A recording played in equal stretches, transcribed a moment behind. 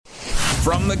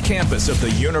From the campus of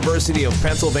the University of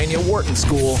Pennsylvania Wharton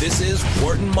School, this is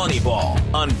Wharton Moneyball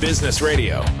on Business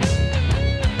Radio.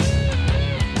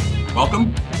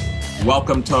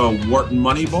 Welcome to Wharton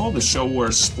Moneyball, the show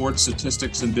where sports,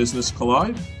 statistics, and business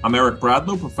collide. I'm Eric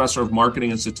Bradlow, professor of marketing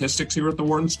and statistics here at the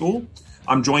Wharton School.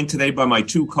 I'm joined today by my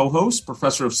two co-hosts,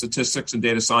 professor of statistics and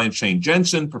data science, Shane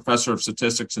Jensen, professor of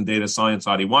statistics and data science,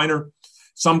 Adi Weiner.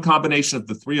 Some combination of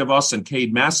the three of us and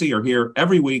Cade Massey are here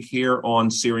every week here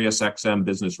on Sirius XM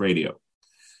Business Radio.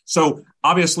 So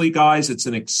obviously, guys, it's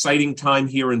an exciting time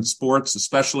here in sports,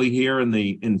 especially here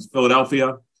in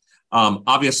Philadelphia.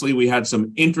 Obviously, we had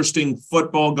some interesting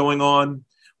football going on.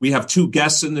 We have two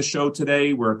guests in the show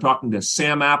today. We're talking to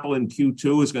Sam Apple in Q2,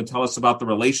 who's going to tell us about the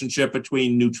relationship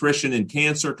between nutrition and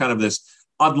cancer, kind of this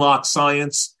unlocked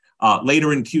science.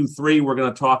 Later in Q3, we're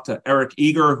going to talk to Eric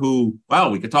Eager,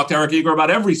 we could talk to Eric Eager about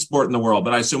every sport in the world,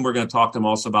 but I assume we're going to talk to him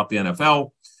also about the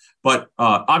NFL. But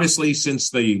obviously,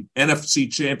 since the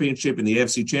NFC Championship and the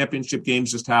AFC Championship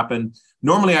games just happened,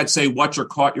 normally I'd say what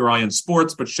caught your eye in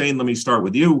sports, but Shane, let me start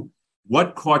with you.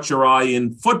 What caught your eye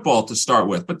in football to start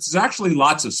with? But there's actually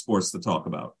lots of sports to talk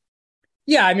about.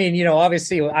 Yeah, I mean,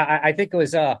 obviously, I think it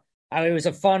was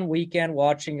a fun weekend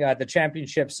watching the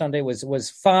championship. Sunday was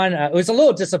fun. It was a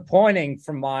little disappointing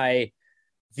from my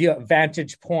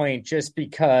vantage point, just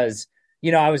because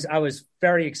I was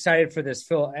very excited for this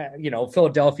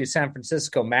Philadelphia San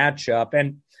Francisco matchup,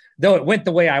 and though it went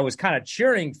the way I was kind of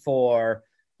cheering for,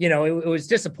 it was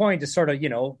disappointing to sort of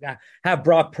have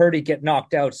Brock Purdy get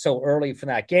knocked out so early from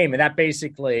that game, and that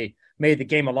basically made the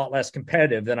game a lot less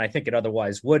competitive than I think it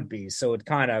otherwise would be. So it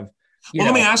kind of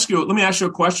let me ask you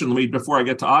a question before I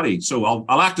get to Adi. So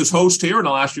I'll act as host here and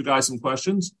I'll ask you guys some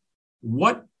questions.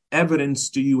 What evidence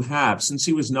do you have since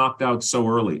he was knocked out so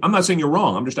early? I'm not saying you're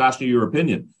wrong. I'm just asking you your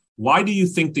opinion. Why do you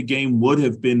think the game would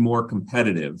have been more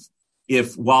competitive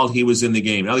while he was in the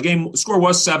game? Now, the score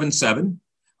was 7-7.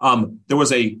 There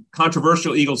was a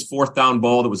controversial Eagles fourth down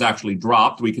ball that was actually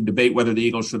dropped. We can debate whether the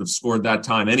Eagles should have scored that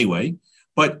time anyway.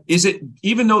 But is it,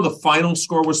 even though the final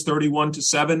score was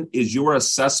 31-7, is your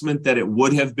assessment that it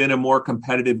would have been a more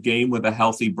competitive game with a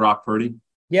healthy Brock Purdy?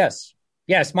 Yes.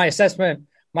 My assessment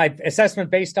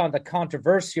based on the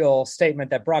controversial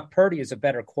statement that Brock Purdy is a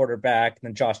better quarterback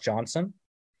than Josh Johnson.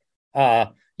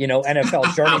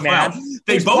 NFL journeyman. Well,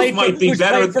 they both might be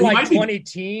better for 20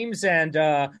 teams, and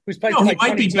who's played for 20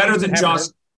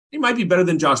 teams. He might be better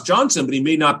than Josh Johnson, but he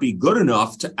may not be good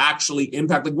enough to actually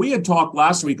impact. Like we had talked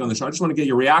last week on the show. I just want to get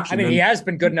your reaction. I mean, he has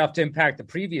been good enough to impact the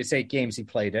previous 8 games he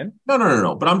played in.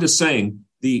 No. But I'm just saying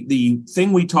the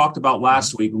thing we talked about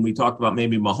last week when we talked about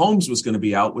maybe Mahomes was going to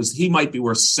be out was he might be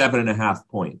worth 7.5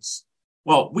 points.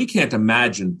 Well, we can't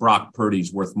imagine Brock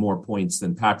Purdy's worth more points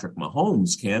than Patrick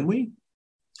Mahomes, can we?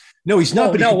 No, he's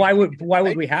not. No. Why would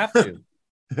we have to?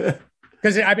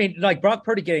 Because I mean, like Brock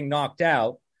Purdy getting knocked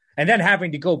out and then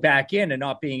having to go back in and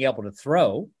not being able to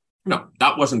throw. No,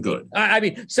 that wasn't good.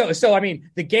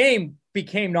 The game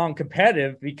became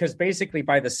non-competitive because basically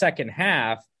by the second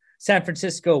half, San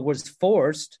Francisco was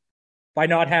forced, by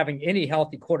not having any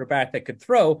healthy quarterback that could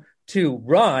throw, to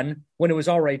run when it was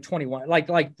already 21. Like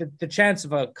the chance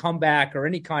of a comeback or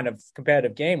any kind of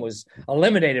competitive game was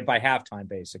eliminated by halftime,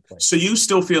 basically. So you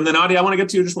still feel, and then Adi, I want to get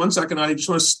to you just 1 second. Adi, just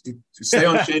want to stay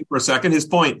on Shane for a second. His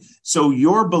point. So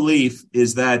your belief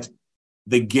is that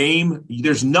the game,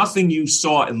 there's nothing you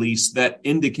saw at least that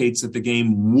indicates that the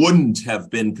game wouldn't have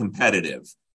been competitive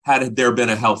had there been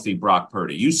a healthy Brock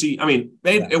Purdy. You see, I mean,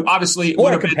 obviously it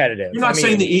would have competitive. You're not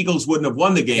saying the Eagles wouldn't have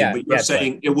won the game, but you're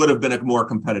saying it would have been a more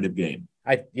competitive game.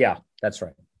 That's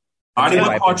right. Adi,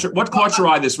 what caught your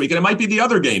eye this week? And it might be the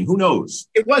other game. Who knows?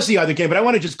 It was the other game, but I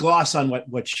want to just gloss on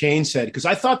what Shane said, because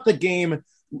I thought the game,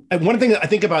 one thing that I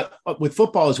think about with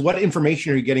football is what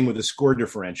information are you getting with the score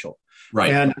differential?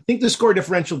 Right. And I think the score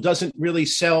differential doesn't really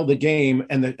sell the game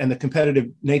and the competitive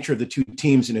nature of the two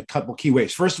teams in a couple key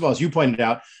ways. First of all, as you pointed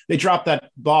out, they dropped that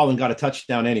ball and got a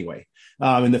touchdown anyway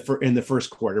in the first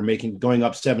quarter, going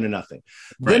up 7-0. Right.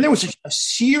 Then there was a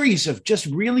series of just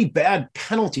really bad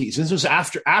penalties. This was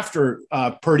after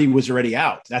Purdy was already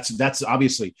out. That's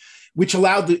obviously, which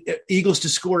allowed the Eagles to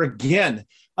score again.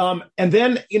 And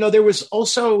then, there was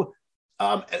also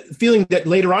feeling that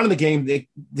later on in the game,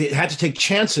 they had to take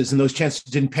chances, and those chances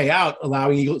didn't pay out,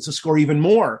 allowing Eagles to score even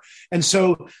more. And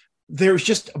so there's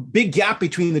just a big gap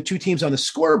between the two teams on the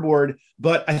scoreboard,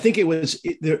 but I think it was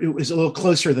a little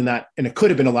closer than that, and it could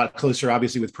have been a lot closer,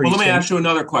 obviously, with Purdy. Well, let me ask you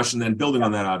another question then, building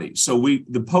on that, Adi. So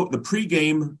the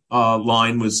pregame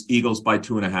line was Eagles by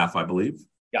 2.5, I believe.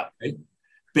 Yeah. Okay.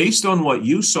 Based on what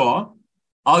you saw,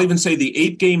 I'll even say the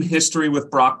 8-game history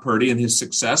with Brock Purdy and his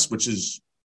success, which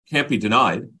can't be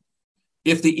denied.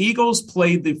 if the Eagles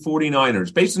played the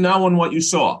 49ers, based now on what you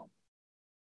saw,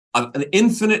 an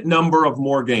infinite number of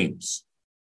more games,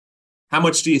 how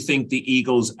much do you think the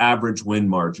Eagles' average win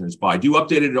margin is by? Do you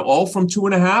update it at all from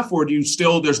 2.5, or do you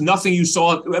still, there's nothing you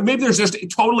saw? Maybe there's just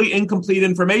totally incomplete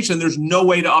information. There's no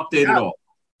way to update it all.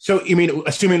 So, you mean,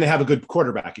 assuming they have a good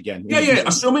quarterback again? Yeah.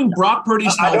 Assuming Brock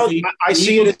Purdy's healthy. I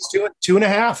see it as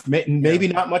 2.5, maybe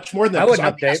not much more than that. I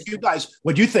wouldn't update. You guys,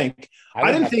 what do you think?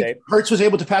 I didn't think Hurts was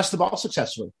able to pass the ball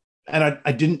successfully. And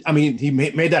I didn't, I mean, he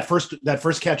made that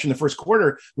first catch in the first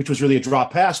quarter, which was really a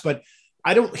drop pass, but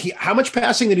how much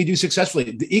passing did he do successfully?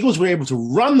 The Eagles were able to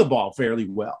run the ball fairly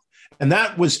well, and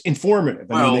that was informative.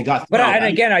 I mean, they got. But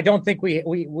again, I don't think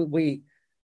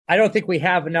I don't think we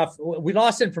have enough. We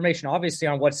lost information, obviously,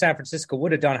 on what San Francisco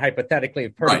would have done hypothetically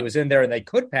if Purdy was in there and they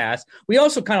could pass. We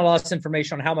also kind of lost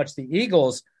information on how much the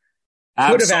Eagles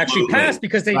could have actually passed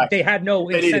because they had no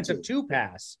incentive to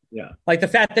pass. Yeah, like the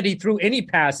fact that he threw any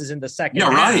passes in the second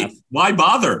half. Right. Why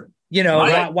bother?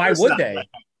 Why would they?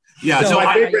 Yeah. So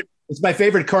it's my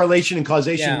favorite correlation and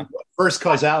causation. First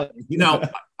causality. Now,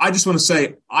 I just want to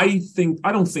say, I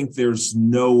don't think there's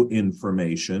no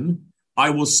information. I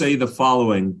will say the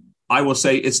following. I will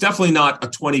say it's definitely not a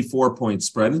 24-point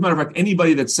spread. As a matter of fact,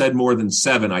 anybody that said more than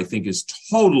 7, I think, is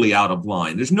totally out of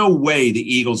line. There's no way the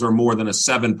Eagles are more than a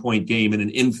 7-point game in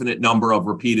an infinite number of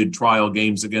repeated trial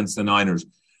games against the Niners.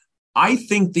 I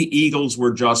think the Eagles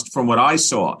were just, from what I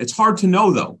saw, it's hard to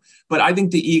know, though, but I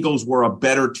think the Eagles were a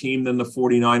better team than the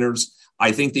 49ers.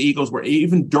 I think the Eagles were,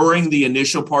 even during the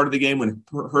initial part of the game when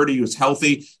Purdy was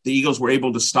healthy, the Eagles were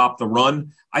able to stop the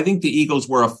run. I think the Eagles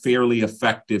were a fairly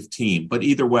effective team. But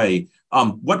either way,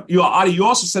 you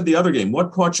also said the other game.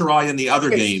 What caught your eye in the other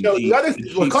game? So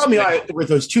what caught my eye were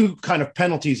those two kind of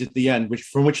penalties at the end,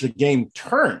 from which the game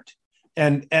turned.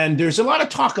 And there's a lot of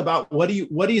talk about what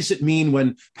does it mean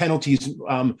when penalties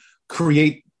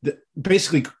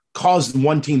basically cause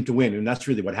one team to win, and that's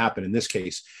really what happened in this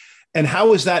case. And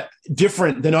how is that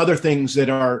different than other things that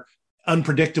are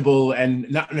unpredictable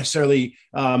and not necessarily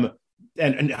and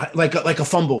like a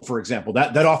fumble, for example,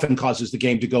 that often causes the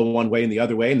game to go one way and the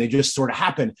other way, and they just sort of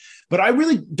happen. But I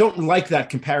really don't like that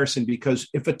comparison, because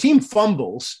if a team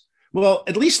fumbles, well,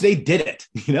 at least they did it.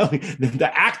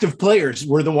 The active players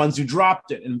were the ones who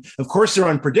dropped it, and of course they're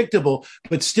unpredictable,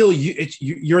 but still,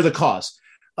 you're the cause.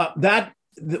 I don't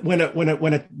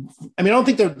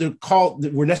think the call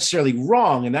were necessarily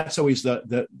wrong, and that's always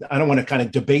the I don't want to kind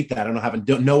of debate that. I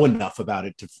don't know enough about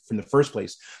it in the first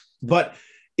place, but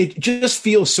it just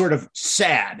feels sort of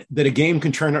sad that a game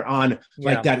can turn it on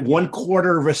like that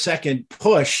 1/4 of a second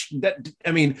push.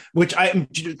 Come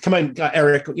on,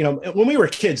 Eric. When we were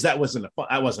kids, that wasn't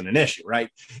an issue, right?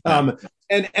 And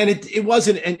it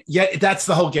wasn't, and yet that's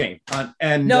the whole game.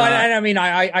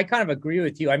 I kind of agree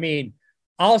with you. I mean,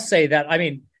 I'll say that. I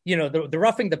mean, the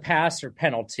roughing the passer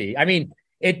penalty. I mean,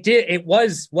 it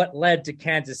was what led to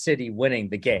Kansas City winning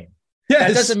the game. Yes.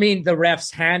 That doesn't mean the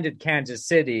refs handed Kansas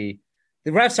City. The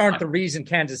refs aren't the reason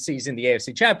Kansas City's in the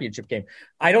AFC Championship game.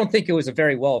 I don't think it was a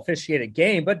very well officiated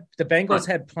game, but the Bengals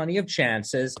had plenty of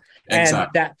chances,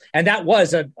 exactly. and that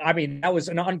was an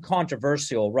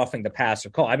uncontroversial roughing the passer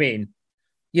call. I mean,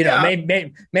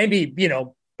 maybe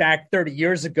back 30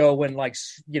 years ago when we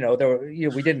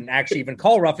didn't actually even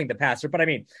call roughing the passer, but I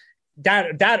mean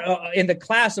that in the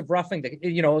class of roughing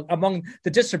among the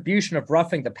distribution of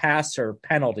roughing the passer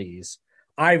penalties,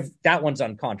 that one's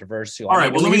uncontroversial. All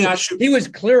right. Well, let me ask you. He was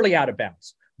clearly out of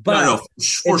bounds, but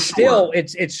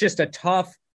it's just a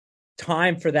tough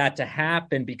time for that to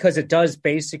happen, because it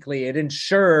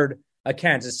ensured a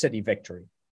Kansas City victory.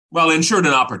 Well, ensured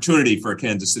an opportunity for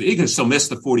Kansas City. He can still miss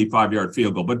the 45-yard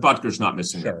field goal, but Butker's not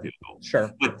missing that field goal.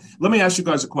 Sure. But let me ask you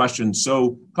guys a question.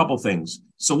 So, a couple things.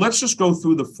 So let's just go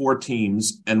through the 4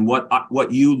 teams and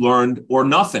what you learned or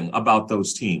nothing about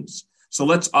those teams. So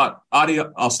let's, Adi,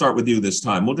 I'll start with you this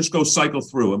time. We'll just go cycle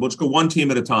through, and we'll just go one team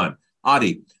at a time.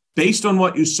 Adi, based on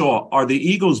what you saw, are the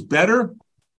Eagles better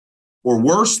or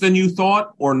worse than you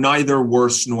thought, or neither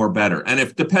worse nor better? And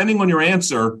if, depending on your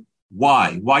answer,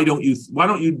 why? Why don't you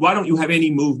have any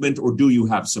movement, or do you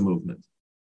have some movement?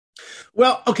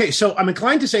 Well, okay, so I'm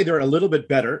inclined to say they're a little bit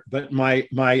better, but my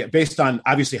based on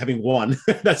obviously having won,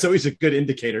 that's always a good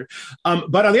indicator.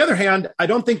 But on the other hand, I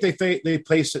don't think they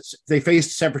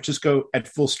faced San Francisco at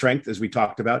full strength, as we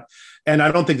talked about, and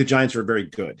I don't think the Giants are very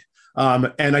good.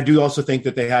 And I do also think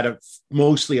that they had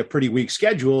mostly a pretty weak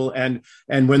schedule, and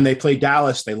when they played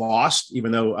Dallas, they lost,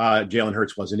 even though Jalen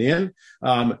Hurts wasn't in.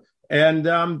 And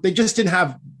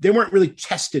they weren't really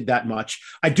tested that much.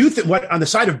 I do think on the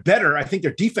side of better, I think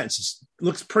their defense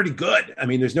looks pretty good. I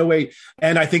mean, there's no way.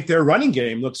 And I think their running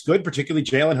game looks good, particularly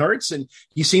Jalen Hurts. And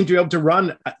he seemed to be able to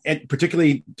run,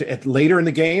 particularly later in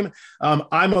the game.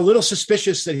 I'm a little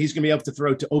suspicious that he's going to be able to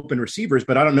throw to open receivers,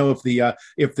 but I don't know if the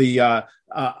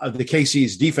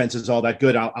KC's defense is all that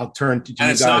good. I'll turn to you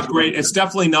guys. It's not great. It's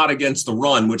definitely not against the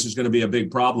run, which is going to be a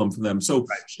big problem for them. So,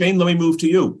 Shane, let me move to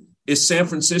you. Is San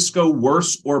Francisco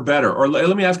worse or better? Or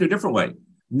let me ask you a different way.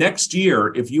 Next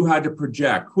year, if you had to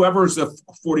project, whoever's the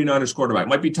 49ers quarterback,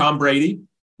 might be Tom Brady,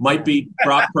 might be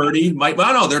Brock Purdy,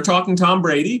 they're talking Tom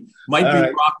Brady, might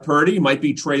be Brock Purdy, might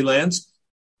be Trey Lance.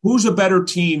 Who's a better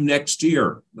team next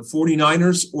year, the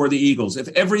 49ers or the Eagles? If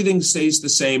everything stays the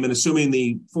same, and assuming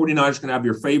the 49ers can have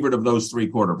your favorite of those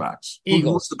three quarterbacks,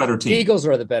 who's the better team? Eagles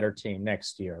are the better team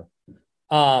next year.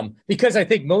 Because I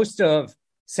think most of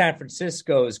San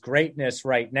Francisco's greatness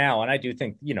right now, and I do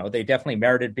think, they definitely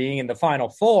merited being in the Final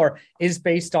Four, is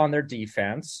based on their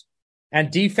defense. And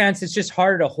defense is just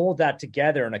harder to hold that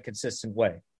together in a consistent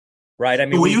way, right? I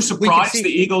mean, were you surprised the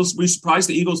Eagles? Were you surprised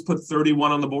the Eagles put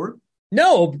 31 on the board?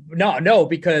 No,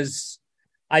 because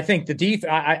I think the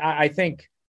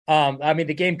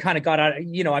the game kind of got out.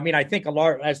 I think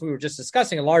as we were just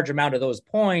discussing, a large amount of those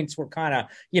points were kind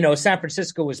of, San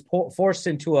Francisco was forced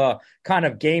into a kind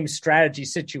of game strategy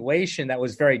situation that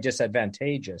was very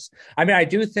disadvantageous. I mean, I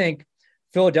do think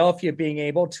Philadelphia being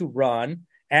able to run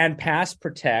and pass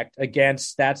protect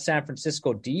against that San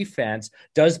Francisco defense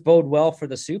does bode well for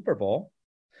the Super Bowl.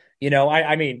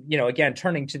 Again,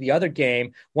 turning to the other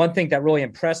game, one thing that really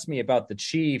impressed me about the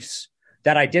Chiefs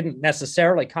that I didn't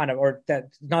necessarily or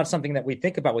that's not something that we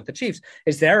think about with the Chiefs,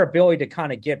 is their ability to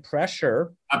kind of get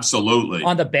pressure. Absolutely.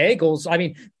 On the Bengals. I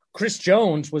mean, Chris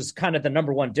Jones was kind of the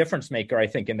number one difference maker, I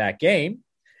think, in that game.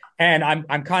 And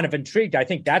I'm kind of intrigued. I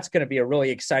think that's going to be a really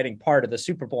exciting part of the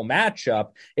Super Bowl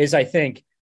matchup, is I think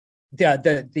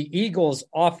the Eagles'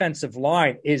 offensive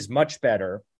line is much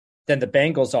better than the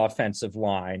Bengals' offensive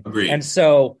line. Agreed. And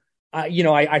so,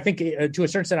 I think to a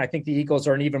certain extent, I think the Eagles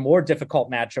are an even more difficult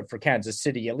matchup for Kansas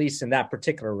City, at least in that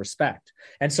particular respect.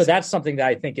 And so that's something that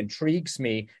I think intrigues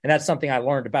me. And that's something I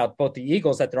learned about both the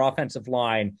Eagles, that their offensive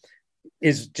line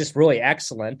is just really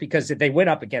excellent, because they went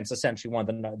up against essentially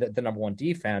the number one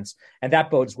defense. And that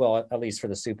bodes well, at least for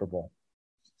the Super Bowl.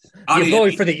 The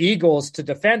ability for the Eagles to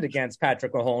defend against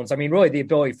Patrick Mahomes, really the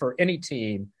ability for any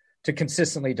team to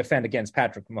consistently defend against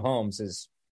Patrick Mahomes is,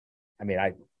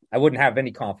 I wouldn't have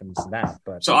any confidence in that.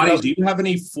 But so, Adi, do you have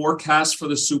any forecasts for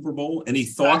the Super Bowl? Any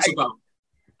thoughts about?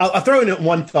 I'll throw in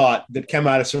one thought that came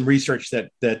out of some research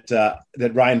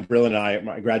that Ryan Brill and I,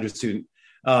 my graduate student,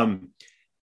 and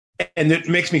it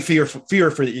makes me fear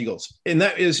for the Eagles. And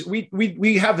that is,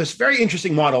 we have this very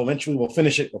interesting model. Eventually, we'll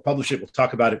finish it, we'll publish it, we'll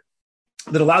talk about it,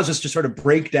 that allows us to sort of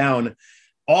break down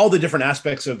all the different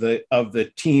aspects of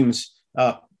the teams.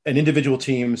 And individual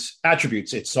teams'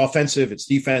 attributes. It's offensive, it's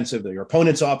defensive, your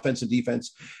opponent's offense and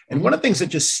defense. And one of the things that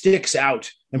just sticks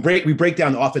out, and we break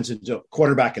down the offense into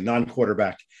quarterback and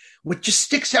non-quarterback, what just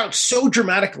sticks out so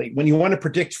dramatically when you want to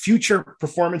predict future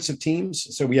performance of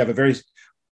teams. So we have a very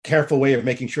careful way of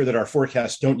making sure that our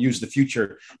forecasts don't use the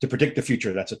future to predict the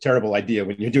future. That's a terrible idea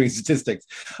when you're doing statistics.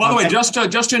 By the way, just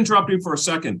to interrupt you for a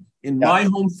second, in my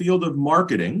home field of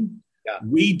marketing,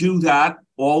 we do that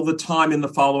all the time in the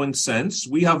following sense.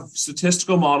 We have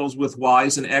statistical models with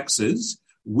Y's and X's.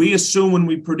 We assume when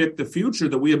we predict the future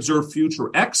that we observe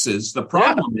future X's. The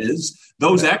problem is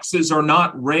those X's are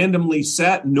not randomly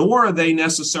set, nor are they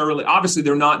necessarily, obviously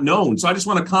they're not known. So I just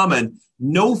want to comment,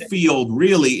 no field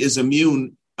really is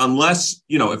immune unless,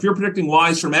 if you're predicting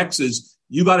Y's from X's,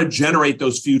 you got to generate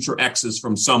those future X's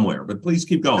from somewhere. But please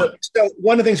keep going. So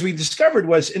one of the things we discovered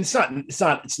was, and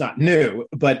it's not new,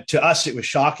 but to us it was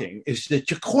shocking, is that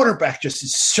your quarterback just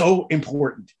is so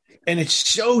important, and it's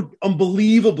so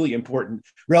unbelievably important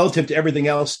relative to everything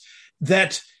else,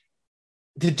 that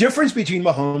the difference between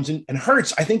Mahomes and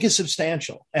Hurts, I think, is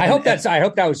substantial. I hope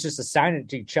that was just a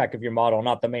sanity check of your model,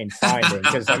 not the main finding.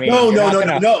 Because no. You're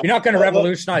not going to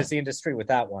revolutionize the industry with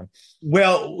that one.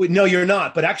 Well, no, you're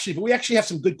not. But we actually have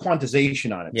some good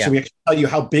quantization on it. Yeah. So we actually tell you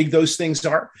how big those things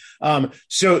are.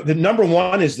 So the number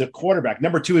one is the quarterback.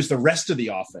 Number two is the rest of the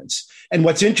offense. And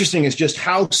what's interesting is just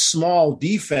how small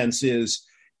defense is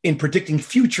in predicting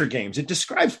future games. It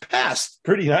describes past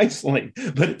pretty nicely,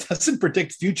 but it doesn't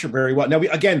predict future very well. Now,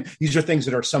 these are things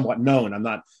that are somewhat known.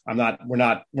 We're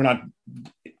not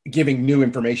giving new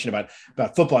information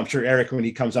about football. I'm sure Eric, when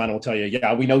he comes on, will tell you,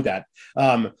 yeah, we know that.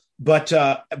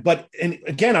 and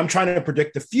again, I'm trying to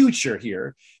predict the future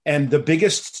here. And the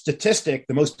biggest statistic,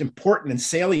 the most important and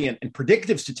salient and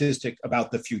predictive statistic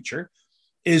about the future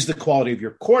is the quality of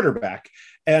your quarterback.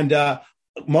 And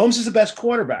Mahomes is the best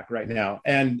quarterback right now.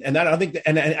 And that I think,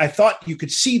 and I thought you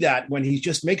could see that when he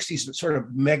just makes these sort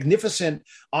of magnificent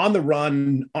on the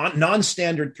run,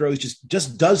 non-standard throws,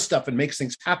 just does stuff and makes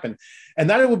things happen. And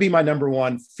that would be my number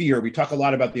one fear. We talk a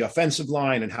lot about the offensive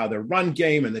line and how their run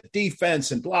game and the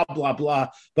defense and blah, blah, blah.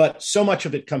 But so much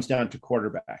of it comes down to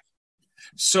quarterback.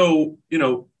 So,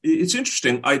 it's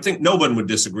interesting. I think no one would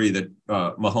disagree that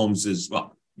Mahomes is,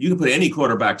 well, you can put any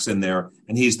quarterbacks in there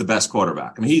and he's the best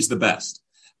quarterback. I mean, he's the best.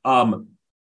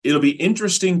 It'll be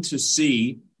interesting to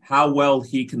see how well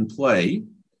he can play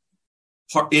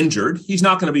injured. He's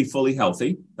not going to be fully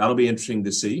healthy. That'll be interesting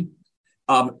to see.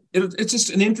 It's just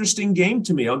an interesting game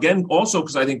to me. Again, also,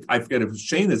 because I forget if it was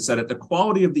Shane that said it, the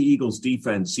quality of the Eagles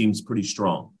defense seems pretty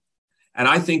strong. And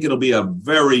I think it'll be a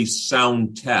very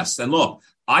sound test. And look,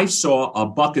 I saw a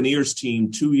Buccaneers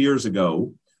team 2 years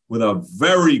ago with a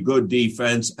very good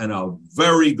defense and a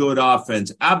very good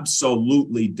offense,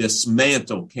 absolutely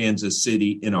dismantle Kansas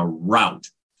City in a rout.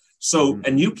 So,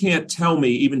 and you can't tell me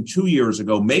even 2 years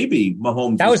ago, maybe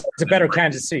Mahomes. That was a better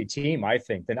Kansas City team, I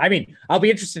think. I'll be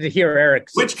interested to hear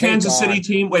Eric's. Which Kansas City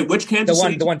team? Wait, which Kansas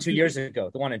City? The one 2 years ago,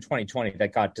 the one in 2020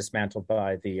 that got dismantled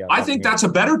by the. I think that's a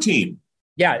better team.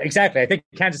 Yeah, exactly. I think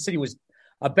Kansas City was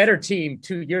a better team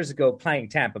 2 years ago playing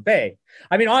Tampa Bay.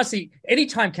 I mean, honestly,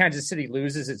 anytime Kansas City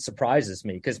loses, it surprises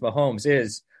me because Mahomes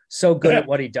is so good at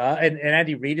what he does. And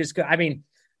Andy Reid is good. I mean,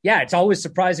 yeah, it's always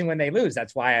surprising when they lose.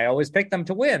 That's why I always pick them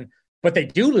to win. But they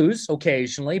do lose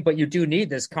occasionally, but you do need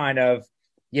this kind of,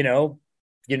 you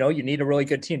need a really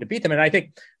good team to beat them. And I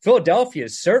think Philadelphia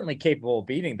is certainly capable of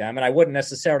beating them. And I wouldn't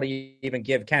necessarily even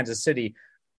give Kansas City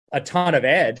a ton of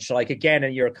edge. Like, again,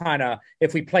 and you're kind of,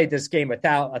 if we played this game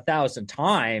 1,000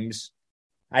 times,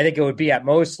 I think it would be at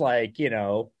most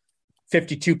 52%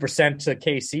 to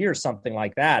KC or something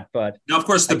like that. But now, of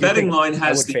course, the betting line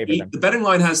has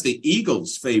the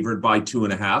Eagles favored by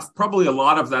 2.5. Probably a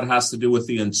lot of that has to do with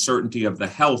the uncertainty of the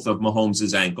health of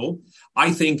Mahomes' ankle.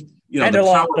 I think, and a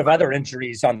lot of other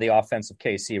injuries on the offense of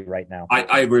KC right now.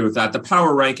 I agree with that. The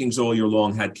power rankings all year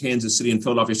long had Kansas City and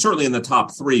Philadelphia certainly in the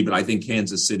top three, but I think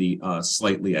Kansas City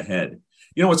slightly ahead.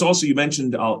 It's also, you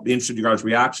mentioned, I'll be interested in your guys'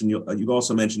 reaction. You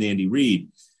also mentioned Andy Reid.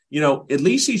 At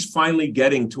least he's finally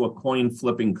getting to a coin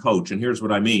flipping coach. And here's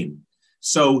what I mean.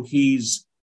 So he's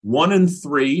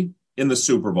 1-3 in the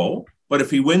Super Bowl, but if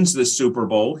he wins this Super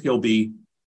Bowl, he'll be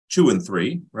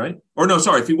 2-3, right? Or no,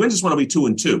 sorry. If he wins this one, he'll be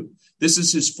 2-2. This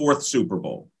is his fourth Super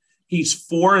Bowl. He's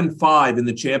 4-5 in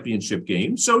the championship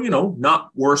game. So, not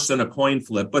worse than a coin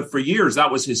flip, but for years, that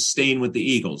was his stain with the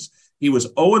Eagles. He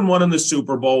was 0-1 in the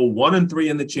Super Bowl, 1-3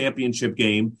 in the championship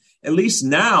game. At least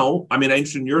now, I'm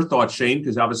interested in your thoughts, Shane,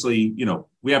 because obviously,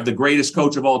 we have the greatest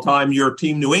coach of all time, your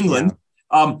team, New England.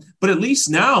 Yeah. But at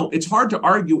least now, it's hard to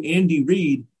argue Andy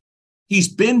Reid. He's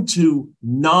been to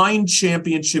 9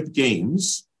 championship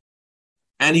games,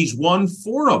 and he's won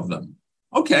 4 of them.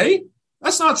 Okay,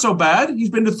 that's not so bad. He's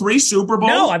been to 3 Super Bowls.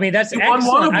 No, that's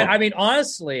excellent.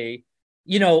 Honestly,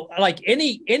 like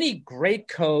any great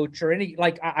coach or any,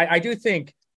 I do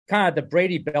think kind of the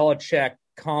Brady Belichick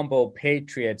combo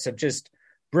Patriots have just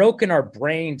broken our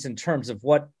brains in terms of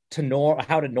how to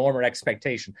norm our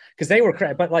expectation, because they were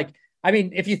but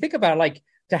if you think about it,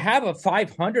 to have a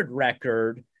 500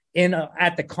 record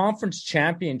at the conference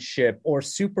championship or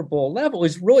Super Bowl level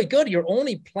is really good. You're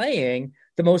only playing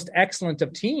the most excellent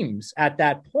of teams at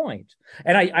that point.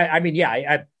 And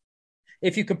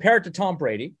if you compare it to Tom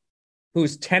Brady,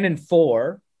 who's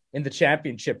 10-4 in the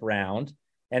championship round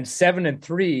and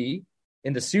 7-3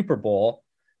 in the Super Bowl,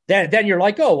 then you're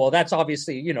like, oh, well, that's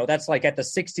obviously, that's like at the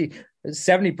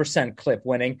 70% clip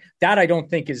winning. That I don't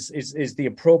think is the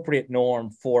appropriate norm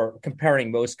for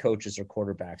comparing most coaches or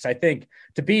quarterbacks. I think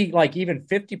to be even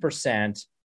 50%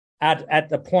 at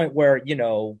the point where,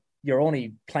 you're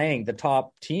only playing the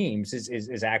top teams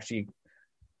is actually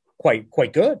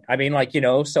quite good.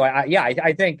 So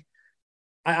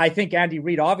I think Andy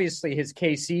Reid, obviously his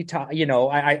KC time,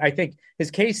 I think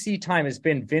his KC time has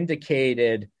been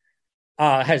vindicated,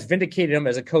 has vindicated him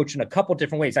as a coach in a couple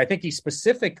different ways. I think he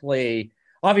specifically,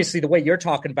 obviously the way you're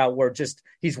talking about, where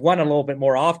he's won a little bit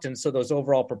more often, so those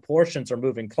overall proportions are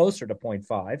moving closer to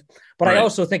 0.5. But right. I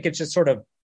also think it's just sort of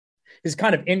his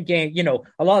kind of in-game,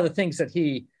 a lot of the things that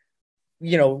he,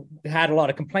 had a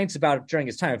lot of complaints about during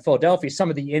his time in Philadelphia,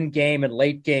 some of the in-game and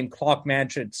late-game clock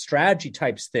management strategy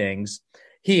types things,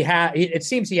 it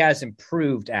seems he has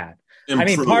improved at. I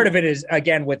mean, part of it is,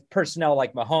 again, with personnel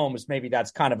like Mahomes, maybe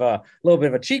that's kind of a little bit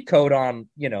of a cheat code on,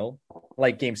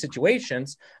 late game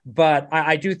situations. But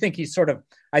I do think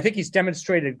he's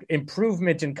demonstrated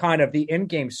improvement in kind of the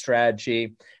in-game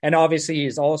strategy. And obviously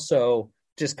he's also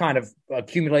just kind of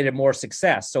accumulated more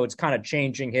success. So it's kind of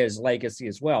changing his legacy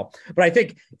as well. But I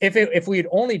think if we had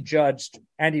only judged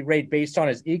Andy Reid based on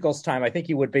his Eagles time, I think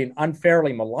he would have been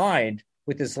unfairly maligned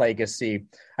with his legacy.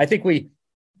 I think we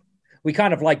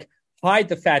kind of hide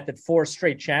the fact that 4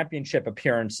 straight championship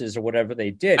appearances or whatever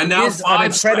they did. And now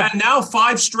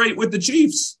 5 straight with the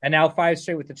Chiefs.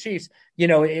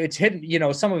 It's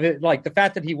hidden, some of it, like the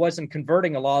fact that he wasn't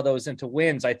converting a lot of those into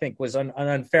wins, I think was an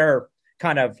unfair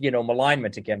kind of,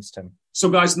 malignment against him. So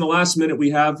guys, in the last minute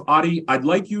we have, Adi, I'd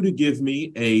like you to give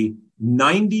me a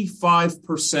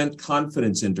 95%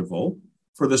 confidence interval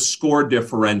for the score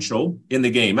differential in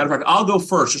the game. Matter of fact, I'll go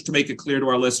first just to make it clear to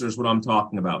our listeners what I'm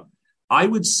talking about. I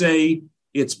would say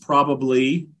it's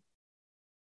probably,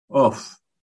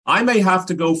 I may have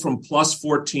to go from plus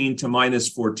 14 to minus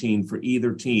 14 for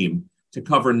either team to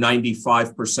cover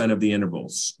 95% of the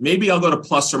intervals. Maybe I'll go to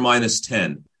plus or minus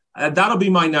 10. That'll be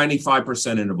my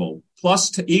 95% interval.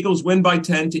 Plus Eagles win by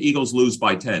 10 to Eagles lose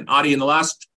by 10. Adi, in the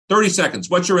last 30 seconds,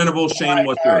 what's your interval? Shane,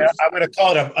 what's yours? I'm going to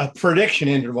call it a prediction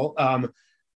interval.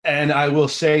 And I will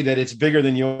say that it's bigger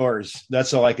than yours.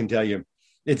 That's all I can tell you.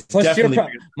 It's definitely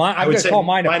I'm going to call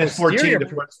mine a minus 14 to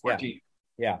plus 14.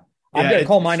 Yeah. I'm going to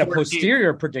call mine a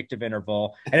posterior predictive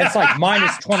interval, and it's like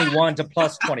minus 21 to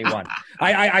plus 21.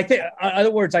 I think, in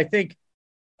other words, I think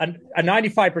a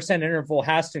 95% interval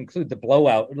has to include the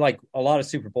blowout. Like a lot of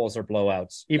Super Bowls are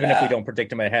blowouts, even if we don't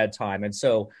predict them ahead of time. And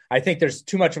so I think there's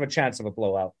too much of a chance of a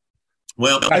blowout.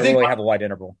 Well, I think really have a wide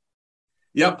interval.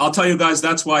 Yep, I'll tell you guys,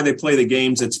 that's why they play the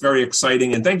games. It's very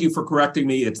exciting. And thank you for correcting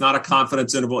me. It's not a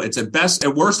confidence interval. It's at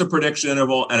worst, a prediction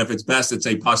interval. And if it's best, it's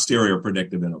a posterior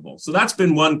predictive interval. So that's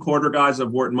been one quarter, guys,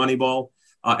 of Wharton Moneyball.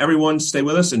 Everyone stay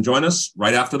with us and join us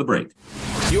right after the break.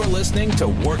 You're listening to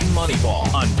Wharton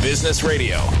Moneyball on Business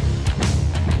Radio.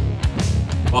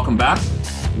 Welcome back.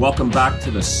 Welcome back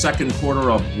to the second quarter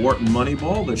of Wharton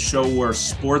Moneyball, the show where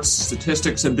sports,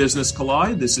 statistics, and business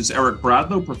collide. This is Eric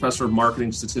Bradlow, professor of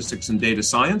marketing, statistics, and data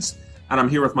science. And I'm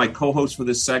here with my co-host for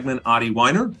this segment, Adi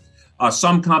Weiner.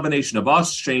 Some combination of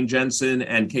us, Shane Jensen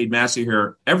and Cade Massey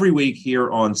here every week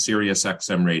here on Sirius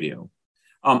XM Radio.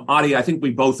 Adi, I think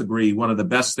we both agree one of the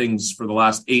best things for the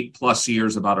last 8+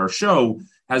 years about our show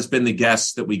has been the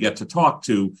guests that we get to talk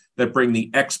to that bring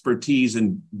the expertise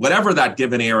in whatever that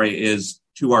given area is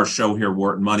to our show here,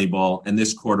 Wharton Moneyball, and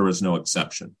this quarter is no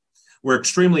exception. We're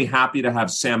extremely happy to have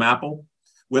Sam Apple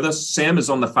with us. Sam is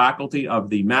on the faculty of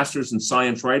the Master's in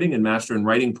Science Writing and Master in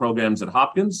Writing programs at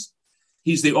Hopkins.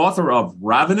 He's the author of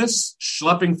Ravenous,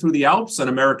 Schlepping Through the Alps, An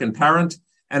American Parent,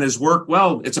 and his work,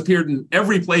 well, it's appeared in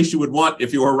every place you would want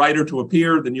if you were a writer to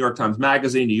appear, the New York Times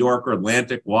Magazine, New Yorker,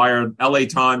 Atlantic, Wired, LA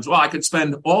Times. Well, I could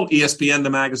spend all ESPN, the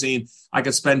magazine. I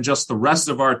could spend just the rest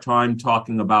of our time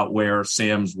talking about where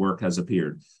Sam's work has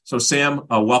appeared. So, Sam,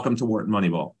 welcome to Wharton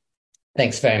Moneyball.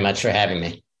 Thanks very much for having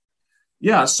me.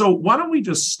 Yeah, so why don't we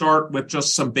just start with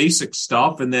just some basic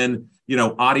stuff, and then,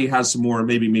 Adi has some more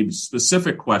maybe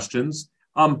specific questions.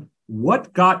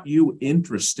 What got you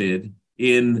interested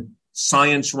in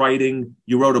science writing?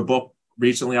 You wrote a book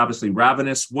recently, obviously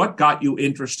Ravenous. What got you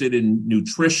interested in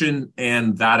nutrition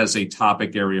and that as a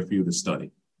topic area for you to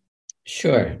study?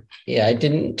 Sure. Yeah, I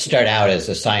didn't start out as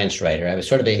a science writer. I was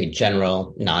sort of a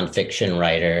general nonfiction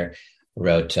writer,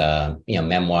 wrote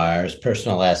memoirs,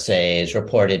 personal essays,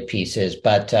 reported pieces.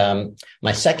 But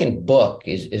my second book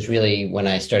is really when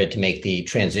I started to make the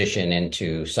transition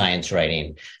into science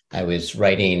writing. I was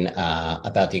writing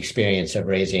about the experience of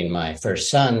raising my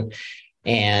first son.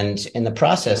 And in the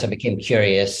process, I became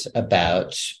curious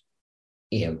about,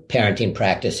 parenting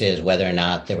practices, whether or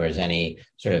not there was any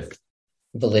sort of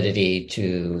validity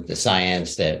to the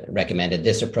science that recommended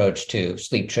this approach to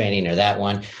sleep training or that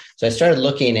one. So I started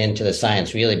looking into the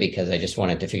science really because I just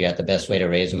wanted to figure out the best way to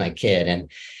raise my kid.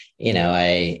 And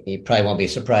you probably won't be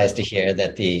surprised to hear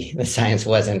that the science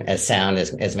wasn't as sound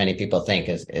as many people think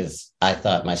as I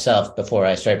thought myself before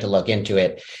I started to look into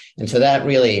it. And so that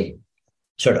really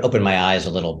sort of opened my eyes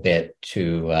a little bit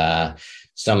to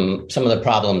some of the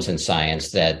problems in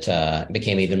science that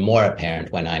became even more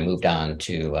apparent when I moved on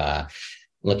to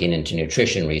looking into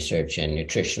nutrition research and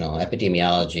nutritional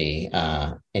epidemiology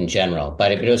in general.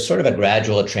 But it was sort of a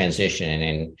gradual transition,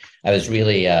 and I was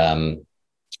really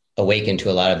awakened to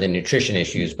a lot of the nutrition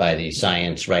issues by the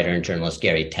science writer and journalist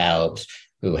Gary Taubes,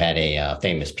 who had a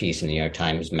famous piece in the New York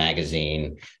Times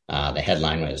Magazine. The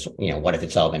headline was, what if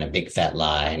it's all been a big fat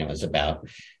lie? And it was about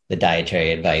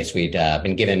dietary advice we'd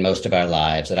been given most of our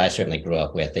lives, that I certainly grew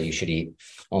up with, that you should eat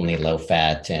only low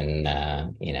fat and,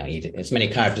 eat as many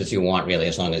carbs as you want, really,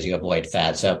 as long as you avoid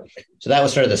fat. So that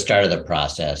was sort of the start of the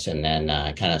process, and then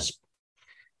kind of,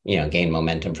 gained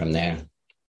momentum from there.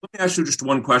 Let me ask you just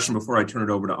one question before I turn it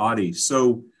over to Adi.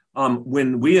 So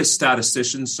when we as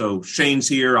statisticians, so Shane's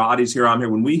here, Adi's here, I'm here,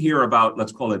 when we hear about,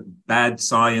 let's call it bad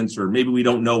science, or maybe we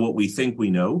don't know what we think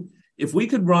we know, if we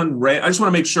could run, I just want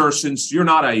to make sure, since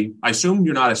I assume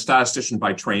you're not a statistician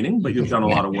by training, but you've done a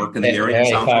lot of work in the area.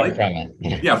 Very far from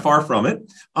it. Yeah, far from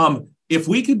it. If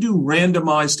we could do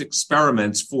randomized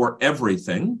experiments for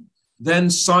everything, then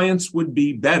science would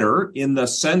be better in the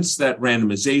sense that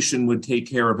randomization would take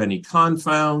care of any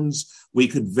confounds. We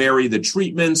could vary the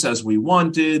treatments as we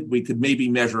wanted. We could maybe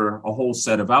measure a whole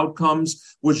set of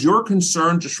outcomes. Was your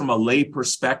concern, just from a lay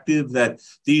perspective, that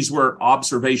these were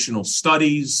observational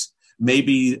studies?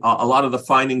 Maybe a lot of the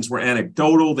findings were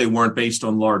anecdotal. They weren't based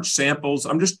on large samples.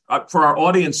 I'm just, for our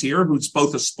audience here, who's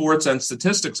both a sports and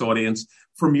statistics audience,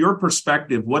 from your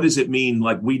perspective, what does it mean,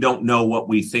 like, we don't know what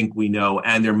we think we know,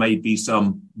 and there might be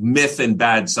some myth and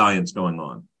bad science going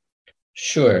on?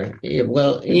 Sure.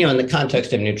 Well, in the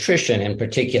context of nutrition in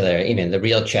particular, the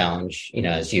real challenge,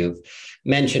 as you've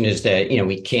mentioned, is that,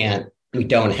 we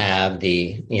don't have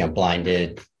the,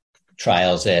 blinded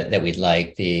trials that we'd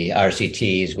like, the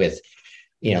RCTs with,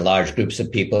 large groups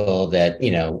of people that,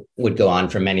 would go on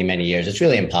for many, many years. It's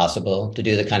really impossible to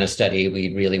do the kind of study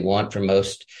we really want for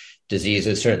most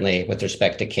diseases, certainly with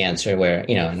respect to cancer, where,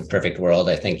 in a perfect world,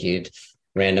 I think you'd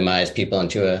randomize people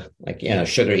into a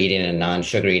sugar eating and a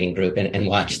non-sugar eating group and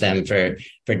watch them for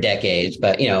decades.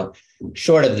 But,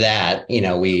 short of that,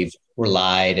 we've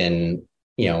relied, and,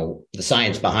 the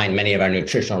science behind many of our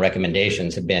nutritional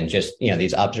recommendations have been just,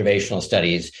 these observational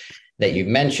studies that you've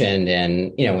mentioned.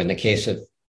 And, in the case of,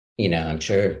 I'm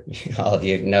sure all of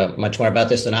you know much more about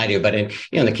this than I do, but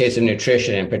in the case of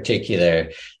nutrition in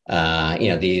particular,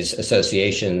 these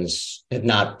associations have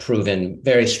not proven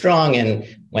very strong.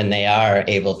 And when they are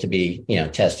able to be,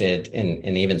 tested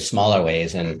in even smaller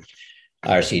ways and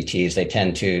RCTs, they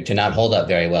tend to not hold up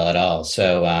very well at all.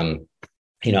 So,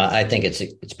 I think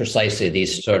it's precisely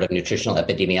these sort of nutritional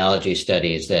epidemiology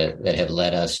studies that have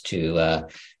led us to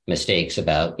mistakes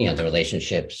about, the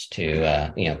relationships to,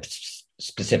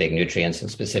 specific nutrients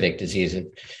and specific diseases.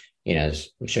 As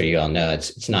I'm sure you all know,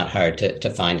 it's not hard to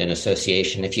find an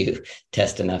association if you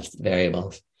test enough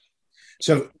variables.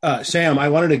 So, Sam, I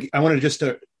wanted to just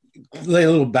lay a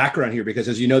little background here, because,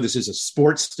 as you know, this is a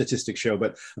sports statistics show.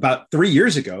 But about 3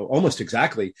 years ago, almost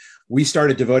exactly, we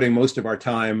started devoting most of our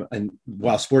time, and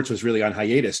while sports was really on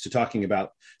hiatus, to talking about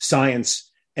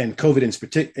science and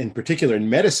COVID in particular in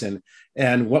medicine.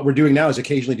 And what we're doing now is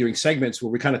occasionally doing segments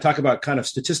where we kind of talk about kind of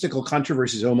statistical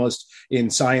controversies almost in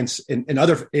science and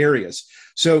other areas.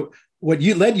 So what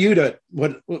led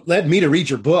me to read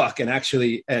your book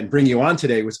and bring you on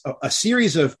today was a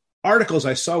series of articles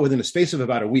I saw within a space of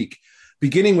about a week,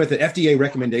 beginning with an FDA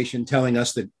recommendation telling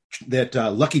us that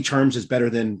Lucky Charms is better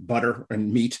than butter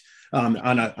and meat on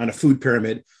a food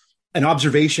pyramid. An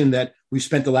observation that we've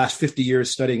spent the last 50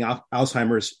 years studying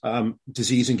Alzheimer's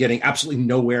disease and getting absolutely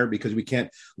nowhere, because we can't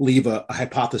leave a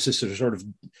hypothesis that sort of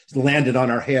landed on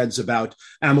our heads about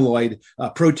amyloid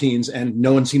proteins, and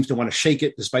no one seems to want to shake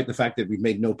it, despite the fact that we've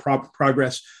made no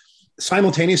progress.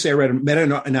 Simultaneously, I read a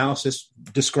meta-analysis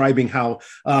describing how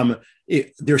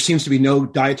there seems to be no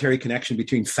dietary connection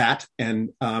between fat and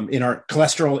in our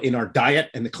cholesterol in our diet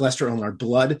and the cholesterol in our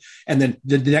blood. And then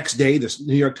the next day, the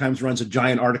New York Times runs a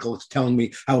giant article telling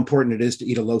me how important it is to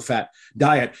eat a low-fat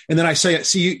diet. And then I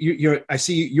see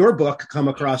your book come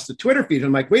across the Twitter feed, and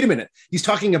I'm like, wait a minute, he's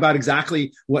talking about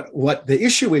exactly what the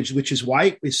issue is, which is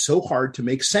why it's so hard to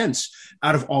make sense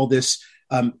out of all this.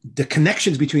 The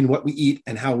connections between what we eat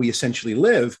and how we essentially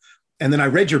live. And then I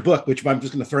read your book, which I'm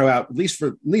just going to throw out at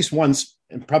least once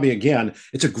and probably again.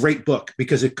 It's a great book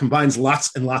because it combines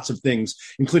lots and lots of things,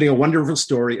 including a wonderful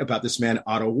story about this man,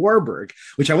 Otto Warburg,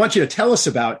 which I want you to tell us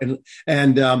about,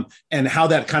 and how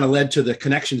that kind of led to the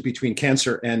connections between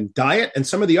cancer and diet and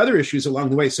some of the other issues along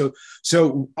the way. So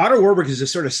Otto Warburg is a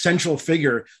sort of central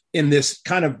figure in this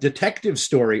kind of detective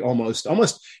story, almost.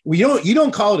 You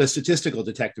don't call it a statistical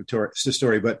detective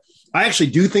story, but I actually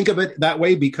do think of it that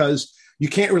way, because you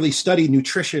can't really study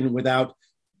nutrition without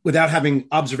having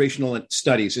observational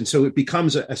studies. And so it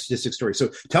becomes a statistic story. So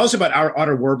tell us about our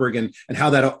Otto Warburg and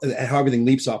how everything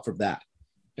leaps off of that.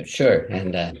 Sure.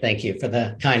 And thank you for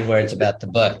the kind words about the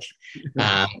book.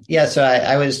 So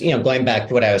I was, going back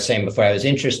to what I was saying before, I was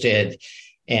interested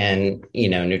in,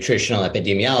 nutritional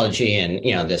epidemiology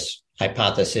and, this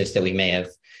hypothesis that we may have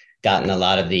gotten a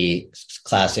lot of the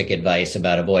classic advice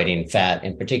about avoiding fat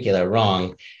in particular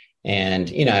wrong.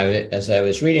 And, as I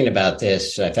was reading about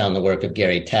this, I found the work of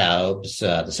Gary Taubes,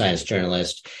 the science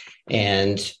journalist,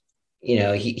 and,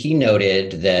 he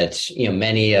noted that,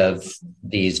 many of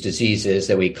these diseases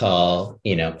that we call,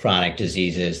 chronic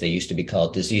diseases, they used to be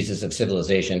called diseases of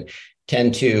civilization,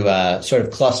 tend to sort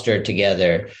of cluster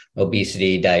together: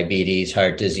 obesity, diabetes,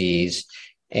 heart disease.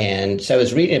 And so I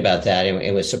was reading about that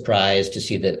and was surprised to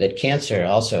see that cancer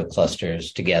also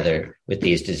clusters together with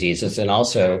these diseases and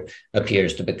also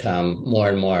appears to become more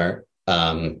and more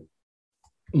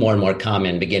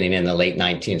common beginning in the late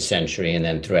 19th century and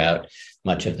then throughout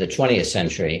much of the 20th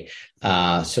century.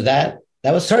 So that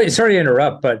was... Sorry to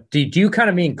interrupt, but do you kind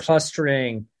of mean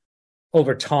clustering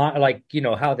over time, like,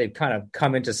 how they've kind of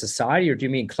come into society, or do you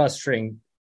mean clustering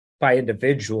by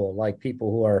individual, like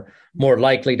people who are more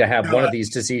likely to have one of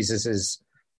these diseases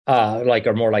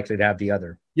are more likely to have the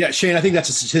other? Yeah, Shane, I think that's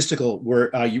a statistical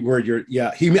word. I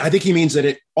think he means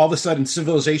that all of a sudden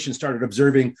civilization started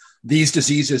observing these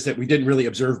diseases that we didn't really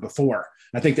observe before.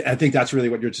 I think that's really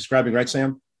what you're describing, right,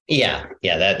 Sam? Yeah,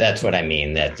 that's what I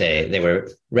mean. That they were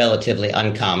relatively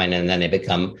uncommon, and then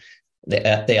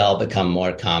they all become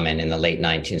more common in the late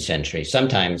 19th century.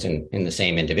 Sometimes in the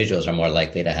same individuals are more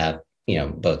likely to have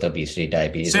both obesity,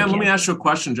 diabetes. Sam, let me ask you a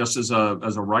question just as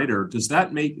a writer. Does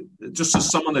that make, just as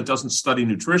someone that doesn't study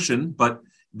nutrition, but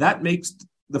that makes,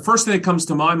 the first thing that comes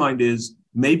to my mind is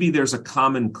maybe there's a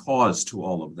common cause to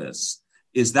all of this.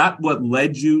 Is that what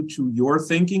led you to your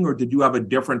thinking, or did you have a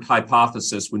different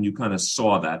hypothesis when you kind of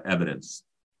saw that evidence?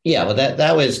 Yeah, well,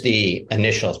 that was the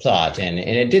initial thought. And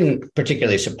it didn't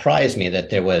particularly surprise me that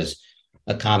there was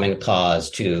a common cause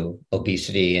to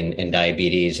obesity and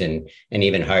diabetes and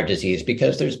even heart disease,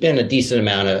 because there's been a decent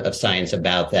amount of science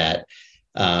about that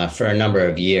for a number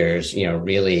of years.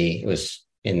 Really, it was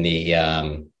in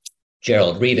the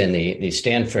Gerald Reaven, the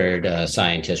Stanford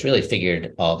scientist, really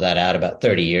figured all of that out about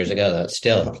 30 years ago. That's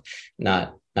still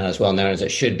not as well known as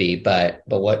it should be. But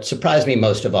what surprised me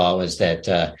most of all was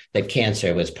that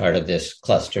cancer was part of this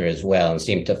cluster as well and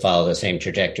seemed to follow the same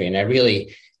trajectory. And I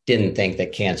really didn't think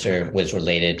that cancer was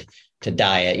related to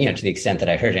diet, to the extent that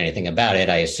I heard anything about it.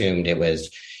 I assumed it was,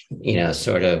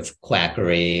 sort of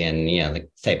quackery and, the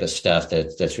type of stuff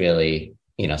that's really,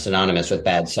 synonymous with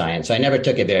bad science. So I never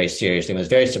took it very seriously and was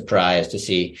very surprised to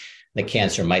see that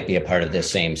cancer might be a part of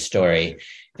this same story.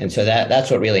 And so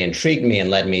that's what really intrigued me and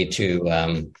led me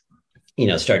to,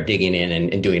 start digging in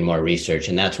and doing more research.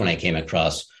 And that's when I came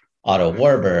across Otto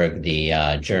Warburg,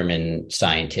 the German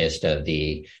scientist of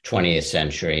the 20th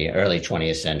century, early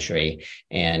 20th century.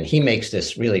 And he makes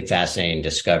this really fascinating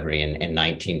discovery in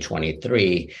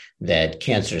 1923 that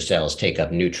cancer cells take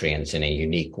up nutrients in a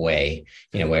unique way,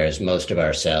 whereas most of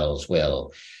our cells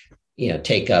will,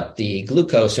 take up the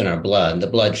glucose in our blood, the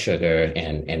blood sugar,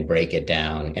 and break it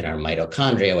down in our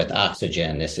mitochondria with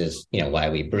oxygen. This is, why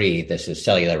we breathe. This is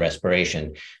cellular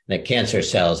respiration. The cancer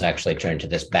cells actually turn to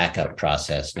this backup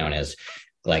process known as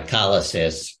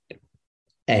glycolysis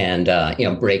and,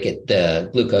 break the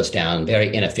glucose down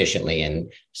very inefficiently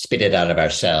and spit it out of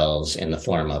our cells in the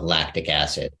form of lactic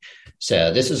acid.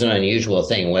 So this is an unusual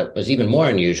thing. What was even more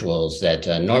unusual is that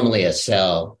normally a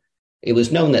cell, it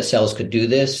was known that cells could do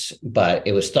this, but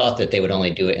it was thought that they would only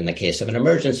do it in the case of an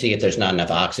emergency if there's not enough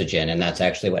oxygen. And that's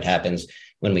actually what happens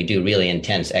when we do really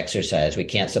intense exercise. We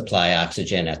can't supply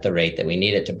oxygen at the rate that we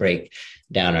need it to break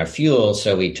down our fuel.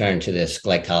 So we turn to this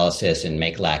glycolysis and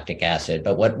make lactic acid.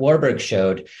 But what Warburg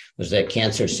showed was that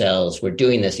cancer cells were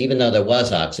doing this, even though there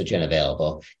was oxygen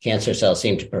available. Cancer cells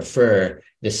seemed to prefer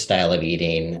this style of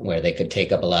eating where they could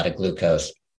take up a lot of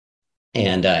glucose.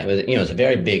 And it was a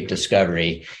very big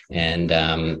discovery. And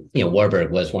Warburg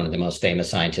was one of the most famous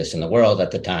scientists in the world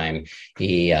at the time.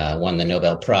 He won the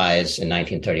Nobel Prize in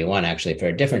 1931, actually, for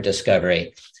a different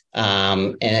discovery.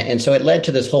 And so it led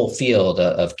to this whole field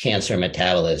of cancer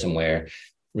metabolism, where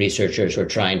researchers were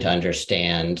trying to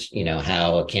understand,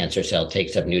 how a cancer cell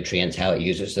takes up nutrients, how it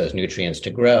uses those nutrients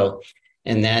to grow.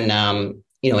 And then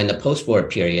in the post-war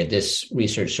period, this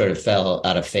research sort of fell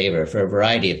out of favor for a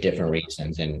variety of different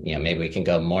reasons. And, maybe we can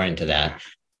go more into that.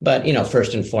 But,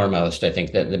 first and foremost, I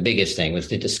think that the biggest thing was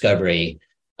the discovery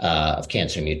of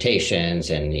cancer mutations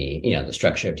and the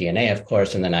structure of DNA, of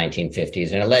course, in the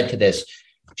 1950s. And it led to this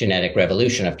genetic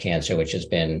revolution of cancer, which has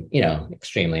been,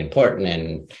 extremely important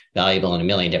and valuable in a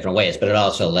million different ways. But it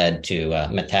also led to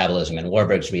metabolism and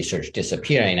Warburg's research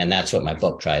disappearing. And that's what my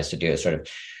book tries to do, is sort of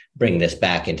bring this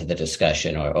back into the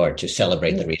discussion or to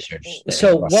celebrate the research.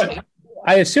 So what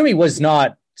I assume he was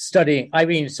not studying. I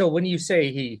mean, so when you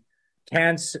say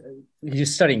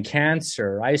he's studying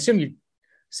cancer, I assume you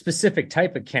specific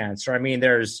type of cancer. I mean,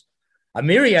 there's a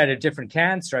myriad of different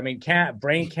cancer. I mean,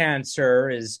 brain cancer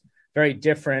is very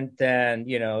different than,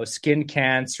 skin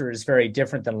cancer is very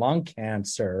different than lung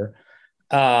cancer.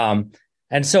 And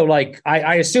so like,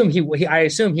 I assume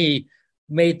he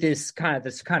made this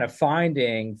kind of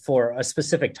finding for a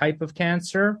specific type of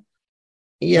cancer.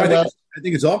 Yeah. I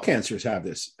think it's all cancers have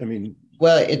this. I mean,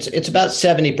 well, it's about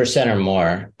 70% or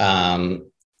more.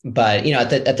 But,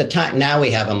 at the time, now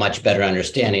we have a much better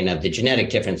understanding of the genetic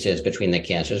differences between the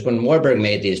cancers. When Warburg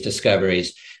made these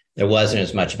discoveries, there wasn't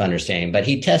as much of understanding, but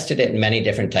he tested it in many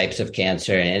different types of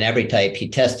cancer, and every type he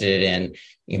tested it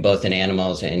in both in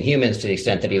animals and humans to the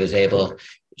extent that he was able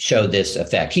showed this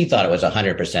effect. He thought it was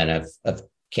 100% of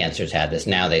cancers had this.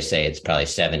 Now they say it's probably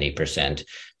 70%.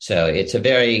 So it's a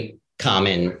very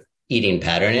common eating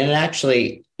pattern. And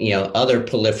actually, other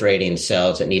proliferating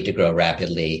cells that need to grow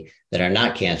rapidly that are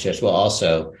not cancerous will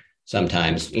also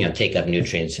sometimes, take up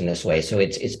nutrients in this way. So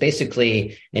it's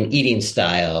basically an eating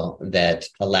style that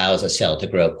allows a cell to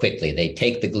grow quickly. They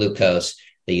take the glucose,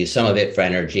 they use some of it for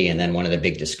energy. And then one of the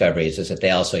big discoveries is that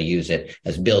they also use it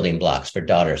as building blocks for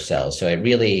daughter cells. So it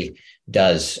really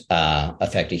does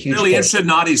affect a huge. Really interested in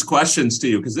Adi's questions to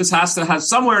you, because this has to have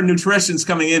somewhere nutrition's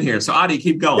coming in here. So Adi,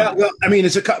 keep going. Yeah, well, I mean,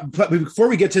 but before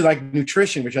we get to like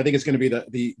nutrition, which I think is going to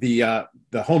be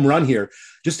the home run here,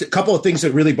 just a couple of things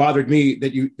that really bothered me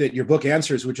that your book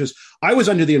answers, which is I was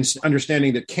under the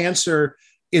understanding that cancer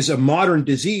is a modern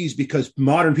disease because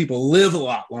modern people live a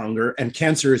lot longer, and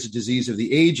cancer is a disease of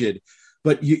the aged.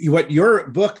 But what your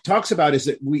book talks about is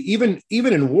that we even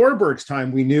in Warburg's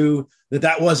time, we knew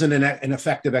that wasn't an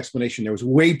effective explanation. There was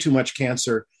way too much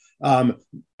cancer,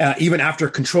 even after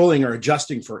controlling or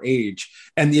adjusting for age.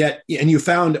 And you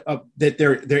found that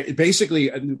they're basically,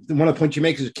 one of the points you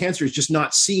make is that cancer is just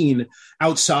not seen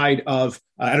outside of,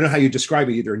 I don't know how you describe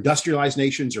it, either industrialized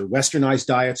nations or westernized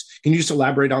diets. Can you just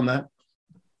elaborate on that?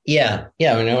 Yeah.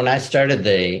 When I started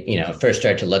first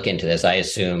started to look into this, I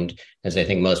assumed, as I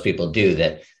think most people do,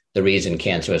 that the reason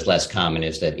cancer was less common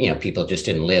is that, people just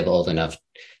didn't live old enough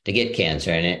to get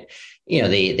cancer. And it,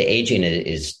 the aging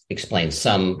explains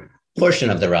some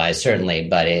portion of the rise, certainly,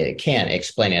 but it can't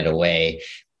explain it away.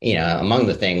 Among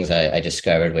the things I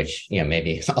discovered, which,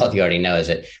 maybe all of you already know, is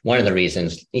that one of the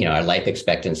reasons, our life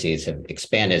expectancies have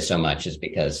expanded so much is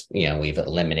because, we've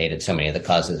eliminated so many of the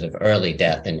causes of early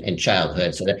death in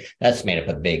childhood. So that's made up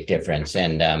a big difference.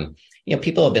 And,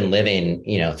 people have been living,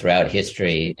 throughout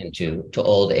history into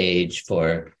old age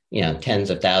for, tens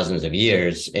of thousands of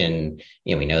years. And,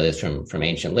 we know this from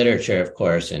ancient literature, of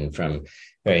course, and from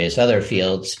various other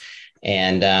fields.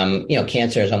 And,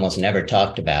 cancer is almost never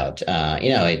talked about.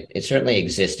 It certainly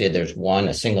existed. There's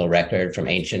a single record from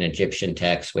ancient Egyptian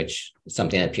texts, which is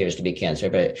something that appears to be cancer,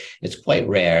 but it's quite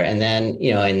rare. And then,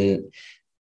 in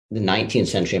the 19th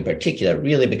century in particular, it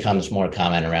really becomes more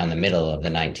common around the middle of the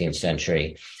 19th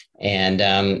century.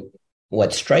 And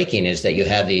what's striking is that you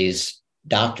have these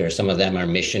doctors. Some of them are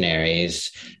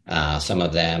missionaries. Some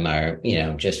of them are,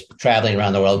 just traveling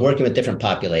around the world, working with different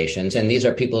populations. And these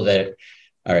are people that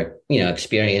are,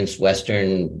 experienced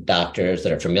Western doctors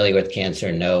that are familiar with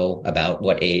cancer, know about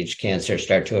what age cancer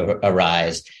start to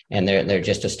arise, and they're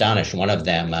just astonished. One of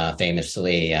them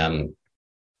famously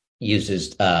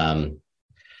uses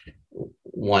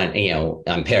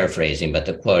I'm paraphrasing, but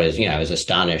the quote is, I was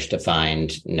astonished to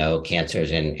find no cancers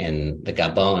in the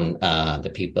Gabon,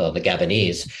 the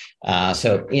Gabonese.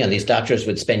 So, these doctors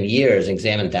would spend years,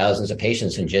 examine thousands of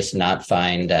patients and just not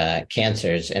find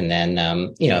cancers. And then,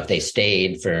 if they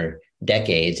stayed for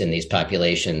decades and these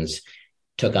populations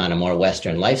took on a more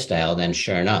Western lifestyle, then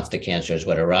sure enough, the cancers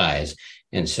would arise.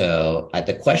 And so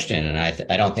the question, and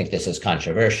I don't think this is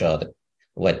controversial,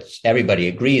 what everybody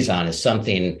agrees on is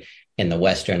something in the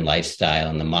Western lifestyle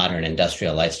and the modern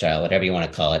industrial lifestyle, whatever you want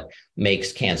to call it,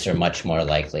 makes cancer much more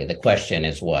likely. The question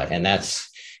is what? And that's,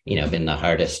 been the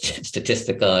hardest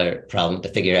statistical problem to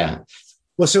figure out.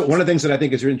 Well, so one of the things that I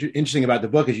think is interesting about the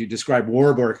book is you describe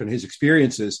Warburg and his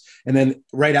experiences. And then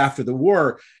right after the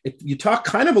war, you talk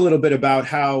kind of a little bit about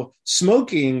how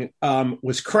smoking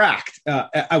was cracked.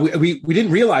 We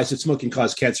didn't realize that smoking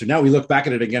caused cancer. Now we look back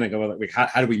at it again and go,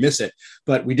 how did we miss it?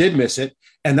 But we did miss it.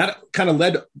 And that kind of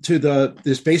led to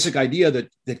this basic idea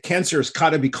that cancer has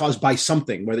got to be caused by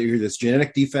something, whether you're this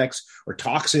genetic defects or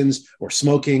toxins or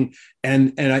smoking.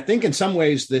 And I think in some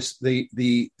ways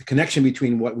the connection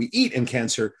between what we eat and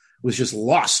cancer was just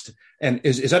lost. And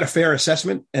is that a fair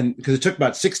assessment? And because it took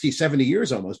about 60, 70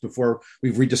 years almost before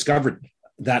we've rediscovered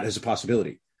that as a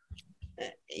possibility.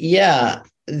 Yeah.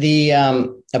 By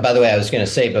the way, I was going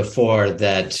to say before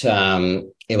that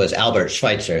it was Albert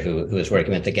Schweitzer who was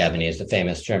working with the Gabonese, the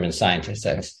famous German scientist.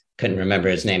 I was couldn't remember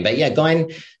his name. But yeah,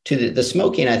 going to the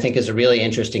smoking, I think, is a really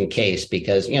interesting case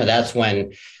because, that's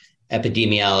when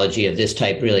epidemiology of this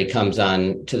type really comes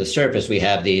on to the surface. We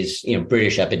have these,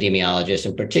 British epidemiologists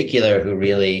in particular who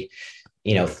really,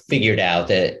 figured out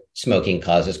that smoking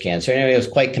causes cancer. And it was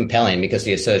quite compelling because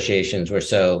the associations were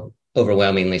so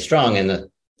overwhelmingly strong. And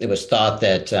it was thought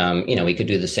that, we could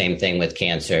do the same thing with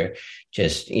cancer.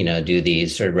 Just, do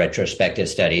these sort of retrospective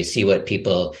studies, see what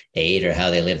people ate or how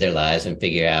they lived their lives and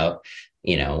figure out,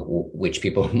 which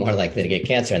people were more likely to get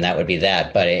cancer. And that would be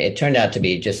that. But it turned out to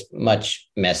be just much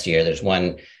messier. There's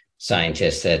one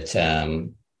scientist that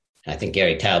I think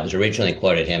Gary Taubes originally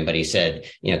quoted him, but he said,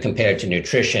 compared to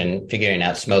nutrition, figuring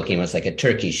out smoking was like a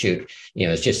turkey shoot.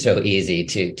 It's just so easy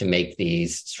to make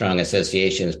these strong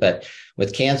associations. But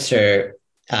with cancer,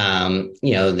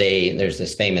 there's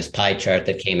this famous pie chart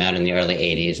that came out in the early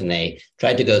 80s, and they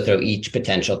tried to go through each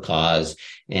potential cause,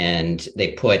 and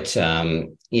they put,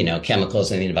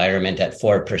 chemicals in the environment at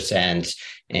 4%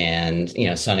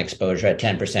 and, sun exposure at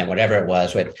 10%, whatever it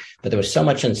was. But there was so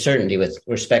much uncertainty with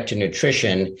respect to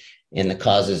nutrition in the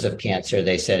causes of cancer.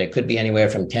 They said it could be anywhere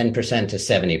from 10% to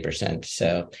 70%.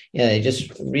 So, they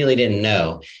just really didn't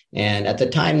know. And at the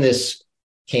time this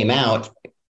came out,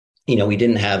 we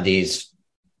didn't have these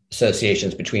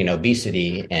associations between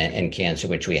obesity and cancer,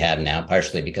 which we have now,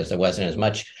 partially because there wasn't as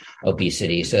much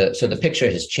obesity. So the picture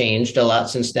has changed a lot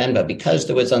since then, but because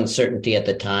there was uncertainty at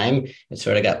the time, it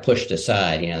sort of got pushed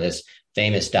aside. This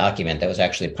famous document that was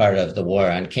actually part of the war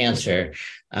on cancer,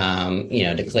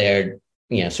 declared,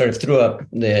 sort of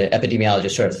the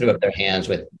epidemiologists sort of threw up their hands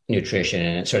with nutrition,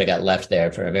 and it sort of got left there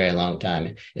for a very long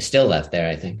time. It's still left there,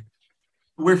 I think.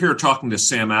 We're here talking to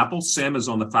Sam Apple. Sam is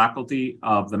on the faculty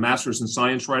of the Master's in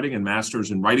Science Writing and Master's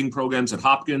in Writing programs at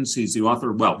Hopkins. He's author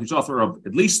of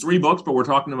at least 3 books, but we're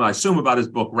talking to him, I assume, about his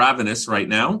book, Ravenous, right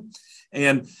now.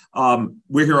 And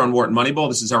we're here on Wharton Moneyball.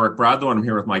 This is Eric Bradlow, and I'm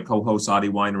here with my co-hosts, Adi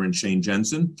Weiner and Shane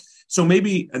Jensen. So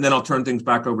maybe, and then I'll turn things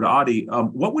back over to Adi.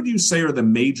 What would you say are the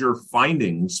major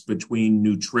findings between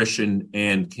nutrition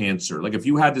and cancer? Like if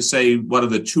you had to say, what are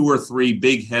the 2 or 3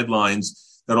 big headlines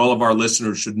that all of our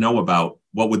listeners should know about,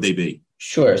 what would they be?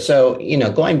 Sure. So,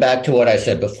 going back to what I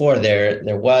said before, there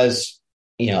was,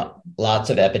 lots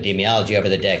of epidemiology over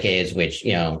the decades, which,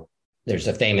 there's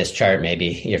a famous chart, maybe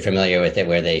you're familiar with it,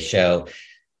 where they show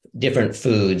different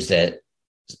foods that,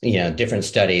 different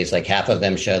studies, like half of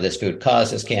them show this food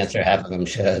causes cancer, half of them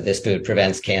show this food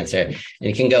prevents cancer. And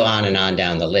you can go on and on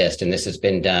down the list. And this has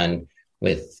been done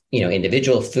with,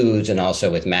 individual foods and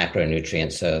also with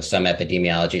macronutrients. So some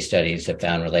epidemiology studies have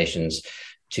found relations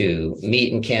to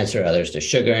meat and cancer, others to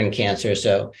sugar and cancer.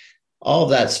 So all of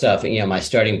that stuff, my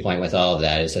starting point with all of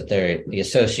that is that the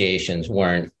associations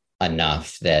weren't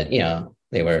enough, that,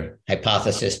 they were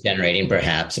hypothesis generating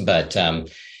perhaps, but,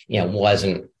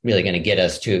 wasn't really going to get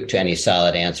us to any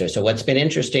solid answer. So what's been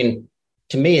interesting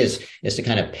to me is to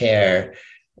kind of pair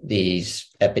these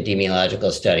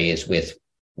epidemiological studies with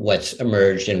what's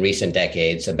emerged in recent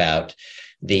decades about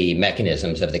the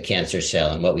mechanisms of the cancer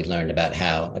cell and what we learned about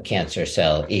how a cancer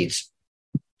cell eats.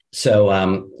 So,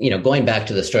 going back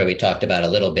to the story we talked about a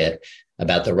little bit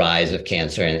about the rise of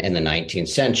cancer in the 19th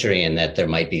century, and that there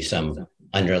might be some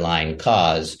underlying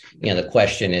cause, the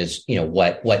question is,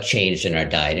 what changed in our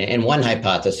diet? And one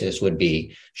hypothesis would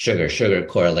be sugar. Sugar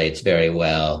correlates very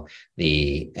well.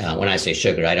 When I say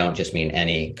sugar, I don't just mean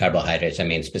any carbohydrates. I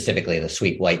mean specifically the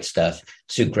sweet white stuff,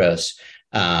 sucrose.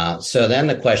 So then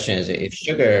the question is, if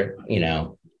sugar,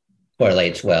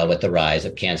 correlates well with the rise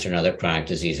of cancer and other chronic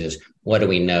diseases, what do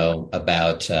we know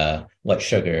about what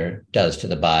sugar does to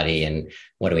the body, and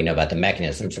what do we know about the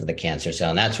mechanisms of the cancer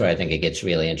cell? And that's where I think it gets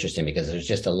really interesting, because there's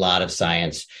just a lot of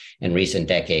science in recent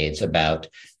decades about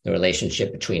the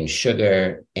relationship between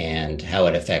sugar and how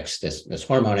it affects this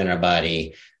hormone in our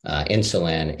body,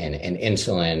 insulin, and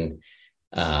insulin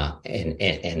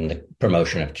and the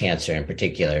promotion of cancer in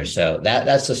particular. So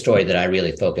that's the story that I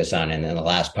really focus on. And then the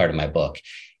last part of my book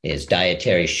is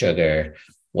dietary sugar,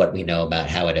 what we know about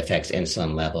how it affects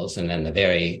insulin levels, and then the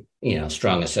very,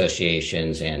 strong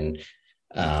associations and,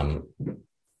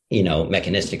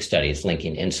 mechanistic studies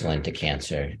linking insulin to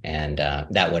cancer. And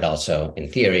that would also, in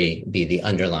theory, be the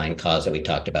underlying cause that we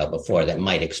talked about before that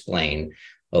might explain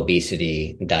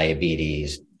obesity,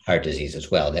 diabetes, heart disease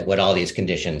as well. That what all these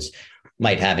conditions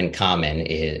might have in common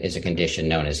is a condition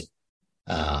known as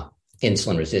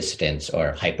insulin resistance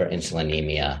or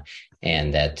hyperinsulinemia.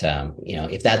 And that,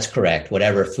 if that's correct,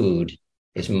 whatever food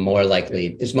is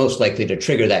most likely to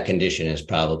trigger that condition is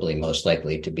probably most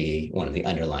likely to be one of the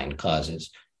underlying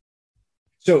causes.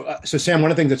 So Sam,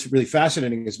 one of the things that's really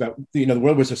fascinating is about, the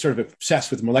world was sort of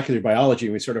obsessed with molecular biology,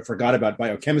 and we sort of forgot about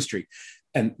biochemistry.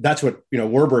 And that's what,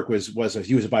 Warburg was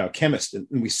he was a biochemist, and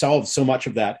we solved so much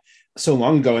of that so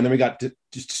long ago. And then we got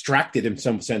distracted in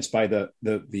some sense by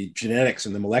the genetics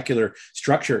and the molecular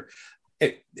structure.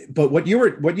 But what you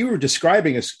were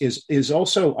describing is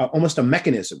also almost a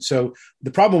mechanism. So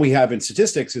the problem we have in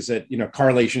statistics is that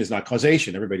correlation is not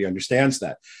causation. Everybody understands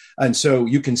that, and so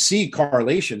you can see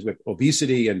correlations with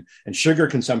obesity and sugar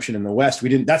consumption in the West. We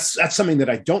didn't. That's something that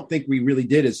I don't think we really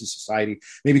did as a society.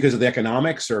 Maybe because of the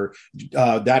economics or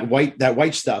that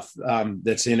white stuff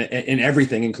that's in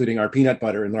everything, including our peanut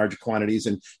butter in large quantities,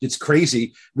 and it's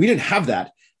crazy. We didn't have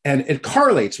that. And it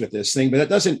correlates with this thing, but it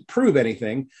doesn't prove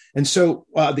anything. And so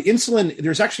the insulin,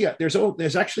 there's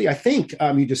actually, I think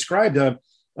you described a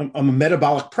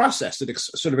metabolic process that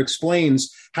sort of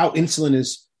explains how insulin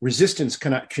resistance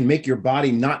can make your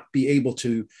body not be able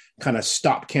to kind of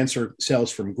stop cancer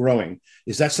cells from growing.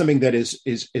 Is that something that is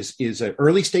at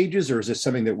early stages, or is this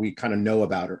something that we kind of know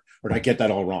about, or did I get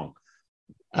that all wrong?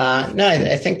 No,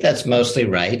 I think that's mostly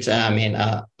right.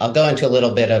 I'll go into a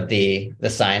little bit of the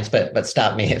science, but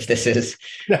stop me if this is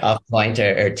off point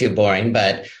or too boring.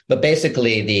 But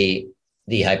basically,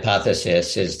 the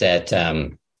hypothesis is that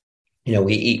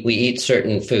we eat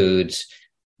certain foods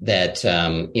that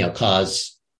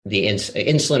cause the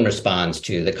insulin responds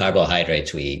to the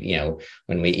carbohydrates we eat.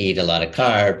 When we eat a lot of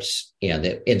carbs,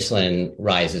 the insulin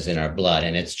rises in our blood,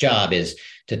 and its job is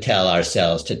to tell our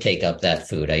cells to take up that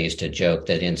food. I used to joke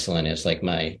that insulin is like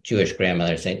my Jewish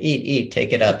grandmother saying, eat,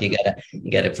 take it up. You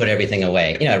gotta put everything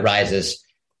away. It rises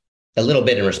a little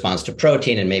bit in response to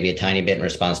protein and maybe a tiny bit in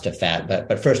response to fat,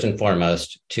 but first and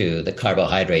foremost to the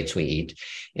carbohydrates we eat.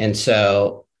 And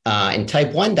so in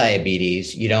type 1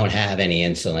 diabetes, you don't have any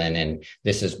insulin, and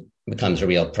this becomes a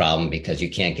real problem because you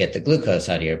can't get the glucose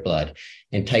out of your blood.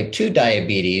 In type 2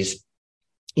 diabetes,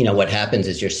 what happens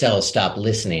is your cells stop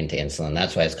listening to insulin.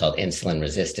 That's why it's called insulin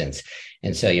resistance.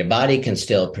 And so your body can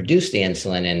still produce the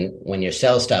insulin. And when your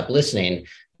cells stop listening,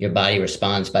 your body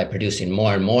responds by producing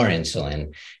more and more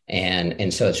insulin.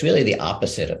 And so it's really the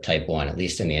opposite of type 1, at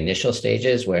least in the initial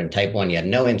stages, where in type 1, you have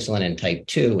no insulin. In type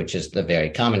 2, which is the very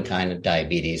common kind of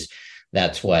diabetes,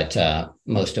 that's what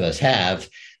most of us have.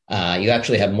 You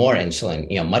actually have more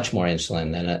insulin, much more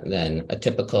insulin than a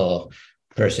typical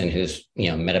person who's,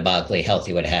 metabolically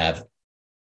healthy would have.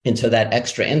 And so that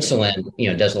extra insulin,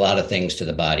 does a lot of things to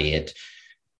the body.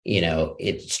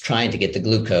 It's trying to get the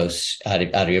glucose out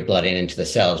of your blood and into the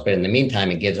cells. But in the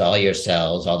meantime, it gives all your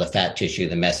cells, all the fat tissue,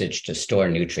 the message to store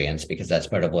nutrients, because that's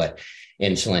part of what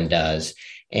insulin does.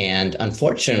 And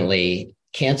unfortunately,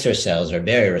 cancer cells are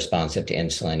very responsive to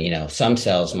insulin. Some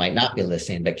cells might not be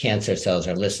listening, but cancer cells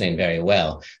are listening very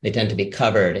well. They tend to be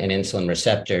covered in insulin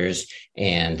receptors.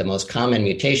 And the most common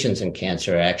mutations in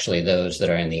cancer are actually those that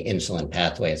are in the insulin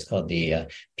pathway. It's called the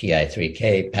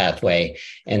PI3K pathway.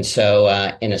 And so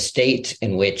in a state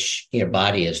in which your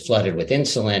body is flooded with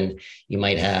insulin, you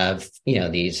might have,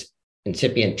 these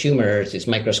incipient tumors, these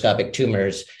microscopic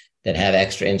tumors that have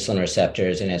extra insulin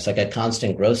receptors, and it's like a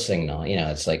constant growth signal.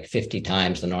 It's like 50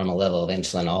 times the normal level of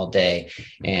insulin all day.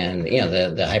 And,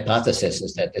 the hypothesis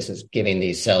is that this is giving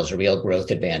these cells a real growth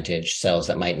advantage, cells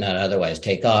that might not otherwise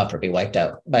take off or be wiped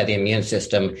out by the immune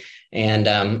system.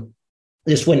 And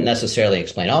this wouldn't necessarily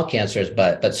explain all cancers,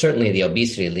 but certainly the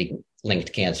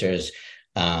obesity-linked cancers,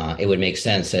 it would make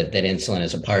sense that insulin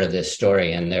is a part of this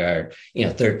story. And there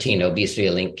are, 13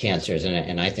 obesity-linked cancers.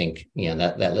 And I think,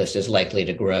 that list is likely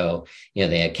to grow.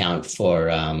 They account for,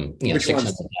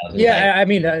 600,000. Yeah,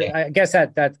 I guess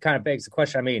that kind of begs the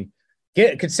question.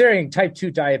 Considering type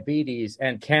 2 diabetes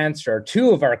and cancer,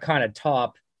 two of our kind of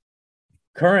top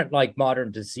current,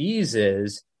 modern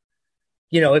diseases,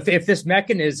 if this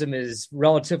mechanism is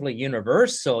relatively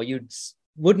universal,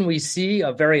 wouldn't we see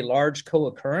a very large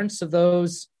co-occurrence of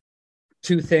those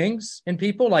two things in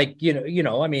people? If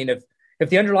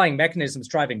the underlying mechanism is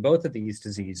driving both of these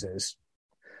diseases,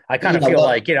 I kind of feel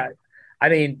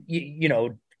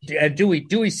do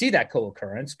we see that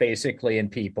co-occurrence basically in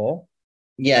people?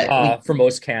 Yeah, for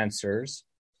most cancers,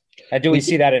 and do we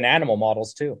see that in animal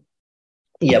models too?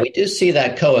 Yeah, we do see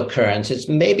that co-occurrence. It's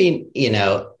maybe,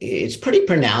 it's pretty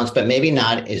pronounced, but maybe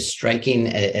not as striking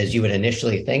as you would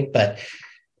initially think. But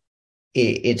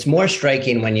it's more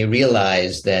striking when you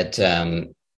realize that,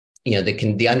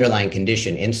 the underlying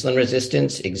condition, insulin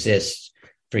resistance, exists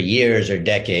for years or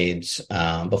decades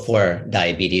before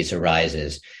diabetes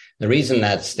arises. The reason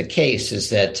that's the case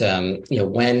is that,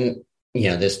 when,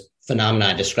 this phenomena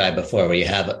I described before, where you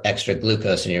have extra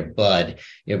glucose in your blood,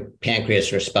 your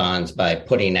pancreas responds by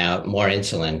putting out more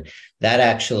insulin. That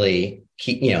actually,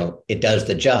 it does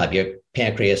the job. Your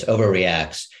pancreas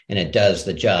overreacts, and it does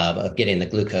the job of getting the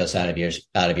glucose out of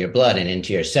your blood and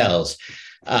into your cells.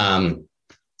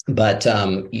 But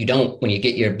you don't, when you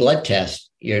get your blood test,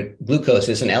 your glucose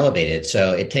isn't elevated.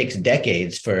 So it takes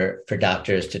decades for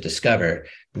doctors to discover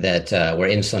that we're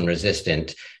insulin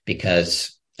resistant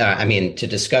because, to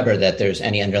discover that there's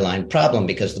any underlying problem,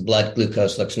 because the blood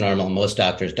glucose looks normal. Most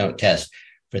doctors don't test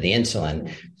for the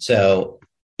insulin. So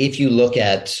if you look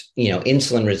at,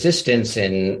 insulin resistance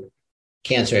in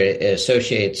cancer, it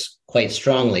associates quite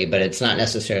strongly, but it's not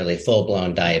necessarily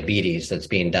full-blown diabetes that's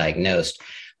being diagnosed.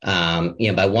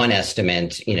 By one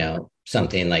estimate,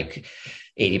 something like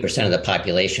 80% of the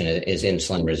population is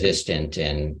insulin resistant,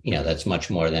 and, that's much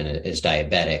more than is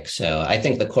diabetic. So I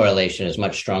think the correlation is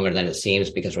much stronger than it seems,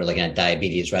 because we're looking at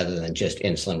diabetes rather than just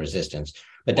insulin resistance.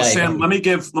 But Sam, let me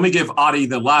give Adi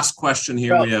the last question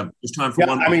here. Well, we have it's time for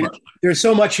one more question. There's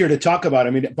so much here to talk about.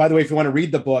 By the way, if you want to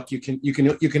read the book, you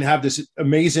can have this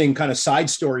amazing kind of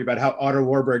side story about how Otto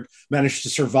Warburg managed to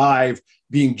survive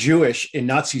being Jewish in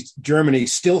Nazi Germany,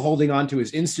 still holding on to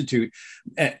his institute,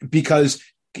 because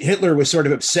Hitler was sort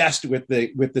of obsessed with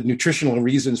the nutritional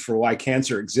reasons for why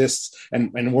cancer exists,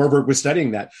 and Warburg was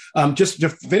studying that. Just to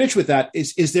finish with that,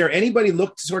 is there anybody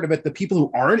looked sort of at the people who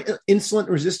aren't insulin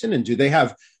resistant, and do they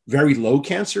have very low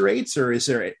cancer rates, or is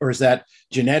that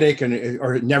genetic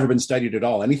or never been studied at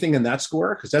all? Anything in that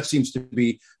score? Because that seems to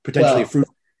be potentially a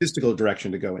fruitful statistical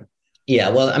direction to go in. Yeah,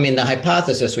 well, the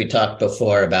hypothesis we talked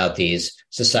before about these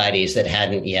societies that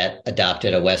hadn't yet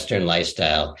adopted a Western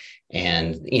lifestyle,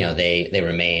 and, they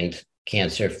remained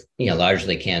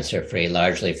largely cancer-free,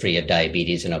 largely free of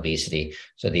diabetes and obesity.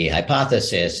 So the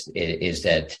hypothesis is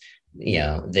that,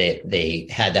 they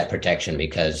had that protection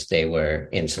because they were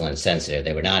insulin sensitive.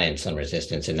 They were not insulin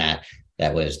resistant, and that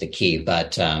was the key.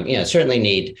 But, certainly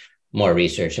need more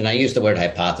research. And I use the word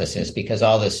hypothesis because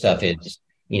all this stuff is,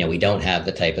 we don't have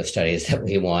the type of studies that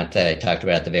we want, that I talked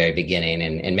about at the very beginning,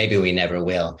 and maybe we never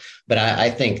will. But I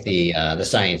think the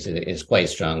science is quite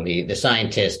strong. The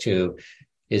scientist who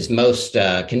is most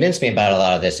convinced me about a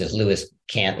lot of this is Lewis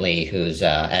Cantley, who's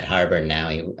at Harvard now.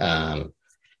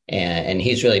 And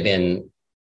he's really been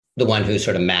the one who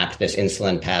sort of mapped this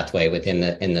insulin pathway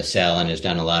within the cell and has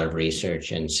done a lot of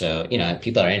research. And so, if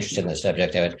people are interested in the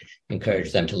subject, I would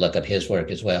encourage them to look up his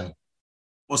work as well.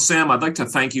 Well, Sam, I'd like to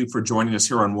thank you for joining us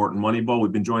here on Wharton Moneyball.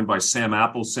 We've been joined by Sam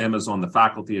Apple. Sam is on the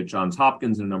faculty at Johns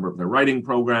Hopkins in a number of their writing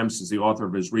programs. He's the author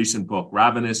of his recent book,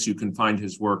 Ravenous. You can find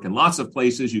his work in lots of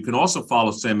places. You can also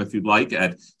follow Sam, if you'd like,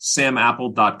 at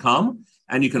samapple.com.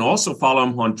 And you can also follow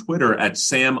him on Twitter at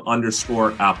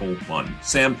Sam_Apple1.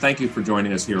 Sam, thank you for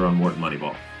joining us here on Wharton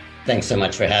Moneyball. Thanks so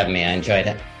much for having me. I enjoyed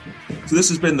it. So this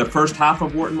has been the first half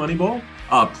of Wharton Moneyball.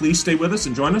 Please stay with us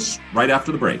and join us right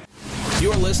after the break.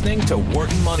 You're listening to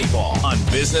Wharton Moneyball on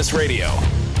Business Radio.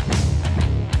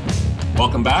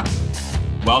 Welcome back.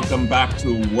 Welcome back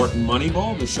to Wharton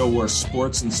Moneyball, the show where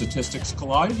sports and statistics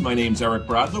collide. My name's Eric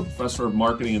Bradlow, professor of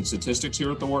marketing and statistics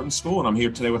here at the Wharton School, and I'm here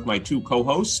today with my two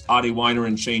co-hosts, Adi Weiner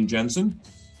and Shane Jensen.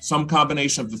 Some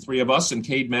combination of the three of us and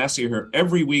Cade Massey are here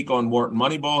every week on Wharton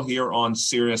Moneyball here on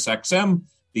SiriusXM,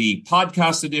 the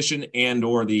podcast edition and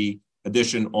or the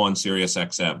edition on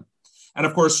SiriusXM. And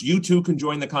of course, you too can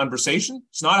join the conversation.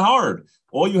 It's not hard.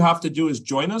 All you have to do is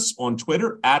join us on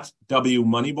Twitter at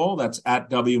WMoneyball. That's at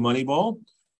WMoneyball.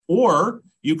 Or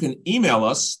you can email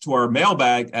us to our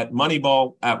mailbag at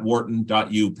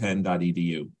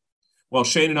moneyball@wharton.upenn.edu. Well,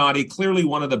 Shane and Adi, clearly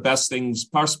one of the best things,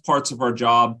 parts of our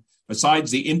job,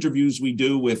 besides the interviews we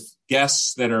do with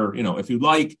guests that are, if you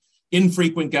like,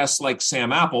 infrequent guests like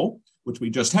Sam Apple, which we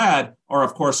just had, are,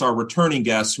 of course, our returning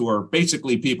guests who are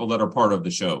basically people that are part of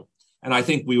the show. And I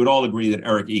think we would all agree that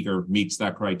Eric Eager meets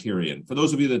that criterion. For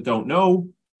those of you that don't know,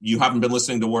 you haven't been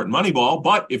listening to Wharton Moneyball,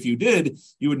 but if you did,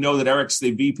 you would know that Eric's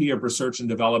the VP of Research and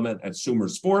Development at Sumer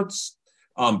Sports.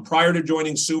 Prior to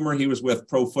joining Sumer, he was with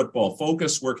Pro Football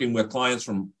Focus, working with clients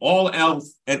from all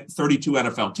 32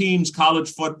 NFL teams,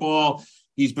 college football.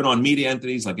 He's been on media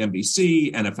entities like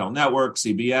NBC, NFL Network,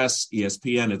 CBS,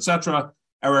 ESPN, etc.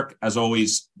 Eric, as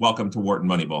always, welcome to Wharton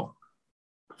Moneyball.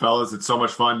 Fellas, it's so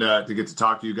much fun to get to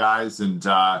talk to you guys. And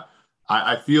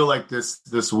I feel like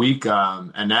this week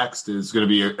and next is going to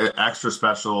be extra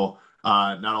special,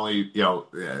 not only,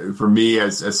 for me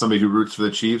as somebody who roots for the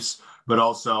Chiefs, but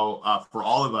also for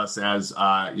all of us as,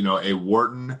 a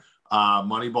Wharton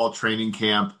Moneyball training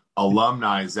camp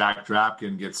alumni, Zach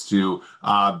Drapkin, gets to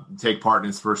take part in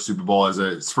his first Super Bowl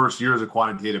his first year as a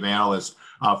quantitative analyst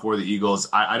for the Eagles.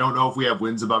 I don't know if we have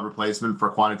wins above replacement for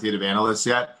quantitative analysts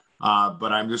yet,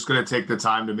 but I'm just going to take the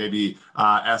time to maybe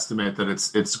estimate that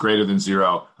it's greater than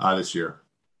 0 this year.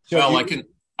 So you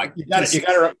got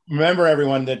to remember,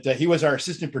 everyone, that he was our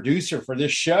assistant producer for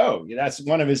this show. That's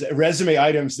one of his resume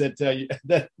items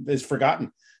that is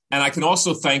forgotten. And I can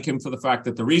also thank him for the fact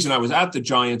that the reason I was at the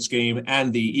Giants game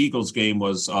and the Eagles game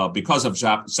was because of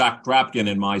Zach Drapkin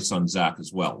and my son, Zach,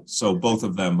 as well. So both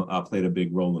of them played a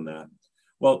big role in that.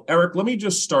 Well, Eric, let me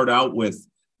just start out with,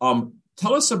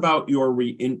 tell us about your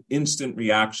instant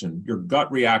reaction, your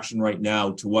gut reaction right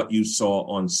now to what you saw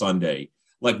on Sunday.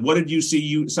 Like, what did you see?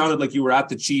 You sounded like you were at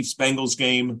the Chiefs-Bengals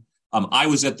game. I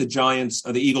was at the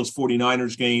Eagles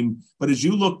 49ers game. But as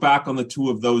you look back on the two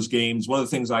of those games, one of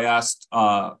the things I asked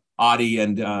Adi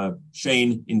and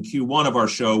Shane in Q1 of our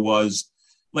show was,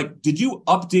 like, did you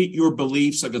update your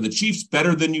beliefs? Like, are the Chiefs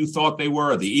better than you thought they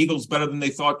were? Are the Eagles better than they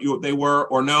thought they were?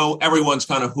 Or no, everyone's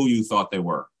kind of who you thought they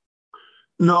were?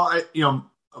 No,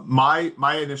 my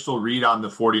initial read on the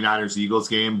 49ers Eagles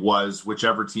game was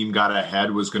whichever team got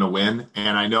ahead was going to win.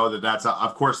 And I know that's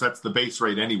of course that's the base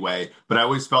rate anyway, but I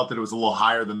always felt that it was a little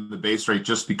higher than the base rate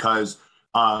just because,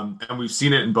 and we've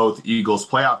seen it in both Eagles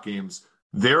playoff games,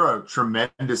 they're a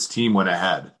tremendous team when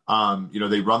ahead.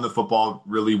 They run the football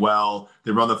really well.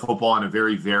 They run the football in a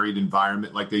very varied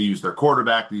environment. Like, they use their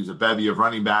quarterback, they use a bevy of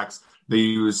running backs. They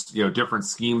use, different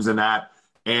schemes in that.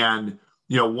 And,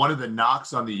 one of the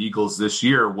knocks on the Eagles this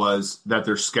year was that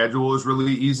their schedule is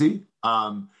really easy.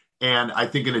 And I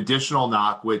think an additional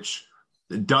knock, which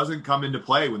doesn't come into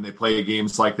play when they play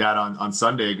games like that on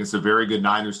Sunday against a very good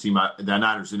Niners team. The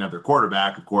Niners didn't have their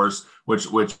quarterback, of course,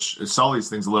 which sullies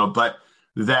things a little, but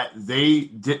that they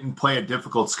didn't play a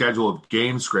difficult schedule of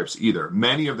game scripts either.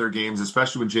 Many of their games,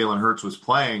 especially when Jalen Hurts was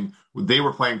playing, they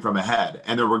were playing from ahead.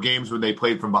 And there were games when they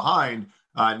played from behind,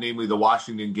 namely the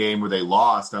Washington game where they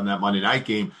lost on that Monday night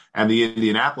game, and the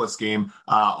Indianapolis game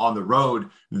on the road.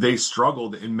 They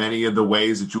struggled in many of the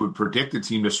ways that you would predict a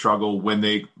team to struggle when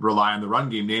they rely on the run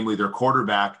game, namely their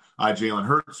quarterback, Jalen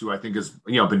Hurts, who I think has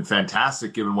been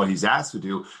fantastic given what he's asked to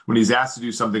do. When he's asked to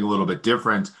do something a little bit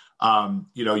different,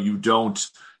 you don't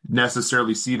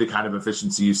necessarily see the kind of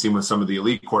efficiency you've seen with some of the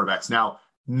elite quarterbacks. Now,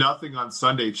 nothing on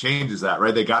Sunday changes that,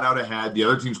 right? They got out ahead. The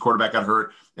other team's quarterback got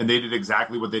hurt, and they did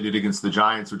exactly what they did against the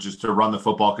Giants, which is to run the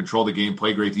football, control the game,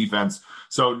 play great defense.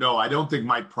 So, no, I don't think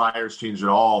Mike Pryor's changed at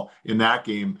all in that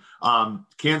game.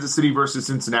 Kansas City versus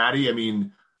Cincinnati,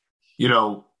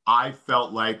 I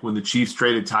felt like when the Chiefs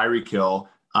traded Tyreek Hill,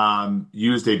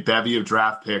 used a bevy of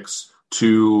draft picks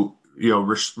to,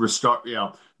 restart,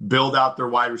 build out their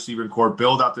wide receiver core,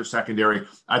 build out their secondary.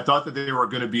 I thought that they were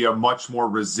going to be a much more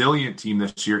resilient team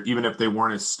this year, even if they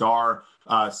weren't as star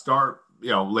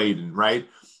laden, right?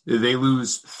 They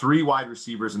lose 3 wide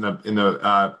receivers in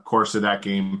the course of that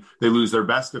game. They lose their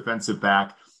best defensive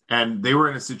back, and they were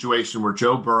in a situation where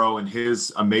Joe Burrow and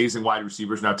his amazing wide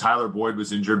receivers, now Tyler Boyd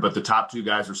was injured, but the top 2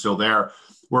 guys are still there,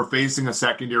 were facing a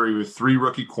secondary with 3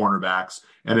 rookie cornerbacks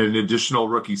and an additional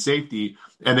rookie safety,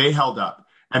 and they held up.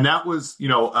 And that was,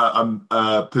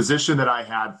 a position that I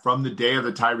had from the day of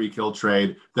the Tyreek Hill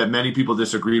trade that many people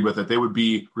disagreed with, that they would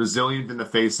be resilient in the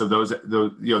face of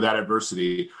that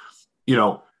adversity.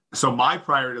 So my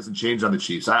priority doesn't change on the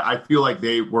Chiefs. I feel like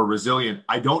they were resilient.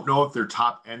 I don't know if their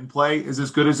top end play is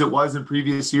as good as it was in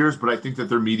previous years, but I think that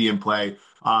their medium play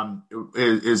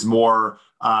is more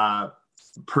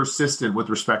persistent with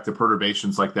respect to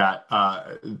perturbations like that.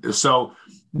 So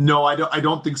no, I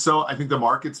don't think so. I think the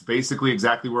market's basically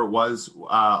exactly where it was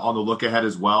on the look ahead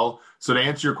as well. So to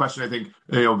answer your question, I think,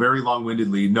 very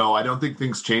long-windedly, no, I don't think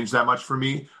things change that much for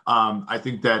me. I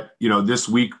think that, this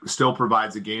week still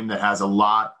provides a game that has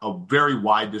a very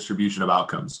wide distribution of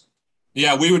outcomes.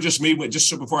 Yeah, we were just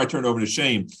before I turn over to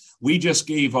Shane, we just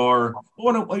gave I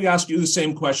want to ask you the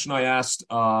same question I asked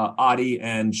Adi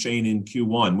and Shane in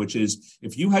Q1, which is,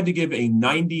 if you had to give a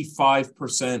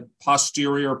 95%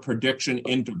 posterior prediction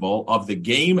interval of the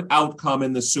game outcome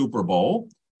in the Super Bowl,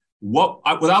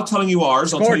 without telling you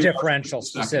ours, score differential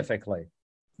specifically.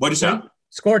 What did you say?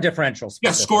 Score differential.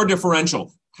 Yeah, score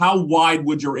differential. How wide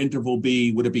would your interval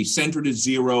be? Would it be center to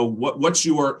 0? What's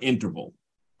your interval?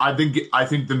 I think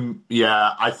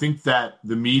that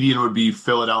the median would be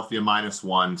Philadelphia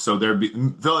 -1. So there'd be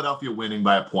Philadelphia winning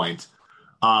by a point.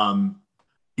 And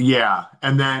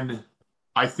then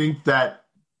I think that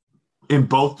in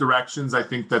both directions, I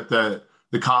think that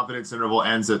the confidence interval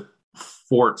ends at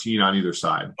 14 on either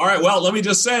side. All right. Well, let me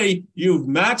just say you've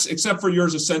matched, except for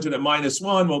yours is centered at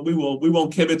 -1. Well, we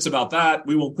won't kibitz about that.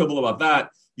 We won't quibble about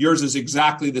that. yours is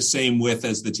exactly the same width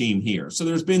as the team here. So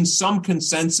there's been some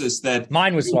consensus that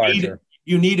mine was larger.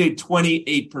 You need a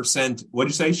 28%. What did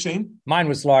you say, Shane? Mine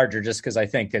was larger just because I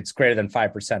think it's greater than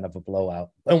 5% of a blowout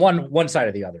on one side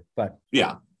or the other. But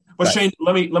yeah. Well, right. Shane,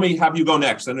 let me have you go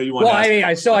next. I know you want to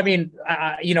ask.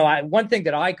 One thing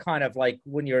that I kind of like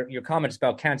when your comments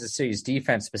about Kansas City's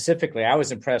defense specifically, I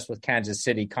was impressed with Kansas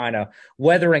City kind of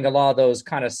weathering a lot of those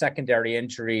kind of secondary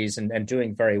injuries and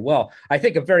doing very well. I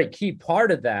think a very key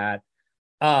part of that,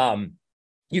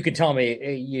 you can tell me,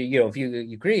 if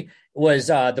you agree, was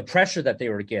the pressure that they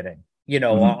were getting,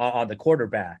 on the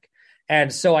quarterback.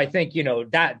 And so I think,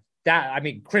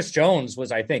 Chris Jones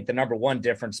was, I think, the number one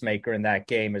difference maker in that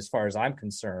game as far as I'm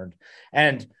concerned.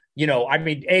 And,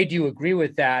 A, do you agree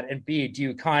with that? And B, do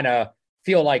you kind of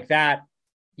feel like that,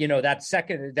 that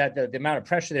second, that the amount of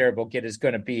pressure they're able to get is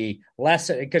going to be less?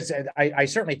 Because I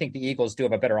certainly think the Eagles do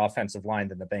have a better offensive line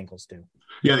than the Bengals do.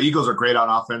 Yeah, the Eagles are great on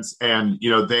offense, and,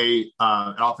 they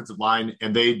an offensive line,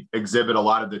 and they exhibit a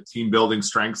lot of the team building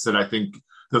strengths that I think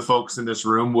the folks in this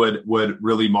room would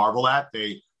really marvel at.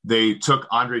 They took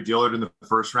Andre Dillard in the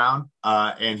first round,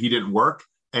 and he didn't work.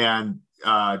 And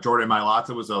Jordan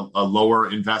Mailata was a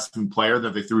lower investment player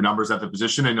that they threw numbers at the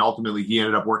position, and ultimately he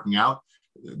ended up working out.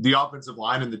 The offensive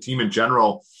line and the team in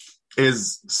general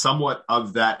is somewhat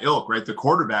of that ilk, right? The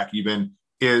quarterback even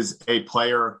is a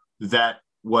player that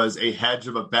was a hedge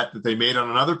of a bet that they made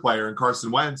on another player in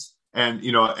Carson Wentz. And,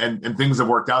 and things have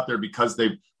worked out there because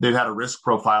they've had a risk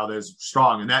profile that is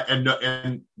strong.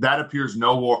 And that appears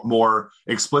no more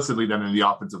explicitly than in the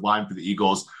offensive line for the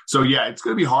Eagles. So, yeah, it's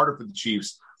going to be harder for the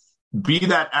Chiefs. Be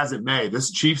that as it may, this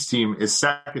Chiefs team is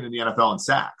second in the NFL in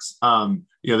sacks.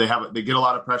 They get a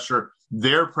lot of pressure.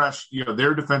 Their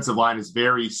defensive line is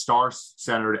very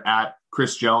star-centered at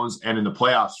Chris Jones and in the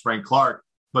playoffs, Frank Clark.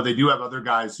 But they do have other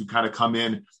guys who kind of come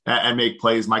in and make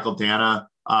plays. Michael Dana,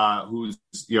 who's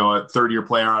a third-year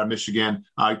player out of Michigan,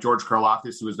 George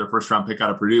Karlaftis, who was their first-round pick out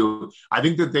of Purdue. I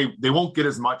think that they won't get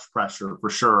as much pressure for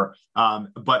sure.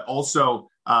 But also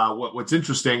what's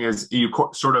interesting is you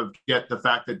sort of get the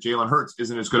fact that Jalen Hurts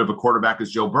isn't as good of a quarterback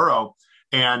as Joe Burrow,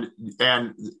 and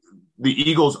the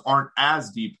Eagles aren't as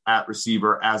deep at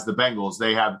receiver as the Bengals.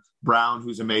 They have Brown,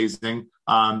 who's amazing,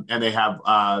 and they have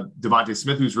Devontae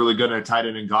Smith, who's really good, and a tight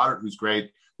end in Goddard, who's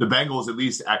great. The Bengals, at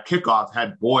least at kickoff,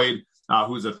 had Boyd,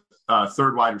 who's a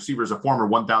third wide receiver, is a former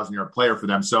 1,000-yard player for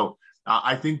them. So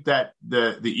I think that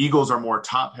the Eagles are more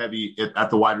top-heavy at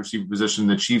the wide receiver position.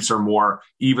 The Chiefs are more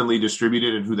evenly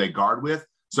distributed in who they guard with.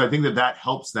 So I think that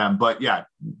helps them. But, yeah,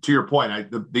 to your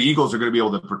point, the Eagles are going to be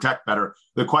able to protect better.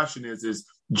 The question is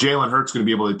Jalen Hurts going to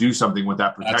be able to do something with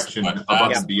that protection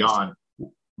above and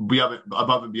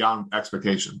beyond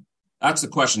expectation? That's the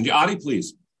question. Adi,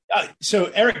 please.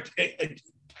 So, Eric,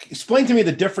 explain to me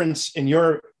the difference in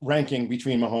your ranking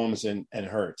between Mahomes and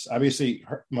Hurts. Obviously,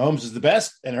 Mahomes is the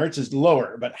best and Hurts is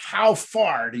lower, but how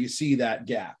far do you see that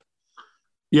gap?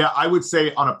 Yeah, I would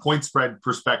say on a point spread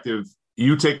perspective,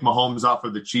 you take Mahomes off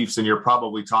of the Chiefs and you're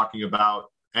probably talking about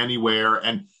anywhere.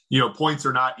 And, points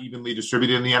are not evenly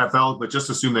distributed in the NFL, but just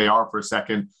assume they are for a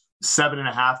second.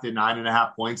 7.5 to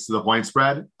 9.5 points to the point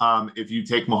spread. If you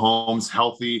take Mahomes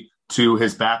healthy to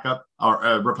his backup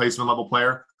or replacement level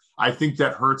player, I think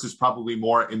that Hurts is probably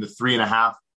more in the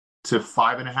 3.5 to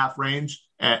 5.5 range.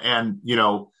 And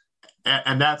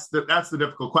that's the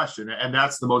difficult question. And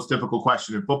that's the most difficult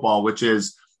question in football, which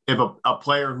is if a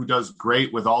player who does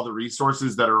great with all the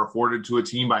resources that are afforded to a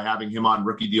team by having him on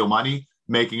rookie deal money,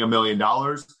 making $1 million,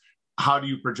 how do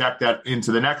you project that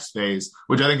into the next phase,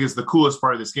 which I think is the coolest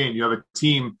part of this game. You have a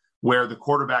team where the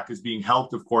quarterback is being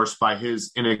helped, of course, by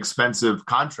his inexpensive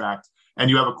contract. And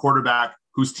you have a quarterback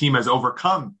whose team has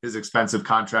overcome his expensive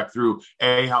contract through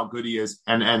A, how good he is,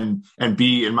 and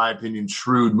B, in my opinion,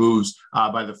 shrewd moves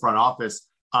by the front office.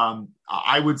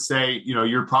 I would say,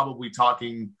 you're probably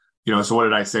talking, so what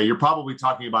did I say? You're probably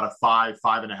talking about a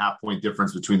 5.5 point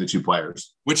difference between the two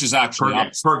players. Which is actually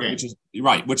per game.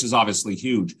 Which is obviously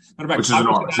huge. Which is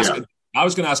enormous, I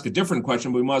was going to ask a different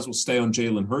question, but we might as well stay on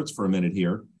Jalen Hurts for a minute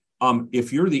here.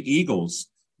 If you're the Eagles,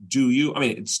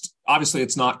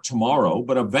 it's not tomorrow,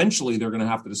 but eventually they're going to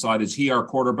have to decide, is he our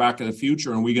quarterback of the future?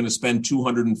 And are we going to spend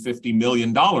 $250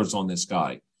 million on this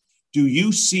guy? Do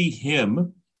you see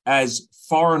him as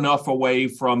far enough away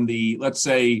from the, let's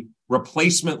say,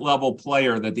 replacement level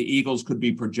player that the Eagles could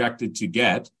be projected to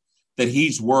get, that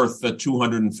he's worth the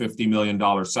 $250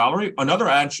 million salary? Another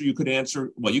answer you can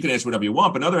answer whatever you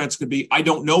want, but another answer could be, I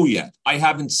don't know yet. I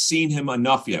haven't seen him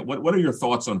enough yet. What are your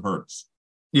thoughts on Hurts?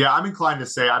 Yeah, I'm inclined to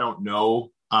say I don't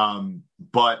know.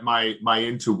 But my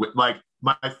intuition, like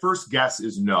my first guess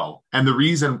is no. And the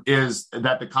reason is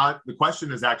that the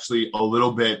question is actually a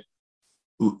little bit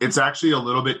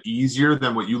easier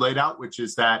than what you laid out, which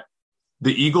is that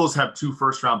the Eagles have 2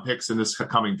 first-round picks in this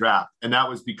coming draft. And that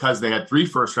was because they had 3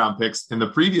 first-round picks in the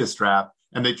previous draft,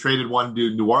 and they traded one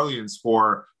to New Orleans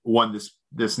for one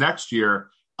this next year.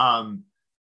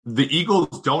 The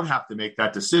Eagles don't have to make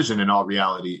that decision in all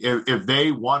reality. If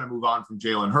they want to move on from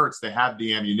Jalen Hurts, they have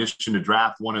the ammunition to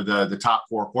draft one of the top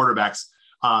 4 quarterbacks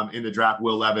in the draft: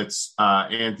 Will Levis,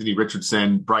 Anthony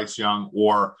Richardson, Bryce Young,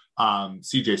 or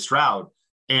CJ Stroud.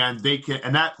 And they can,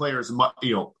 and that player's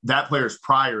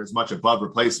prior is much above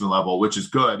replacement level, which is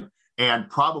good, and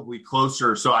probably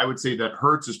closer. So I would say that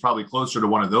Hurts is probably closer to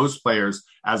one of those players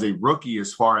as a rookie,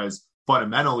 as far as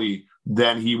fundamentally,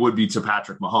 than he would be to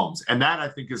Patrick Mahomes. And that, I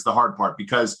think, is the hard part,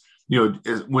 because,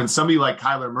 when somebody like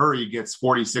Kyler Murray gets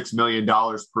 $46 million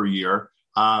per year,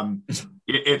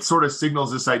 it sort of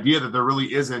signals this idea that there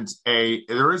really isn't a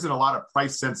lot of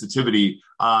price sensitivity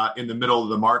in the middle of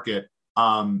the market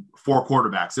for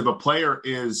quarterbacks. If a player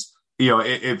is,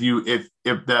 if you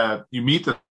meet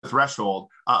the threshold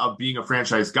of being a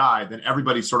franchise guy, then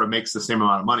everybody sort of makes the same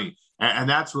amount of money. And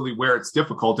that's really where it's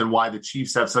difficult, and why the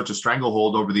Chiefs have such a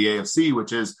stranglehold over the AFC,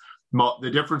 which is the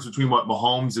difference between what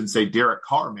Mahomes and, say, Derek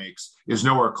Carr makes is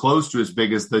nowhere close to as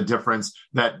big as the difference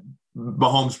that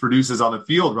Mahomes produces on the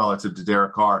field relative to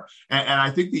Derek Carr. And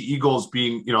I think the Eagles,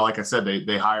 being, like I said,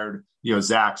 they hired,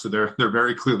 Zach, so they're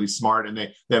very clearly smart, and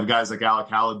they have guys like Alec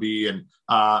Halaby, and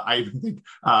I even think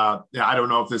I don't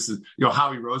know if this is,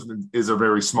 Howie Roseman is a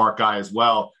very smart guy as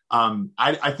well.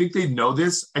 I think they know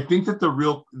this. I think that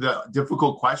the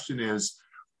difficult question is,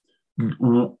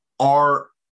 are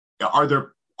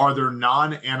there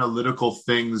non-analytical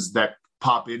things that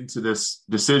pop into this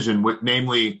decision?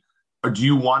 Namely, do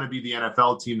you want to be the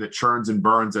NFL team that churns and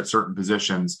burns at certain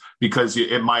positions because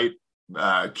it might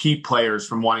keep players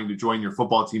from wanting to join your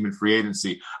football team in free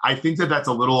agency? I think that that's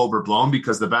a little overblown,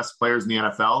 because the best players in the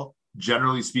NFL,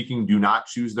 generally speaking, do not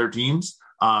choose their teams.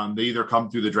 They either come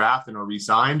through the draft and are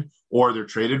re-signed, or they're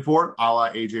traded for, a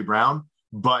la A.J. Brown.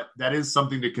 But that is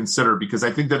something to consider, because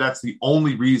I think that that's the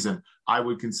only reason I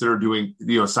would consider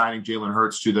signing Jalen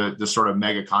Hurts to the sort of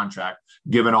mega contract,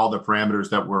 given all the parameters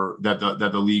that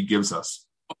the league gives us.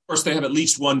 Of course, they have at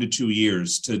least 1 to 2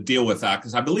 years to deal with that,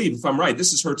 because I believe, if I'm right,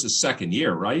 this is Hurts' second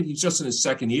year, right? He's just in his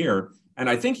second year, and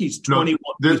I think he's 21.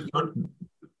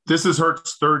 This is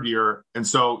Hurts' third year, and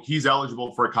so he's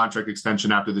eligible for a contract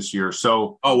extension after this year.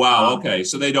 So, oh wow, okay,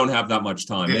 so they don't have that much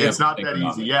time. It's not that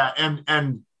easy, yeah.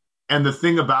 And the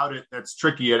thing about it that's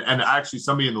tricky, and actually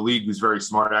somebody in the league who's very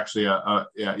smart, actually,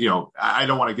 I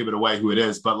don't want to give it away who it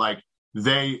is, but like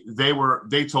they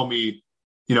told me,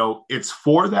 it's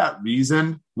for that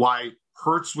reason why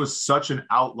Hurts was such an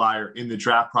outlier in the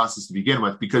draft process to begin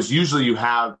with, because usually you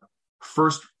have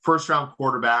first round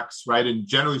quarterbacks, right? And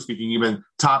generally speaking, even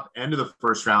top end of the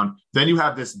first round, then you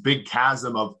have this big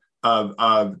chasm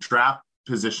of draft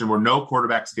position where no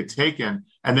quarterbacks get taken,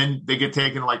 and then they get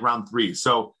taken like round 3.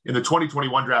 So in the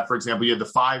 2021 draft, for example, you had the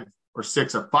 5 or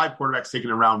 6 or 5 quarterbacks taken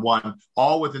in round 1,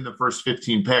 all within the first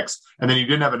 15 picks. And then you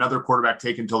didn't have another quarterback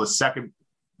taken until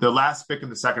the last pick in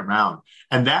the second round.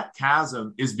 And that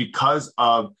chasm is because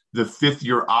of the 5th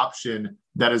year option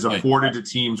that is afforded to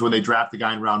teams when they draft the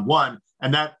guy in round 1.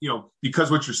 And that,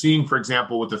 because what you're seeing, for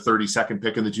example, with the 32nd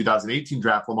pick in the 2018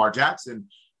 draft, Lamar Jackson,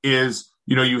 is,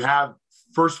 you have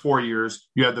first 4 years,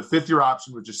 you have the 5th year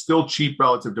option, which is still cheap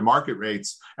relative to market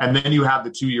rates. And then you have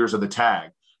the 2 years of the tag.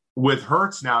 With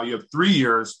Hurts now, you have 3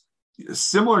 years,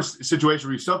 similar situation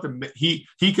where you still have to,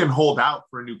 he can hold out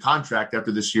for a new contract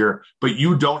after this year, but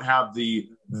you don't have the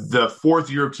 4th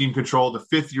year of team control, the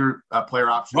 5th year player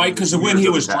option. Right, because of when he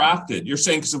was drafted. You're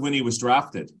saying because of when he was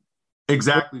drafted.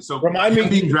 Exactly. So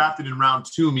being drafted in round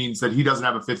 2 means that he doesn't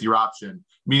have a 5th year option,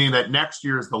 meaning that next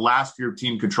year is the last year of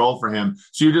team control for him.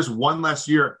 So you're just one less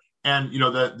year. And,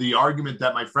 the argument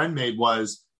that my friend made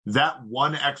was that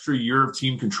 1 extra year of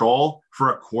team control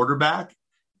for a quarterback,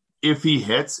 if he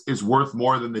hits, is worth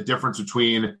more than the difference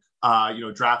between,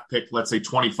 draft pick, let's say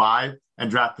 25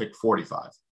 and draft pick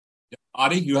 45.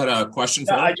 Adi, you had a question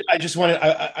for I just wanted,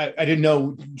 I didn't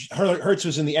know Hurts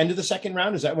was in the end of the second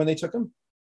round. Is that when they took him?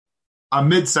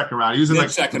 Mid-second round. He was in like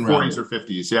the 40s round. or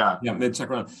 50s, yeah. Yeah,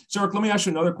 mid-second round. So, Eric, let me ask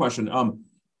you another question. One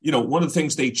of the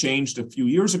things they changed a few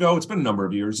years ago, it's been a number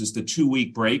of years, is the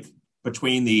 2-week break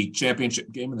between the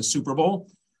championship game and the Super Bowl.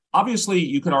 Obviously,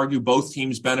 you could argue both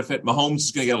teams benefit. Mahomes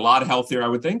is going to get a lot healthier, I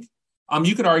would think.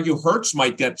 You could argue Hurts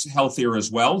might get healthier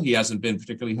as well. He hasn't been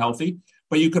particularly healthy.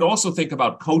 But you could also think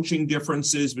about coaching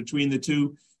differences between the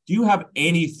two. Do you have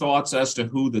any thoughts as to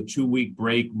who the 2-week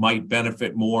break might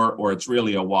benefit more, or it's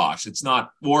really a wash? It's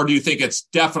not, or do you think it's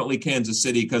definitely Kansas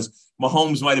City because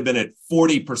Mahomes might have been at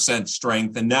 40%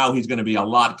 strength and now he's going to be a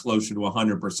lot closer to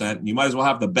 100%, and you might as well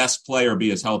have the best player be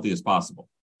as healthy as possible?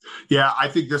 Yeah, I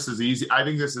think this is easy. I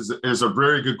think this is a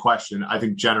very good question, I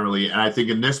think generally. And I think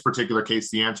in this particular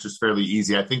case, the answer is fairly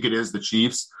easy. I think it is the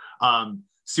Chiefs.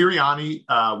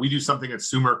 Sirianni, we do something at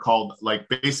Sumer called like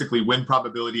basically win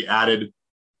probability added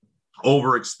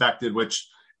over expected, which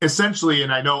essentially,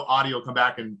 and I know audio come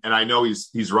back and I know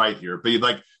he's right here, but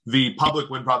like the public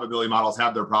win probability models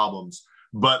have their problems,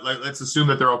 but let's assume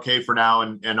that they're okay for now.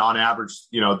 And on average,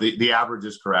 the average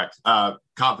is correct.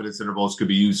 Confidence intervals could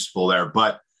be useful there,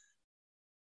 but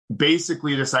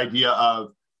basically this idea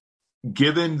of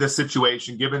given the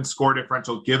situation, given score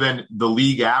differential, given the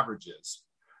league averages,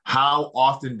 how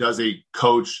often does a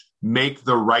coach make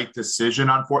the right decision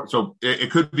on fourth? So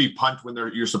it could be punt when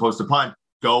you're supposed to punt,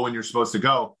 go when you're supposed to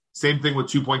go. Same thing with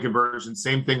 2-point conversion.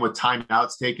 Same thing with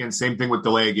timeouts taken. Same thing with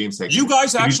delay of games taken. You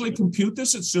guys actually compute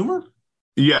this at Sumer?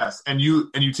 Yes, and you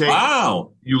take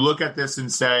wow. You look at this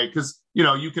and say, because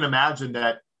you can imagine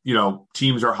that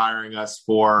teams are hiring us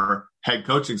for head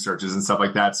coaching searches and stuff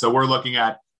like that. So we're looking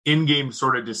at in-game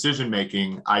sort of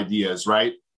decision-making ideas,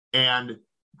 right? And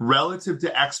relative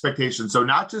to expectations. So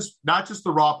not just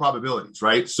the raw probabilities,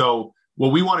 right? So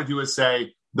what we want to do is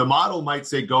say the model might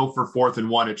say go for 4th and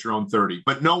 1 at your own 30,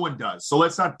 but no one does. So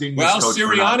let's not ding this coach.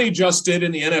 Sirianni just did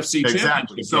in the NFC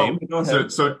exactly. Championship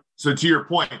game. So to your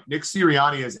point, Nick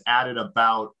Sirianni has added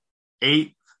about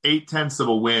 8/10 of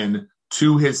a win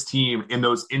to his team in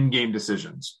those in-game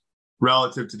decisions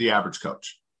relative to the average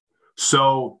coach.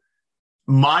 So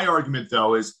my argument,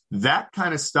 though, is that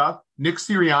kind of stuff Nick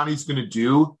Sirianni's going to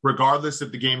do regardless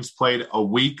if the game's played a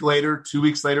week later, 2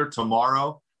 weeks later,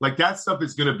 tomorrow. Like that stuff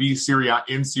is going to be in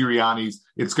Sirianni's.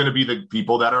 It's going to be the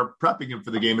people that are prepping him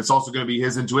for the game. It's also going to be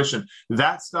his intuition.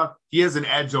 That stuff, he has an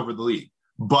edge over the league.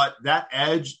 But that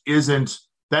edge is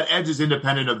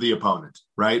independent of the opponent,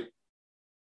 right?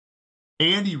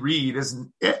 Andy Reid is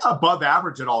above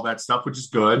average at all that stuff, which is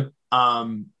good.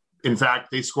 In fact,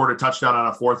 they scored a touchdown on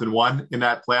a 4th and 1 in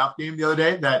that playoff game the other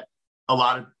day that a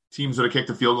lot of teams would have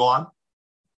kicked a field goal on.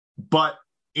 But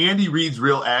Andy Reid's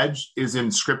real edge is in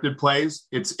scripted plays.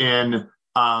 It's in,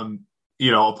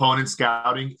 opponent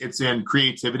scouting. It's in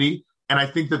creativity. And I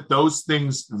think that those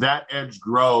things, that edge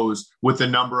grows with the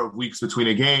number of weeks between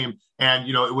a game. And,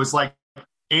 it was like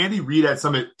Andy Reid had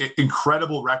some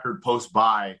incredible record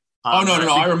post-bye. No.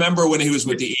 I remember when he was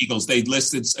with the Eagles, they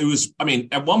listed,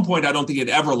 at one point, I don't think he'd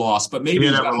ever lost, but maybe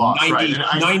it was about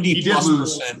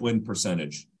 90+% win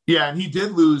percentage. Yeah. And he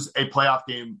did lose a playoff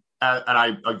game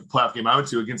I went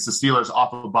to against the Steelers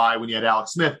off of a bye when he had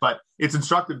Alex Smith. But it's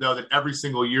instructive, though, that every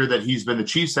single year that he's been the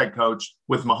Chiefs head coach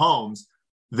with Mahomes,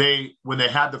 when they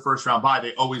had the first round bye,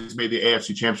 they always made the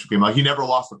AFC Championship game. Like he never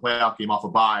lost a playoff game off a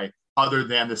bye other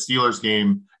than the Steelers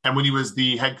game. And when he was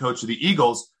the head coach of the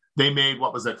Eagles, they made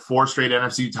 4 straight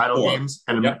NFC title games,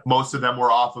 and most of them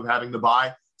were off of having the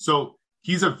bye. So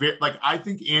he's I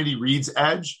think Andy Reid's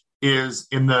edge is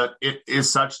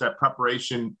such that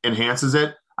preparation enhances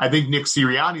it. I think Nick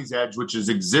Sirianni's edge, which is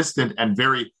existent and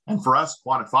for us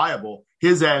quantifiable,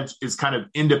 his edge is kind of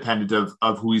independent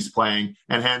of who he's playing,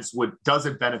 and hence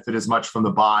doesn't benefit as much from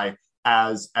the bye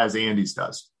as Andy's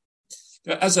does.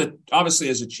 Obviously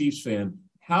as a Chiefs fan,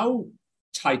 how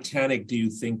Titanic do you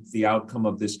think the outcome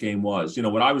of this game was?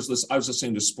 When I was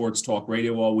listening to Sports Talk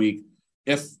Radio all week,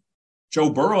 if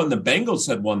Joe Burrow and the Bengals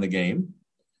had won the game,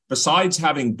 besides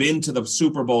having been to the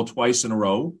Super Bowl twice in a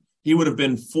row, he would have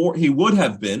been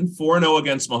 4-0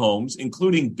 against Mahomes,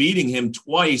 including beating him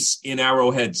twice in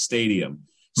Arrowhead Stadium.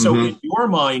 So in your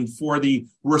mind, for the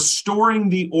restoring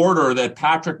the order that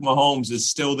Patrick Mahomes is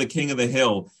still the king of the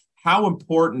hill, how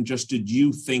important did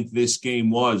you think this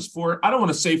game was for, I don't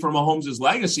want to say for Mahomes'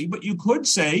 legacy, but you could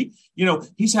say,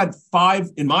 he's had 5,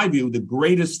 in my view, the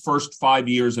greatest first 5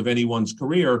 years of anyone's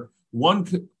career.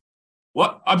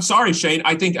 I'm sorry, Shane.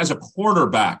 I think as a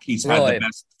quarterback, he's had the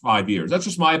best 5 years. That's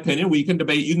just my opinion. We can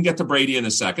debate. You can get to Brady in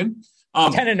a second.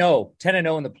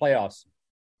 10-0 in the playoffs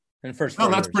in the first 4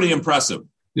 years. That's pretty impressive.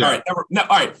 Yeah. All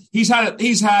right. He's had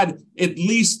at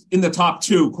least in the top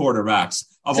 2 quarterbacks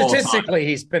of all time. Statistically,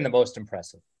 he's been the most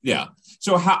impressive. Yeah.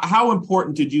 So how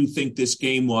important did you think this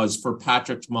game was for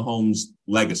Patrick Mahomes'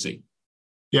 legacy?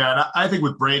 Yeah, and I think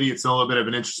with Brady, it's a little bit of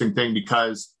an interesting thing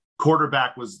because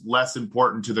quarterback was less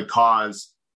important to the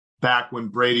cause back when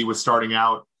Brady was starting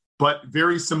out. But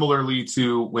very similarly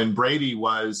to when Brady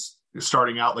was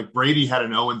starting out, like Brady had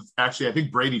an 0, actually, I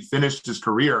think Brady finished his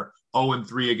career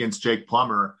 0-3 against Jake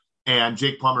Plummer and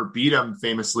Jake Plummer beat him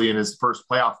famously in his first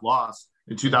playoff loss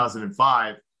in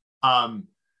 2005.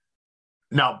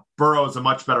 Now, Burrow is a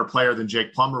much better player than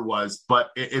Jake Plummer was,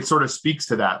 but it sort of speaks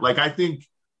to that. Like, I think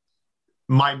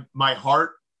my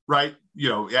heart, right,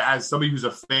 as somebody who's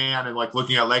a fan and like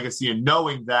looking at legacy and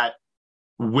knowing that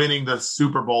winning the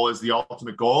Super Bowl is the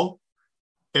ultimate goal,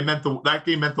 that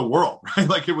game meant the world, right?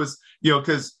 Like, it was,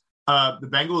 because the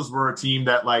Bengals were a team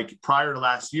that, like, prior to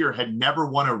last year had never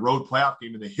won a road playoff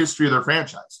game in the history of their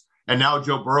franchise. And now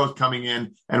Joe Burrow is coming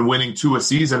in and winning 2 a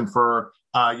season for,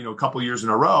 a couple years in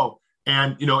a row.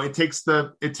 And, to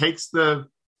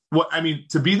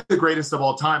be the greatest of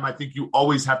all time, I think you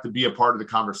always have to be a part of the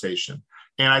conversation.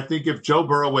 And I think if Joe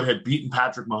Burrow had beaten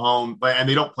Patrick Mahomes, and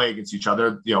they don't play against each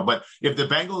other, but if the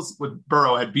Bengals with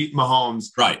Burrow had beaten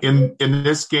Mahomes in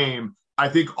this game, I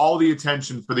think all the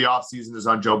attention for the offseason is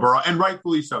on Joe Burrow, and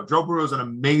rightfully so. Joe Burrow is an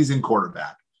amazing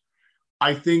quarterback.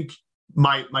 I think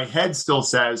my head still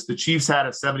says the Chiefs had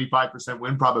a 75%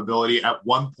 win probability at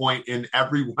one point in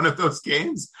every one of those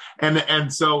games.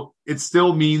 And so it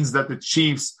still means that the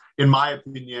Chiefs, in my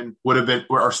opinion,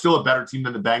 are still a better team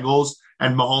than the Bengals,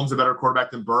 and Mahomes a better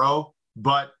quarterback than Burrow.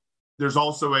 But there's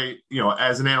also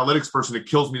as an analytics person, it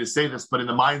kills me to say this, but in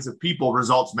the minds of people,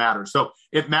 results matter. So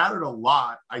it mattered a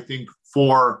lot, I think,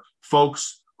 for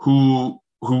folks for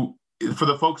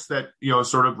the folks that,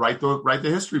 sort of write the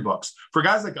history books. For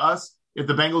guys like us, if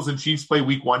the Bengals and Chiefs play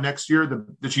week 1 next year,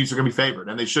 the Chiefs are going to be favored,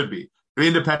 and they should be,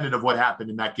 independent of what happened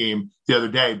in that game the other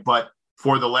day. But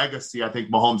for the legacy, I think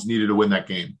Mahomes needed to win that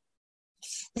game.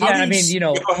 Go ahead,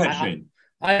 Shane.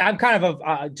 I'm kind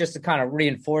of just to kind of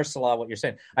reinforce a lot of what you're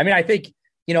saying. I mean, I think,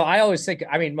 I always think,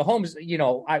 Mahomes,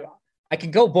 I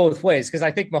can go both ways, because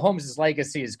I think Mahomes'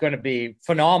 legacy is going to be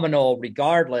phenomenal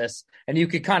regardless. And you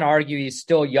could kind of argue he's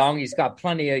still young. He's got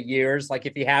plenty of years. Like,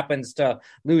 if he happens to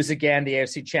lose again the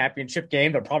AFC Championship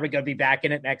game, they're probably going to be back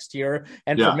in it next year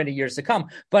and for many years to come.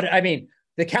 But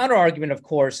the counter argument, of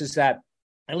course, is that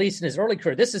at least in his early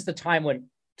career, this is the time when,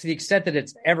 to the extent that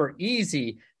it's ever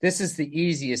easy, this is the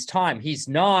easiest time. He's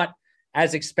not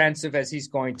as expensive as he's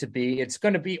going to be. It's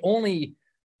going to be only,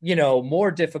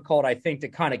 more difficult, I think, to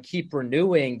kind of keep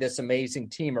renewing this amazing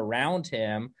team around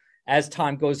him as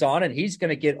time goes on. And he's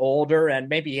going to get older, and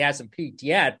maybe he hasn't peaked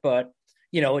yet, but,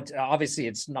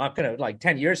 it's not going to, like,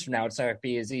 10 years from now, it's not going to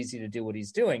be as easy to do what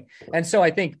he's doing. And so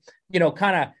I think,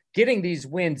 kind of getting these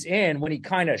wins in when he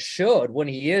kind of should, when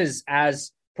he is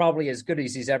probably as good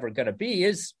as he's ever going to be,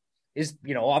 is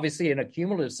obviously in a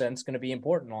cumulative sense going to be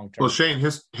important long term. Well, Shane,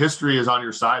 history is on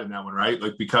your side in that one, right?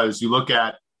 Like, because you look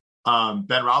at Ben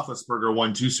Roethlisberger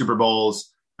won 2 Super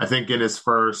Bowls, I think, in his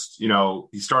first,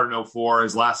 he started in 2004.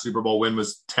 His last Super Bowl win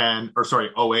was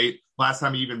 2008. Last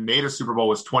time he even made a Super Bowl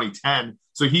was 2010.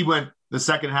 So he went the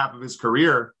second half of his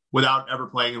career without ever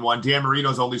playing in one. Dan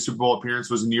Marino's only Super Bowl appearance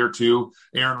was in year 2.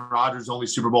 Aaron Rodgers' only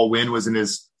Super Bowl win was in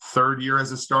his 3rd year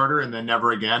as a starter, and then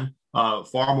never again.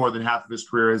 Far more than half of his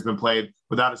career has been played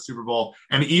without a Super Bowl.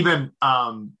 And even,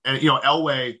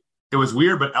 Elway, it was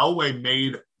weird, but Elway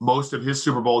made most of his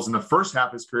Super Bowls in the first half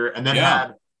of his career, and then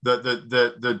had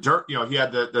the dirt, he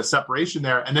had the separation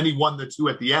there, and then he won the 2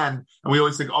 at the end. And we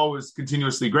always think, it was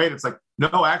continuously great. It's like,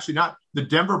 no, actually not. The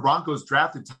Denver Broncos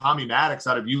drafted Tommy Maddox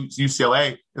out of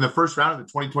UCLA in the first round of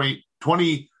the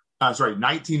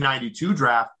 1992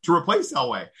 draft to replace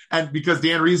Elway. And because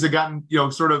Dan Reeves had gotten,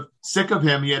 sort of sick of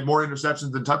him, he had more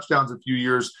interceptions than touchdowns a few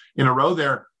years in a row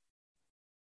there.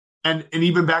 And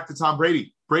even back to Tom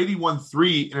Brady. Brady won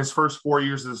 3 in his first 4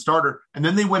 years as a starter, and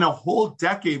then they went a whole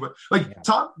decade.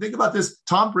 Think about this.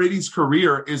 Tom Brady's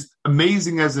career is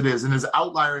amazing as it is, and as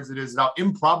outlier as it is, and how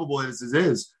improbable as it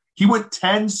is. He went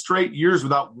 10 straight years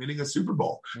without winning a Super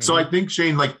Bowl. Mm-hmm. So I think,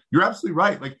 Shane, like, you're absolutely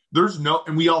right. Like,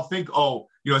 and we all think,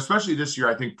 especially this year,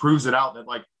 I think proves it out that,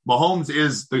 like, Mahomes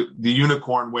is the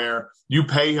unicorn where you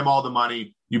pay him all the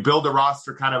money, you build a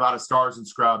roster kind of out of stars and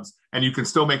scrubs, and you can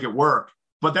still make it work.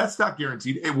 But that's not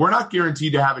guaranteed. We're not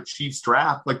guaranteed to have a Chiefs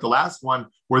draft like the last one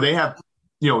where they have,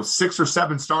 6 or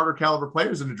 7 starter caliber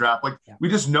players in the draft. Like, we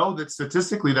just know that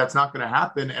statistically that's not going to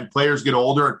happen, and players get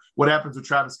older. And what happens with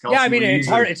Travis Kelce? Yeah, it's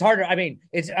hard. It's harder.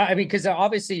 Because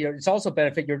obviously it's also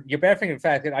you're benefiting the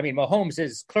fact that, Mahomes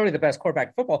is clearly the best quarterback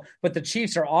in football, but the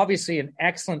Chiefs are obviously an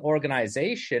excellent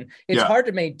organization. It's hard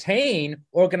to maintain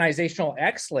organizational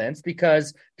excellence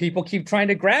because people keep trying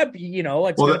to grab,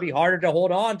 it's going to be harder to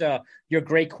hold on to your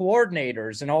great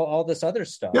coordinators and all this other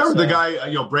stuff. Yeah, so. The guy,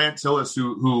 Brant Tillis,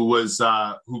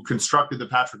 who constructed the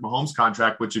Patrick Mahomes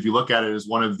contract, which, if you look at it, is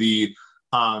one of the,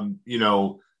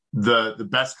 the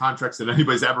best contracts that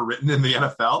anybody's ever written in the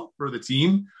NFL for the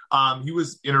team. He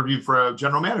was interviewed for a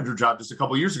general manager job just a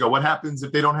couple of years ago. What happens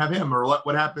if they don't have him, or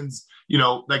what happens,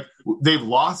 like they've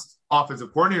lost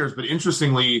offensive coordinators, but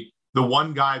interestingly, the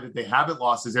one guy that they haven't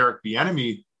lost is Eric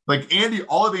Bieniemy. Like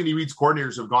all of Andy Reid's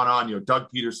coordinators have gone on, Doug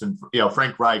Peterson,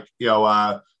 Frank Reich,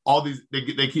 all these,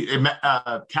 they keep,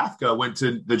 Kafka went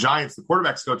to the Giants, the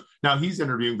quarterback's coach. Now he's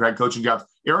interviewing for head coaching jobs.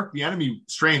 Eric Bieniemy,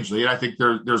 strangely, and I think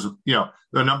there's a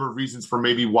number of reasons for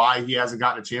maybe why he hasn't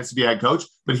gotten a chance to be a head coach,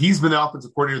 but he's been the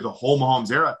offensive coordinator the whole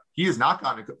Mahomes era. He has not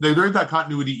gotten there's that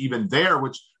continuity even there,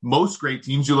 which most great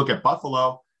teams, you look at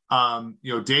Buffalo,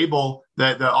 Dable,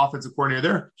 the offensive coordinator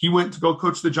there, he went to go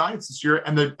coach the Giants this year,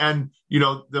 and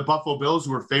the Buffalo Bills,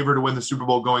 who were favored to win the Super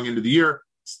Bowl going into the year,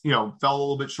 fell a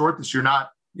little bit short this year.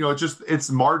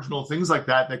 It's marginal things like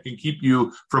that can keep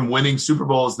you from winning Super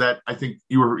Bowls that I think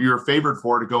you're favored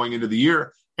for going into the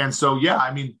year. And so,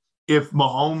 if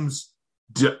Mahomes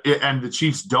and the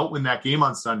Chiefs don't win that game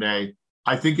on Sunday,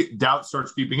 I think doubt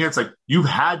starts creeping in. It's like you've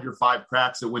had your 5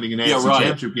 cracks at winning an AFC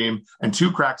championship game and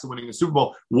 2 cracks at winning a Super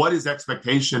Bowl. What is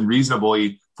expectation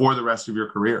reasonably for the rest of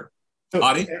your career? So,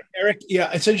 Eric,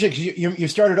 it's interesting. You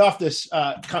started off this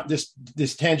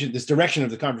tangent, this direction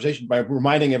of the conversation by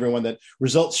reminding everyone that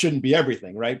results shouldn't be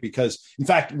everything, right? Because in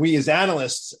fact, we as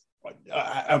analysts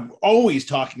are always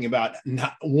talking about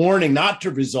warning not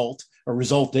to result or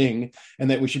resulting, and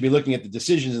that we should be looking at the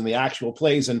decisions and the actual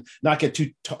plays and not get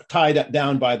too tied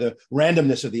down by the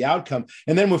randomness of the outcome.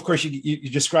 And then, of course,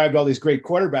 you described all these great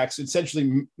quarterbacks,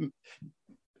 essentially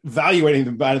evaluating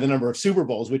them by the number of Super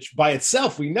Bowls, which by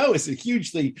itself we know is a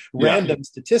hugely random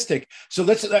statistic. So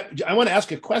I want to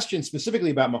ask a question specifically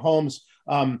about Mahomes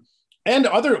and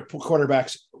other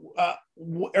quarterbacks.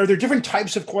 Are there different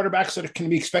types of quarterbacks that can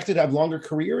be expected to have longer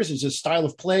careers? Is this style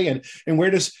of play, and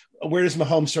where does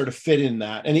Mahomes sort of fit in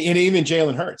that? And even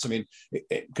Jalen Hurts,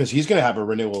 because he's going to have a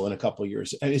renewal in a couple of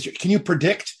years. Can you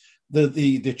predict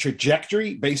the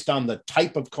trajectory based on the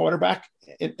type of quarterback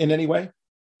in any way?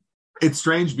 It's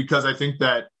strange because I think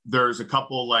that there's a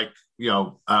couple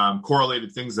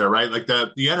correlated things there, right? Like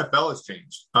the NFL has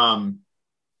changed.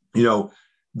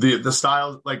 The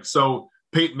style, so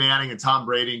Peyton Manning and Tom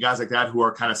Brady and guys like that who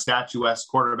are kind of statuesque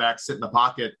quarterbacks sit in the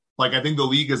pocket. Like I think the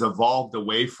league has evolved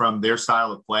away from their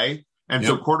style of play. And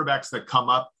so quarterbacks that come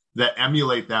up that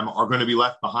emulate them are going to be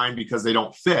left behind because they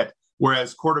don't fit.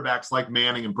 Whereas quarterbacks like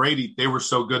Manning and Brady, they were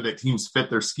so good that teams fit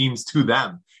their schemes to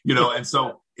them, and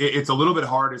so it's a little bit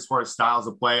hard as far as styles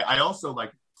of play. I also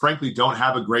frankly, don't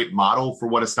have a great model for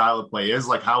what a style of play is.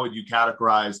 Like, how would you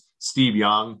categorize Steve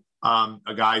Young,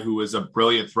 a guy who was a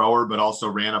brilliant thrower, but also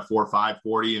ran a 4.5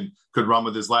 40 and could run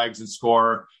with his legs and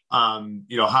score? I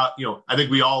think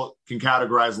we all can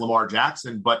categorize Lamar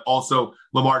Jackson, but also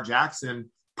Lamar Jackson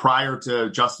prior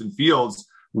to Justin Fields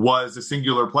was a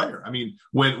singular player.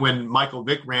 When Michael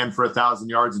Vick ran for 1,000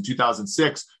 yards in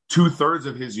 2006, 2/3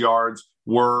 of his yards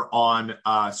were on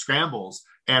scrambles.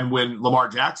 And when Lamar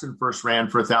Jackson first ran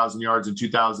for 1,000 yards in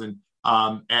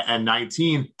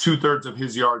 2019, 2/3 of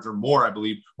his yards or more, I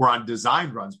believe, were on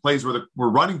designed runs, plays were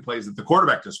running plays that the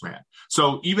quarterback just ran.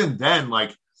 So even then,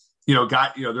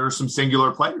 there are some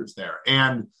singular players there.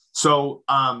 And so,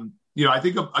 I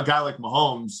think a guy like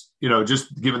Mahomes,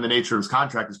 just given the nature of his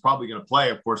contract, is probably going to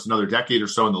play, of course, another decade or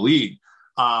so in the league.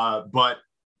 But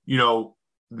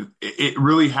it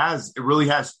really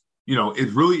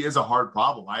is a hard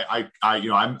problem.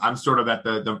 I'm sort of at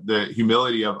the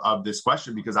humility of this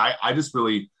question because I just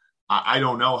really, I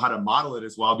don't know how to model it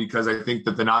as well, because I think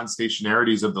that the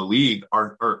non-stationarities of the league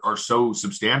are so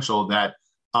substantial that,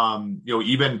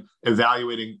 even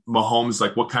evaluating Mahomes,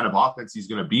 like what kind of offense he's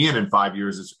going to be in 5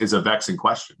 years is a vexing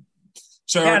question.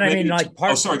 So, go ahead,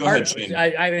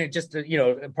 Shane. Just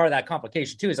part of that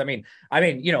complication too is,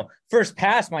 first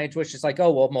pass, my intuition is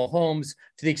Mahomes,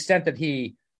 to the extent that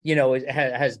he,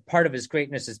 has part of his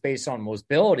greatness is based on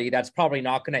mobility, that's probably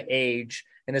not going to age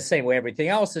in the same way everything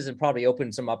else is, and probably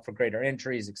opens him up for greater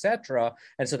injuries, etc.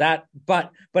 And so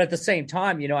but at the same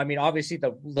time, obviously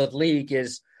the league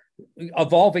is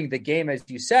evolving the game, as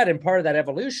you said, and part of that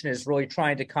evolution is really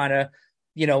trying to kind of,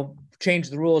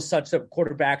 change the rules such that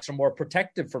quarterbacks are more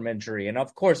protected from injury. And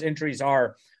of course,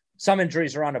 some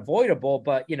injuries are unavoidable,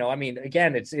 but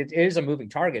again, it is a moving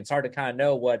target. It's hard to kind of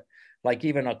know what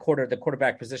even the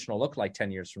quarterback position will look like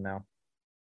 10 years from now.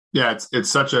 Yeah, it's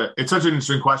such an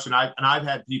interesting question. I've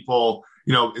had people,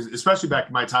 especially back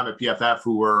in my time at PFF,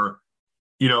 who were,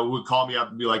 who would call me up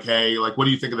and be like, hey, what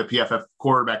do you think of the PFF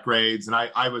quarterback grades? And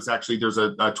I was actually, there's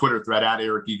a Twitter thread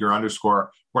 @EricEager_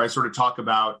 where I sort of talk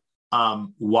about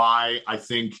why I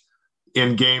think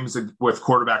in games with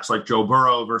quarterbacks like Joe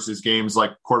Burrow versus games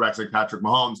like quarterbacks like Patrick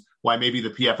Mahomes, why maybe the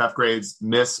PFF grades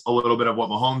miss a little bit of what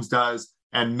Mahomes does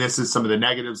and misses some of the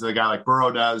negatives that a guy like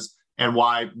Burrow does, and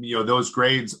why, those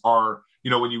grades are,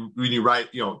 when you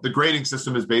write, the grading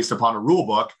system is based upon a rule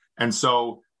book. And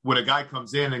so when a guy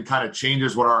comes in and kind of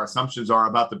changes what our assumptions are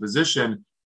about the position,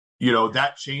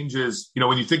 that changes,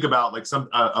 when you think about like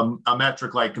a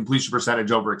metric like completion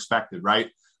percentage over expected, right?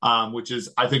 Which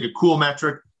is, I think, a cool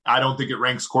metric. I don't think it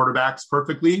ranks quarterbacks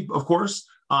perfectly, of course.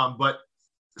 But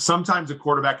sometimes a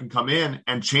quarterback can come in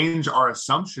and change our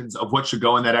assumptions of what should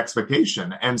go in that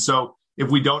expectation. And so if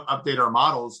we don't update our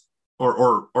models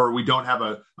or we don't have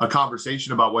a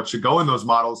conversation about what should go in those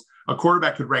models, a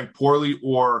quarterback could rank poorly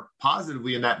or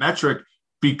positively in that metric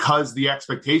because the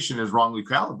expectation is wrongly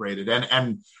calibrated.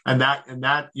 And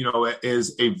that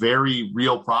is a very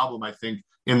real problem, I think,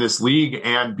 in this league.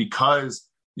 And because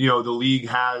the league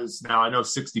has now, I know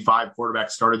 65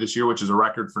 quarterbacks started this year, which is a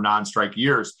record for non-strike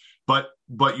years, but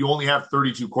you only have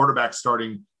 32 quarterbacks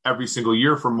starting every single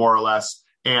year for more or less.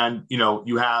 And,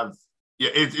 you have,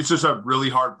 it's just a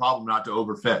really hard problem not to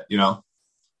overfit,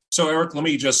 So Eric, let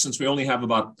me just, since we only have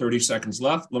about 30 seconds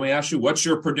left, let me ask you, what's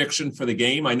your prediction for the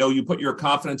game? I know you put your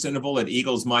confidence interval at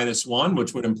Eagles -1,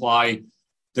 which would imply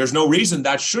there's no reason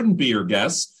that shouldn't be your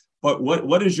guess. But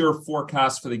what is your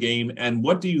forecast for the game, and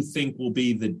what do you think will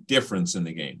be the difference in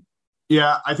the game?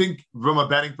 Yeah, I think from a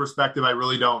betting perspective, I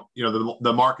really don't,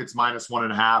 the market's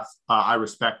 -1.5. I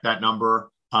respect that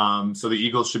number. So the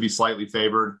Eagles should be slightly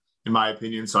favored, in my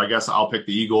opinion. So I guess I'll pick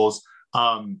the Eagles.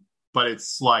 But it's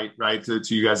slight, right,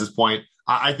 to you guys' point.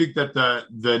 I think that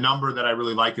the number that I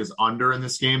really like is under in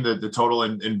this game. The total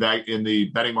in the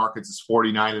betting markets is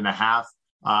 49.5.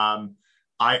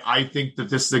 I think that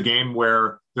this is a game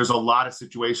where there's a lot of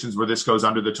situations where this goes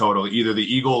under the total. Either the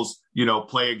Eagles,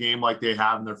 play a game like they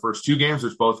have in their first two games,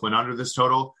 which both went under this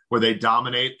total, where they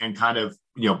dominate and kind of,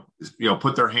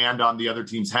 put their hand on the other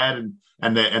team's head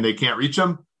and they can't reach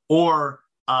them, or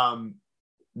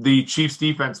the Chiefs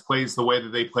defense plays the way that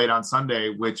they played on Sunday,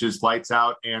 which is lights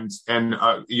out, and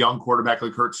a young quarterback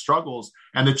like Hurts struggles,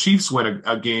 and the Chiefs win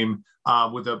a game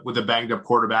with a banged up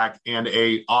quarterback and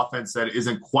a offense that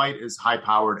isn't quite as high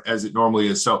powered as it normally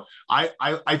is. So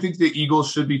I think the Eagles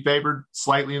should be favored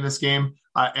slightly in this game,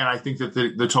 and I think that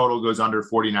the total goes under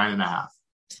 49.5.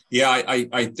 Yeah,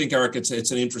 I think, Eric,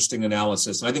 it's an interesting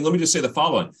analysis. And I think, let me just say the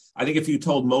following. I think if you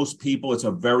told most people it's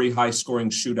a very high-scoring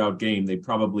shootout game, they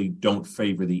probably don't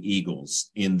favor the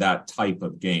Eagles in that type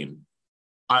of game.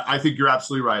 I think you're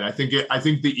absolutely right. I think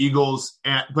the Eagles,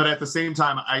 but at the same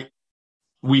time,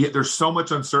 there's so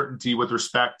much uncertainty with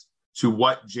respect to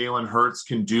what Jalen Hurts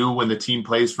can do when the team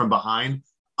plays from behind,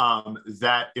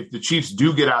 that if the Chiefs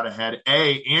do get out ahead,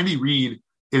 Andy Reid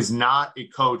is not a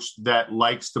coach that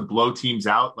likes to blow teams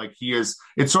out. Like he is,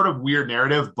 it's sort of weird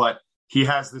narrative, but he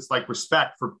has this like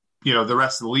respect for, the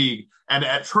rest of the league. And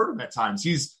at hurt him at times,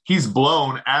 he's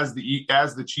blown as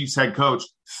the Chiefs head coach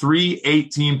 3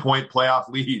 18-point playoff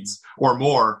leads or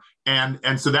more.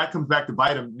 And so that comes back to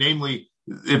bite him. Namely,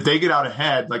 if they get out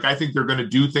ahead, like I think they're going to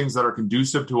do things that are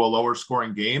conducive to a lower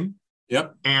scoring game.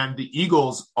 Yep. And the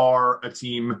Eagles are a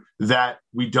team that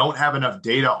we don't have enough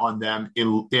data on them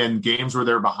in games where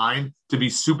they're behind to be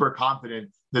super confident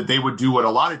that they would do what a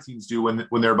lot of teams do when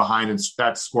they're behind, and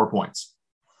that's score points.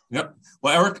 Yep.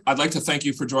 Well, Eric, I'd like to thank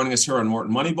you for joining us here on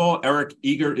Wharton Moneyball. Eric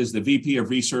Eager is the VP of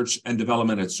Research and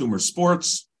Development at Sumer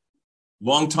Sports,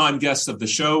 longtime guest of the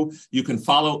show. You can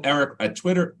follow Eric at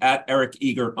Twitter at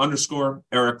 @EricEager_.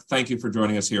 Eric, thank you for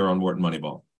joining us here on Wharton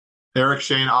Moneyball. Eric,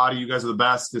 Shane, Audie, you guys are the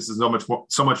best. This is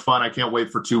so much fun. I can't wait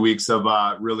for 2 weeks of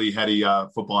really heady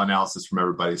football analysis from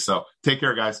everybody. So take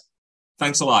care, guys.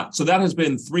 Thanks a lot. So that has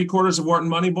been 3/4 of Wharton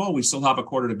Moneyball. We still have a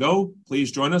quarter to go.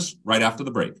 Please join us right after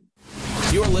the break.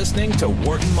 You're listening to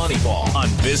Wharton Moneyball on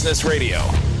Business Radio.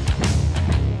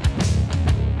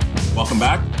 Welcome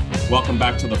back. Welcome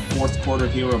back to the fourth quarter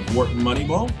here of Wharton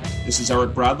Moneyball. This is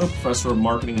Eric Bradlow, Professor of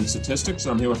Marketing and Statistics.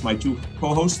 I'm here with my two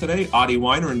co-hosts today, Audie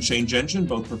Weiner and Shane Gentian,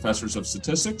 both professors of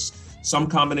statistics. Some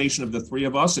combination of the three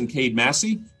of us and Cade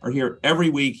Massey are here every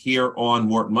week here on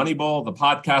Wharton Moneyball, the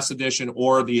podcast edition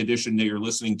or the edition that you're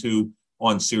listening to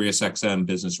on SiriusXM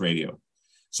Business Radio.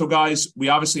 So, guys, we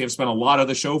obviously have spent a lot of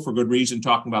the show for good reason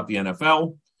talking about the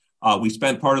NFL. We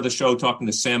spent part of the show talking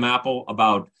to Sam Apple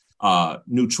about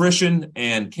nutrition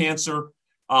and cancer.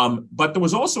 But there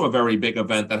was also a very big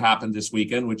event that happened this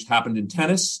weekend, which happened in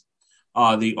tennis.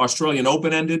 The Australian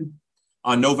Open ended.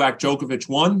 Novak Djokovic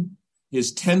won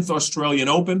his 10th Australian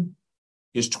Open,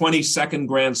 his 22nd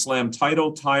Grand Slam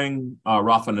title, tying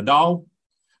Rafa Nadal.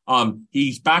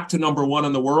 He's back to number one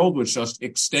in the world, which just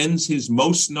extends his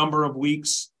most number of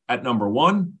weeks at number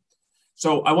 1.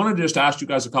 So I wanted to just ask you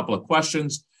guys a couple of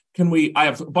questions. I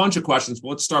have a bunch of questions, but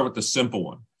let's start with the simple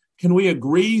one. Can we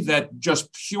agree that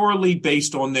just purely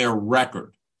based on their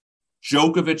record,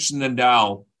 Djokovic and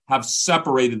Nadal have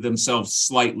separated themselves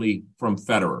slightly from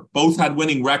Federer? Both had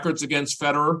winning records against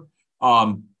Federer.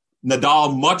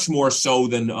 Nadal much more so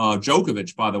than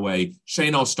Djokovic, by the way.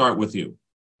 Shane, I'll start with you.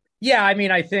 Yeah, I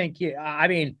mean, I think,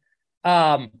 Federer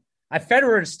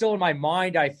is still in my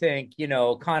mind, I think,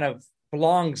 kind of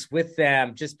belongs with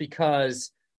them just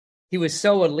because he was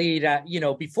so elite,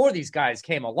 before these guys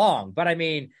came along. But I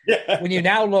mean, when you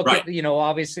now look right. at,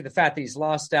 obviously the fact that he's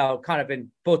lost out kind of in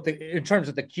both in terms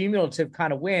of the cumulative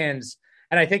kind of wins.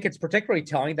 And I think it's particularly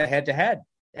telling the head to head.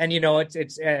 And,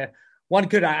 it's one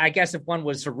could, I guess, if one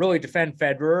was to really defend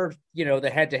Federer, the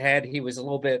head to head, he was a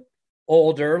little bit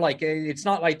older. Like, it's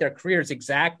not like their careers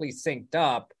exactly synced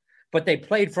up, but they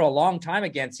played for a long time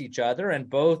against each other. And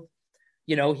both,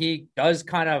 he drops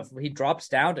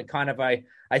down to kind of, I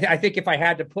think if I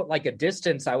had to put like a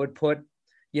distance, I would put,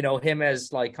 him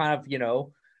as like kind of,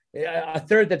 a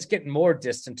third that's getting more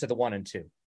distant to the 1 and 2.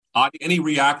 Any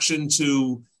reaction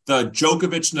to the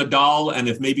Djokovic, Nadal, and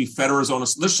if maybe Federer's on a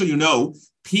list? So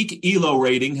peak ELO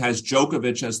rating has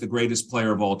Djokovic as the greatest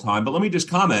player of all time. But let me just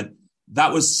comment,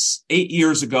 that was 8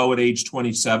 years ago at age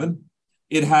 27.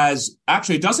 It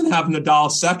doesn't have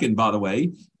Nadal second, by the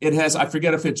way. It has, I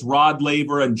forget if it's Rod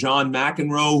Laver and John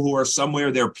McEnroe, who are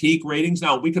somewhere their peak ratings.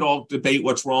 Now, we could all debate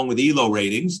what's wrong with ELO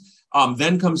ratings.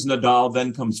 Then comes Nadal,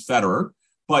 then comes Federer.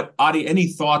 But Adi, any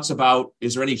thoughts about,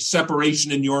 is there any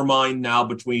separation in your mind now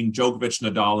between Djokovic,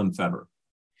 Nadal, and Federer?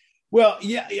 Well,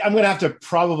 yeah, I'm going to have to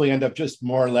probably end up just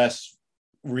more or less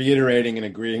reiterating and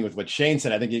agreeing with what Shane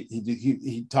said. I think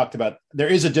he talked about there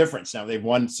is a difference now. They've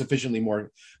won sufficiently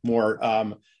more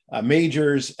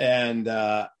majors, and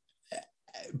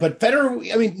but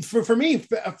Federer. I mean, for me,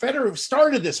 Federer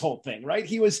started this whole thing, right?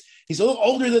 He's a little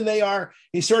older than they are.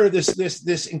 He sort of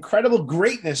this incredible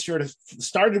greatness sort of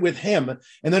started with him, and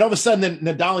then all of a sudden, then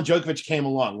Nadal and Djokovic came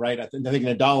along, right? I think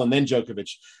Nadal and then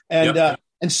Djokovic, and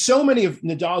and so many of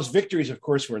Nadal's victories, of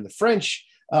course, were in the French.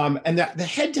 And that the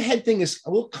head-to-head thing is a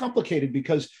little complicated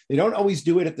because they don't always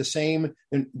do it at the same.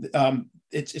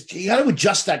 It's you got to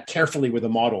adjust that carefully with a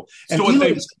model. And so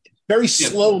it's a very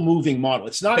slow-moving model.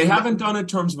 It's not. They haven't done it in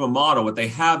terms of a model. What they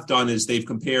have done is they've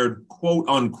compared, quote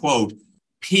unquote,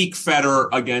 peak Federer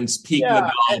against peak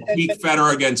Nadal, peak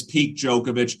Federer against peak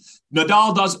Djokovic.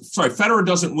 Federer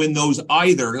doesn't win those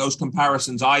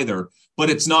comparisons either, but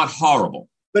it's not horrible.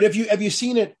 But have you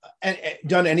seen it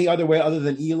done any other way other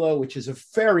than ELO, which is a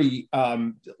very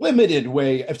limited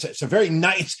way? It's a very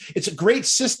nice, it's a great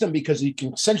system because you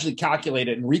can essentially calculate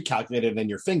it and recalculate it in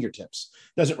your fingertips.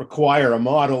 It doesn't require a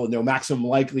model, no maximum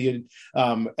likelihood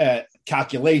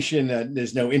calculation.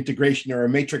 There's no integration or a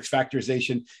matrix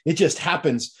factorization. It just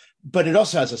happens. But it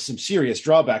also has some serious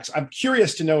drawbacks. I'm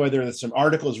curious to know whether there's some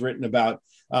articles written about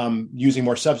using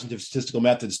more substantive statistical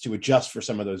methods to adjust for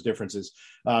some of those differences.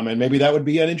 And maybe that would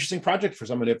be an interesting project for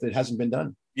someone if it hasn't been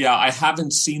done. Yeah, I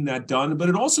haven't seen that done, but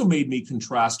it also made me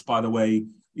contrast, by the way,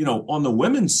 on the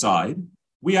women's side,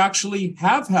 we actually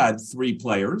have had 3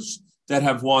 players that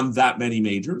have won that many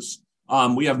majors.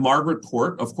 We have Margaret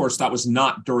Court. Of course, that was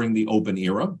not during the Open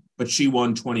era, but she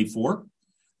won 24.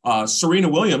 Serena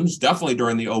Williams, definitely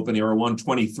during the Open era, won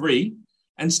 23.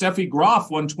 And Steffi Graf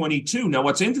won 22. Now,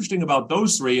 what's interesting about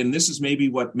those 3, and this is maybe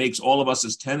what makes all of us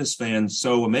as tennis fans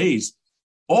so amazed,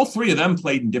 all 3 of them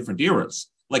played in different eras.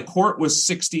 Like Court was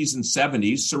 60s and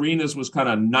 70s. Serena's was kind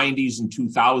of 90s and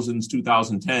 2000s,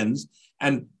 2010s.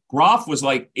 And Graf was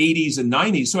like 80s and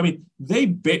 90s. So, I mean,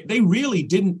 they really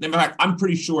didn't. In fact, I'm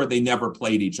pretty sure they never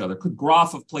played each other. Could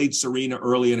Graf have played Serena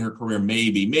early in her career?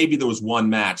 Maybe. Maybe there was one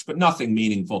match, but nothing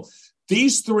meaningful.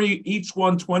 These 3 each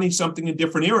won 20-something in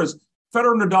different eras.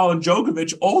 Federer, Nadal, and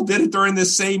Djokovic all did it during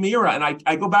this same era. And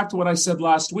I go back to what I said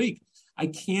last week. I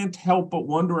can't help but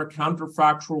wonder a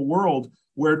counterfactual world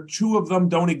where 2 of them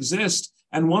don't exist,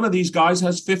 and one of these guys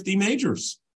has 50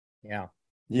 majors. Yeah.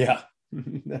 Yeah.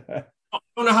 I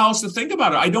don't know how else to think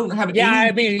about it. I don't have I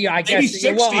guess maybe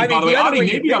 60, by the way.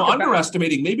 Maybe I'm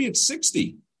underestimating. Maybe it's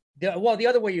 60. The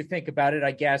other way you think about it,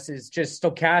 I guess, is just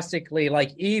stochastically,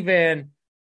 like even –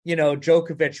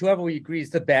 Djokovic, whoever we agree is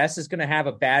the best, is going to have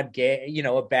a bad game,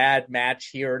 a bad match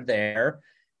here or there.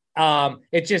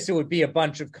 It would be a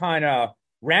bunch of kind of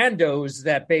randos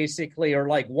that basically are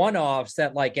like one-offs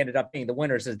that like ended up being the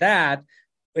winners of that.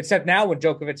 Except now when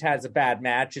Djokovic has a bad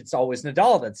match, it's always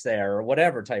Nadal that's there or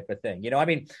whatever type of thing. I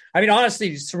mean,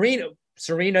 honestly,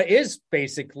 Serena is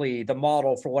basically the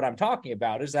model for what I'm talking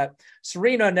about, is that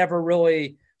Serena never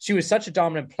really, she was such a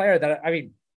dominant player that, I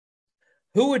mean,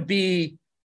 who would be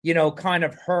kind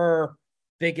of her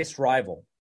biggest rival.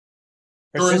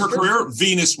 During her career,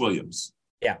 Venus Williams.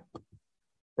 Yeah,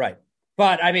 right.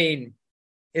 But I mean,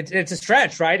 it's a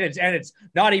stretch, right? It's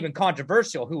not even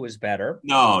controversial who was better.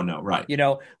 No, right.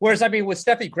 Whereas I mean, with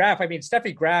Steffi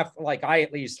Graf, like I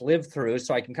at least lived through,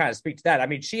 so I can kind of speak to that. I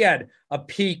mean, she had a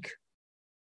peak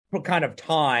kind of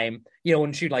time,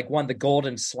 when she like won the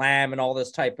Golden Slam and all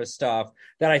this type of stuff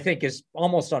that I think is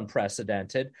almost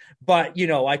unprecedented. But,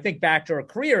 I think back to her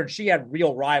career, and she had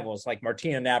real rivals like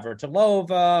Martina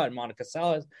Navratilova and Monica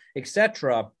Seles,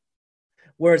 etc.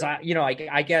 Whereas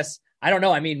I guess, I don't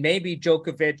know. I mean, maybe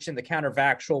Djokovic and the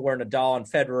counterfactual where Nadal and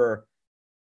Federer,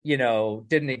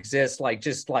 didn't exist, like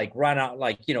just like run out,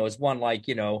 like, has won like,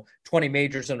 20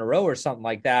 majors in a row or something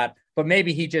like that. But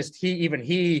maybe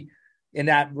he in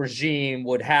that regime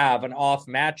would have an off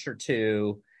match or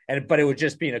two, but it would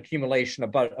just be an accumulation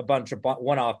of a bunch of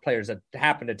one-off players that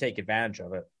happen to take advantage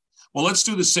of it. Well, let's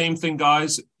do the same thing,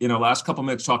 guys. Last couple of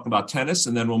minutes talking about tennis,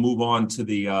 and then we'll move on to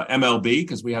the MLB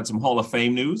because we had some Hall of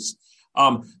Fame news.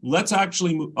 Let's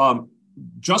actually,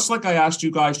 just like I asked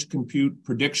you guys to compute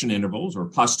prediction intervals or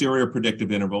posterior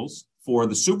predictive intervals for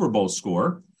the Super Bowl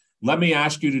score, let me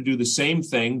ask you to do the same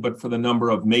thing, but for the number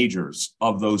of majors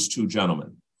of those two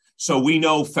gentlemen. So we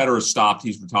know Federer stopped.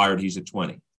 He's retired. He's at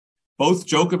 20. Both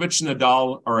Djokovic and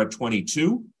Nadal are at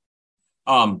 22.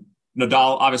 Nadal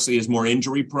obviously is more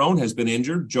injury prone, has been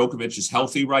injured. Djokovic is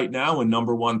healthy right now and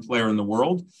number one player in the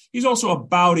world. He's also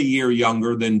about a year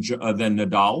younger than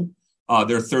Nadal.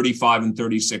 They're 35 and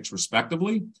 36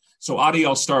 respectively. So Adi,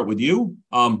 I'll start with you.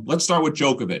 Let's start with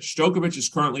Djokovic. Djokovic is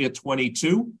currently at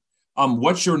 22.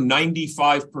 What's your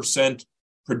 95%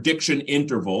 prediction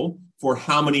interval for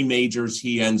how many majors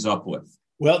he ends up with?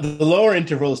 Well, the lower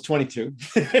interval is 22.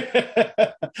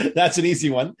 That's an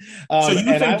easy one. So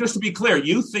you think, just to be clear,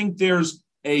 you think there's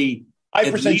a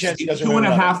 5% chance he doesn't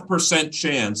 2.5%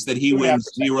 chance that he wins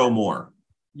 0 more?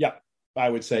 Yeah, I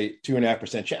would say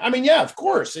 2.5% chance. I mean, yeah, of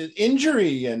course,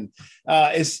 injury and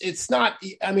it's not.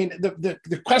 I mean,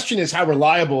 the question is how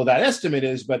reliable that estimate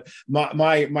is. But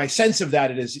my sense of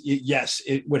that is yes,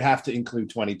 it would have to include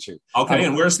 22. Okay,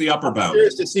 and where's the upper bound? I'm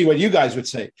curious to see what you guys would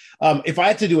say. If I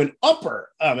had to do an upper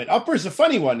is a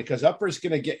funny one because upper is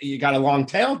going to you got a long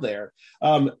tail there.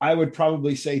 I would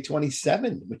probably say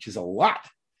 27, which is a lot.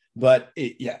 But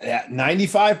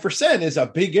 95% is a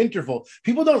big interval.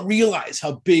 People don't realize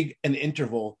how big an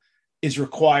interval is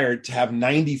required to have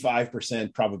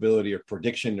 95% probability or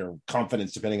prediction or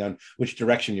confidence, depending on which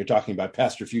direction you're talking about,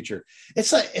 past or future.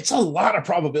 It's a lot of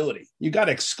probability. You got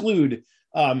to exclude,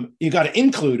 you got to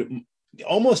include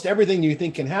almost everything you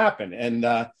think can happen, and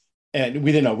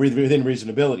within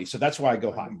reasonability. So that's why I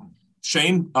go high.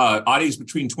 Shane, Adi's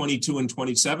between 22 and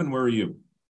 27. Where are you?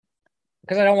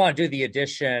 Because I don't want to do the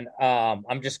addition,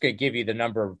 I'm just going to give you the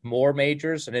number of more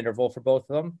majors, an interval for both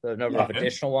of them, the number of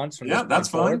additional ones. That's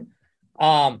fine.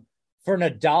 For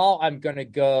Nadal, I'm going to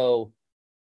go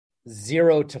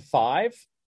 0 to 5.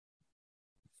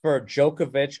 For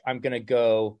Djokovic, I'm going to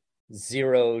go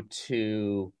 0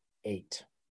 to 8.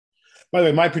 By the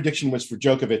way, my prediction was for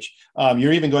Djokovic.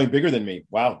 You're even going bigger than me.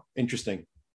 Wow, interesting.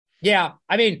 Yeah,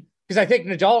 I mean, because I think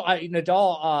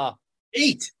Nadal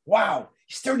 8. Wow.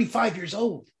 He's 35 years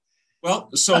old. Well,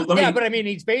 so but I mean,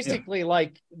 he's basically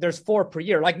like there's 4 per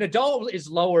year. Like Nadal is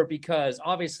lower because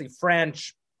obviously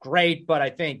French, great, but I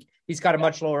think he's got a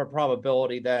much lower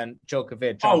probability than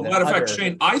Djokovic. Oh, matter of fact,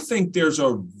 Shane, I think there's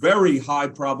a very high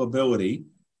probability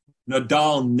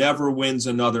Nadal never wins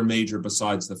another major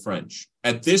besides the French.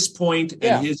 At this point,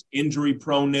 and his injury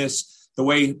proneness, the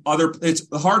way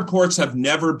the hard courts have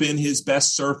never been his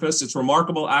best surface. It's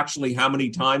remarkable, actually, how many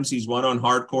times he's won on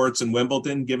hard courts in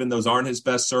Wimbledon, given those aren't his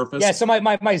best surface. Yeah, so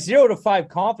my 0 to 5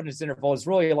 confidence interval is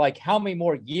really like how many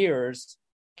more years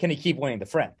can he keep winning the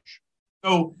French?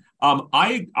 So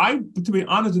I to be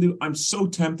honest with you, I'm so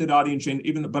tempted, Adi and Shane,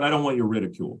 but I don't want your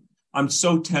ridicule. I'm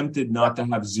so tempted not to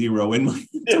have 0 in my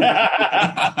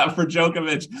for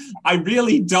Djokovic. I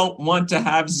really don't want to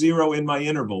have 0 in my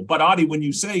interval. But Adi, when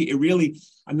you say a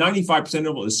 95%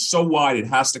 interval is so wide, it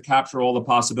has to capture all the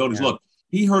possibilities. Yeah. Look,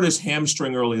 he hurt his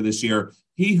hamstring earlier this year.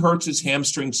 He hurts his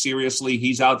hamstring seriously.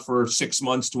 He's out for 6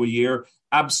 months to a year.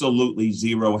 Absolutely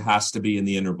 0 has to be in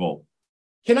the interval.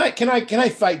 Can I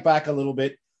fight back a little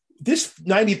bit? This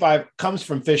 95 comes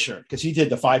from Fischer because he did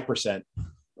the 5%.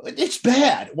 It's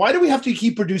bad. Why do we have to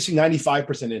keep producing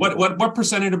 95%? What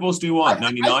percent intervals do you want?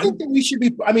 99? I think that we should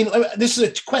be. I mean, this is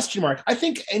a question mark. I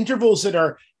think intervals that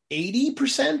are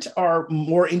 80% are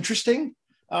more interesting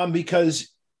because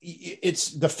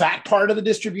it's the fat part of the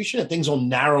distribution and things will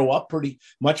narrow up pretty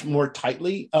much more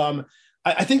tightly.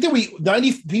 I think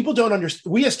that people don't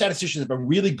understand. We as statisticians have a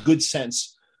really good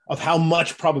sense of how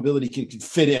much probability can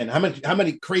fit in, how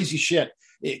many crazy shit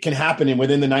it can happen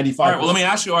within the 95. All right, well, let me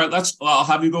ask you. All right, I'll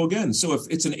have you go again. So if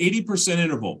it's an 80%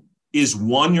 interval, is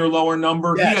 1 your lower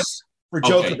number? Yes, for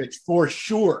Djokovic, for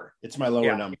sure, it's my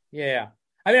lower number. Yeah.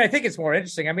 I mean, I think it's more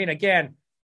interesting. I mean, again,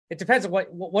 it depends on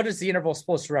what is the interval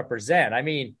supposed to represent. I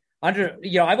mean,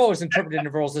 I've always interpreted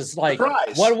intervals as like,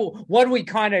 what do we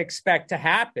kind of expect to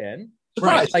happen?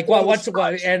 Surprise. Like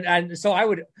and so I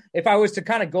would, if I was to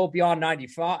kind of go beyond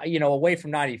 95, away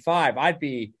from 95, I'd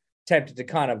be tempted to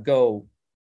kind of go,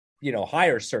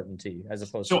 higher certainty as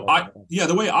opposed to.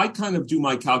 The way I kind of do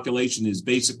my calculation is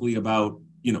basically about,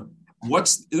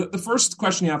 what's the first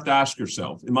question you have to ask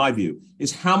yourself, in my view,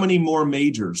 is how many more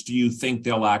majors do you think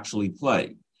they'll actually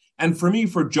play? And for me,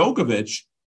 for Djokovic,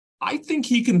 I think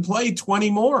he can play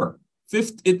 20 more. I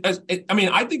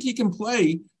think he can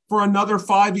play for another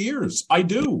 5 years. I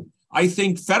do. I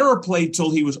think Federer played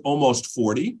till he was almost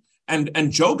 40. And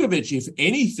Djokovic, if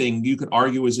anything, you could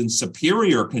argue is in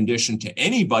superior condition to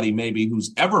anybody maybe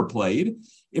who's ever played.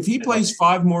 If he plays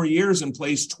 5 more years and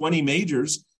plays 20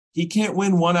 majors, he can't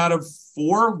win 1 out of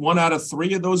 4, 1 out of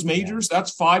 3 of those majors. Yeah.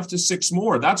 That's 5 to 6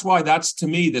 more. That's why that's, to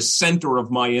me, the center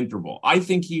of my interval. I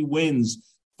think he wins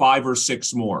 5 or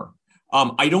 6 more.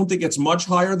 I don't think it's much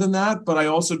higher than that, but I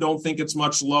also don't think it's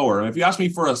much lower. And if you ask me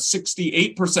for a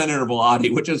 68% interval,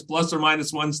 Adi, which is plus or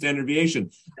minus 1 standard deviation,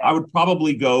 I would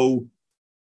probably go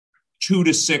 2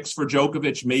 to 6 for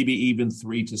Djokovic, maybe even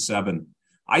 3 to 7.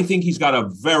 I think he's got a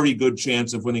very good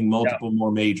chance of winning multiple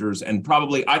more majors, and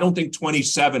probably, I don't think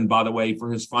 27, by the way, for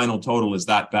his final total is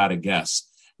that bad a guess.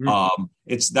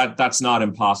 That's not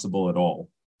impossible at all.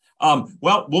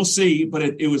 Well, we'll see, but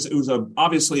it was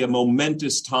obviously a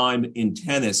momentous time in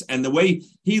tennis. And the way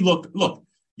he look,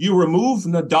 you remove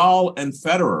Nadal and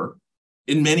Federer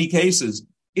in many cases,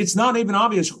 it's not even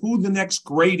obvious who the next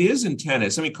great is in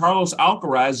tennis. I mean, Carlos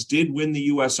Alcaraz did win the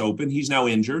U.S. Open. He's now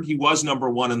injured. He was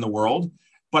number 1 in the world.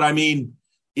 But I mean,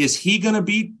 is he going to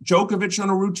beat Djokovic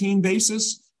on a routine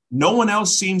basis? No one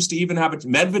else seems to even have it.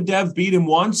 Medvedev beat him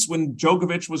once when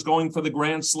Djokovic was going for the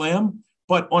Grand Slam.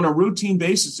 But on a routine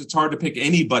basis, it's hard to pick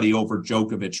anybody over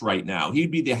Djokovic right now.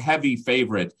 He'd be the heavy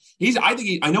favorite.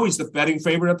 I know he's the betting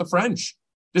favorite at the French.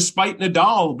 Despite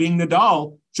Nadal being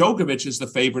Nadal, Djokovic is the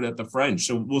favorite at the French.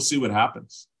 So we'll see what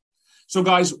happens. So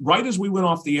guys, right as we went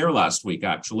off the air last week,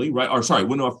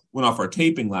 went off our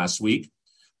taping last week,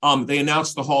 they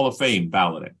announced the Hall of Fame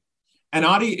balloting. And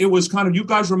Adi, it was kind of, you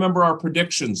guys remember our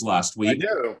predictions last week. I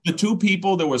do. The 2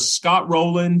 people, there was Scott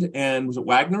Rowland and was it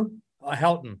Wagner? Todd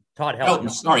Helton.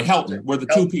 Helton were the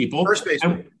 2 people. First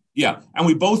baseman. And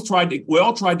we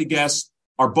all tried to guess,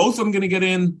 are both of them going to get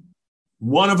in?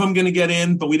 One of them going to get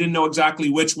in, but we didn't know exactly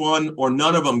which one, or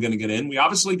none of them going to get in. We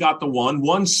obviously got the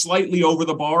one slightly over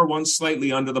the bar, one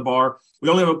slightly under the bar. We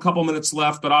only have a couple minutes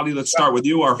left, but Adi, let's start with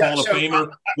you, our Hall of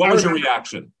Famer. What was your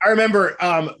reaction? I remember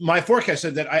my forecast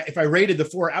said that if I rated the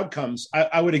 4 outcomes,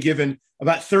 I would have given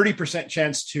about 30%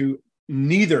 chance to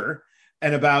neither.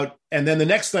 And then the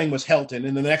next thing was Helton,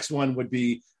 and the next one would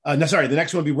be the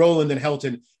next one would be Rowland and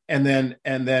Helton, and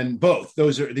then both.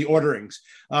 Those are the orderings.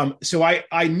 So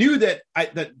I knew that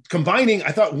combining,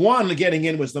 I thought 1 getting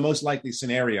in was the most likely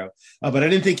scenario, but I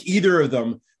didn't think either of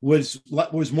them was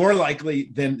more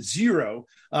likely than 0.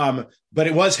 But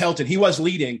it was Helton. He was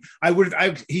leading.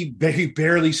 He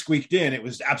barely squeaked in. It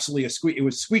was absolutely a squeak. It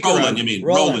was squeak. Rowland, you mean?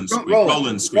 Rowland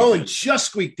squeaked. Rowland just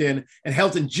squeaked in, and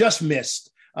Helton just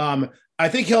missed. I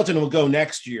think Helton will go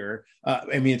next year.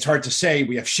 I mean, it's hard to say.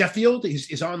 We have Sheffield.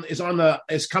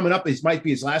 Is coming up. It might be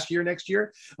his last year next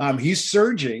year. He's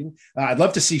surging. I'd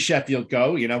love to see Sheffield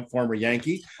go. Former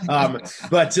Yankee.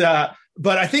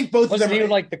 But I think both wasn't of them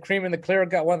he like the cream in the clear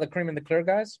guy, one of the cream in the clear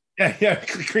guys? Yeah,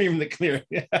 cream in the clear.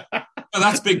 Yeah. Oh,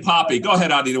 that's Big Poppy. Go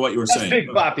ahead, Adi, to what you were saying. Big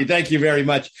Poppy. Thank you very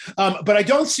much. But I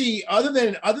don't see other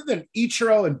than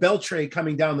Ichiro and Beltre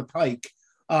coming down the pike.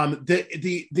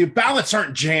 The ballots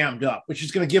aren't jammed up, which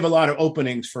is going to give a lot of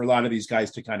openings for a lot of these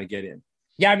guys to kind of get in.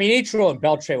 Yeah, I mean, Ichiro and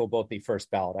Beltre will both be first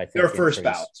ballot, I think. They're first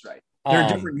ballots, right? They're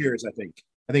different years, I think.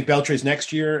 I think Beltre's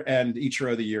next year and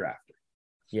Ichiro the year after.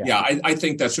 Yeah, I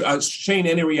think that's Shane,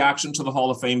 any reaction to the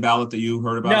Hall of Fame ballot that you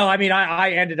heard about? No, I mean,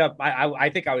 I ended up, I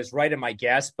think I was right in my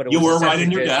guess, but you were right in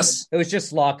your guess. It was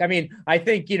just luck. I mean, I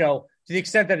think, to the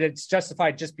extent that it's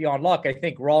justified just beyond luck, I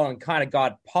think Rowland kind of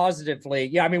got positively.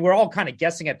 Yeah, I mean, we're all kind of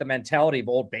guessing at the mentality of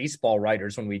old baseball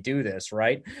writers when we do this,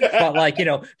 right? But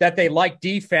that they like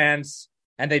defense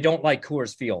and they don't like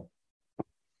Coors Field.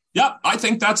 Yeah, I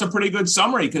think that's a pretty good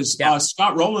summary because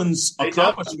Scott Rowland's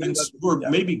accomplishments were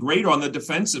maybe greater on the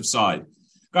defensive side.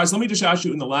 Guys, let me just ask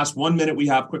you in the last 1 minute we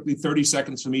have, quickly, 30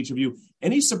 seconds from each of you.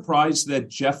 Any surprise that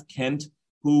Jeff Kent,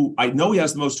 who I know he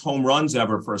has the most home runs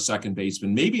ever for a second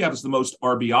baseman, maybe has the most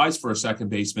RBIs for a second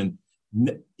baseman,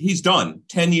 he's done.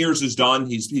 10 years is done.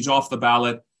 He's off the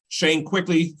ballot. Shane,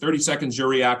 quickly, 30 seconds, your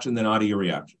reaction, then Adi, your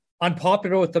reaction.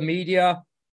 Unpopular with the media,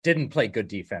 didn't play good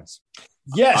defense.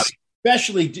 Yes,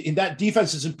 especially in that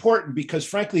defense is important because,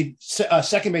 frankly,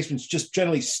 second basemen just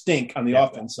generally stink on the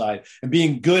offense side. And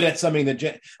being good at something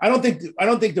that I don't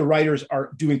think the writers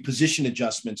are doing position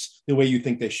adjustments the way you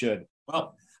think they should.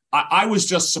 Well, I was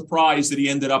just surprised that he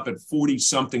ended up at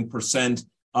 40-something%.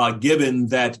 Given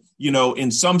that,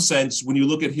 in some sense, when you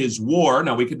look at his WAR,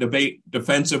 now we could debate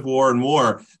defensive WAR and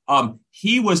WAR,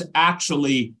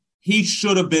 he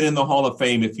should have been in the Hall of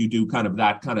Fame if you do kind of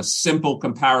that kind of simple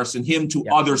comparison, him to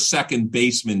other second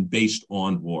basemen based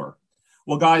on WAR.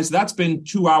 Well, guys, that's been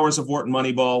 2 hours of Wharton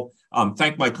Moneyball.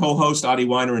 Thank my co-host, Adi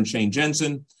Weiner and Shane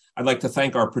Jensen. I'd like to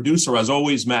thank our producer, as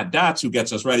always, Matt Datz, who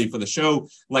gets us ready for the show.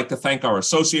 I'd like to thank our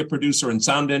associate producer and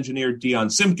sound engineer, Dion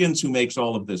Simpkins, who makes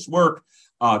all of this work.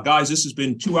 Guys, this has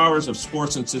been 2 hours of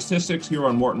sports and statistics here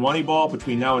on Wharton Moneyball.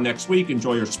 Between now and next week,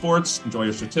 enjoy your sports, enjoy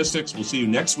your statistics. We'll see you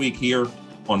next week here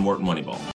on Wharton Moneyball.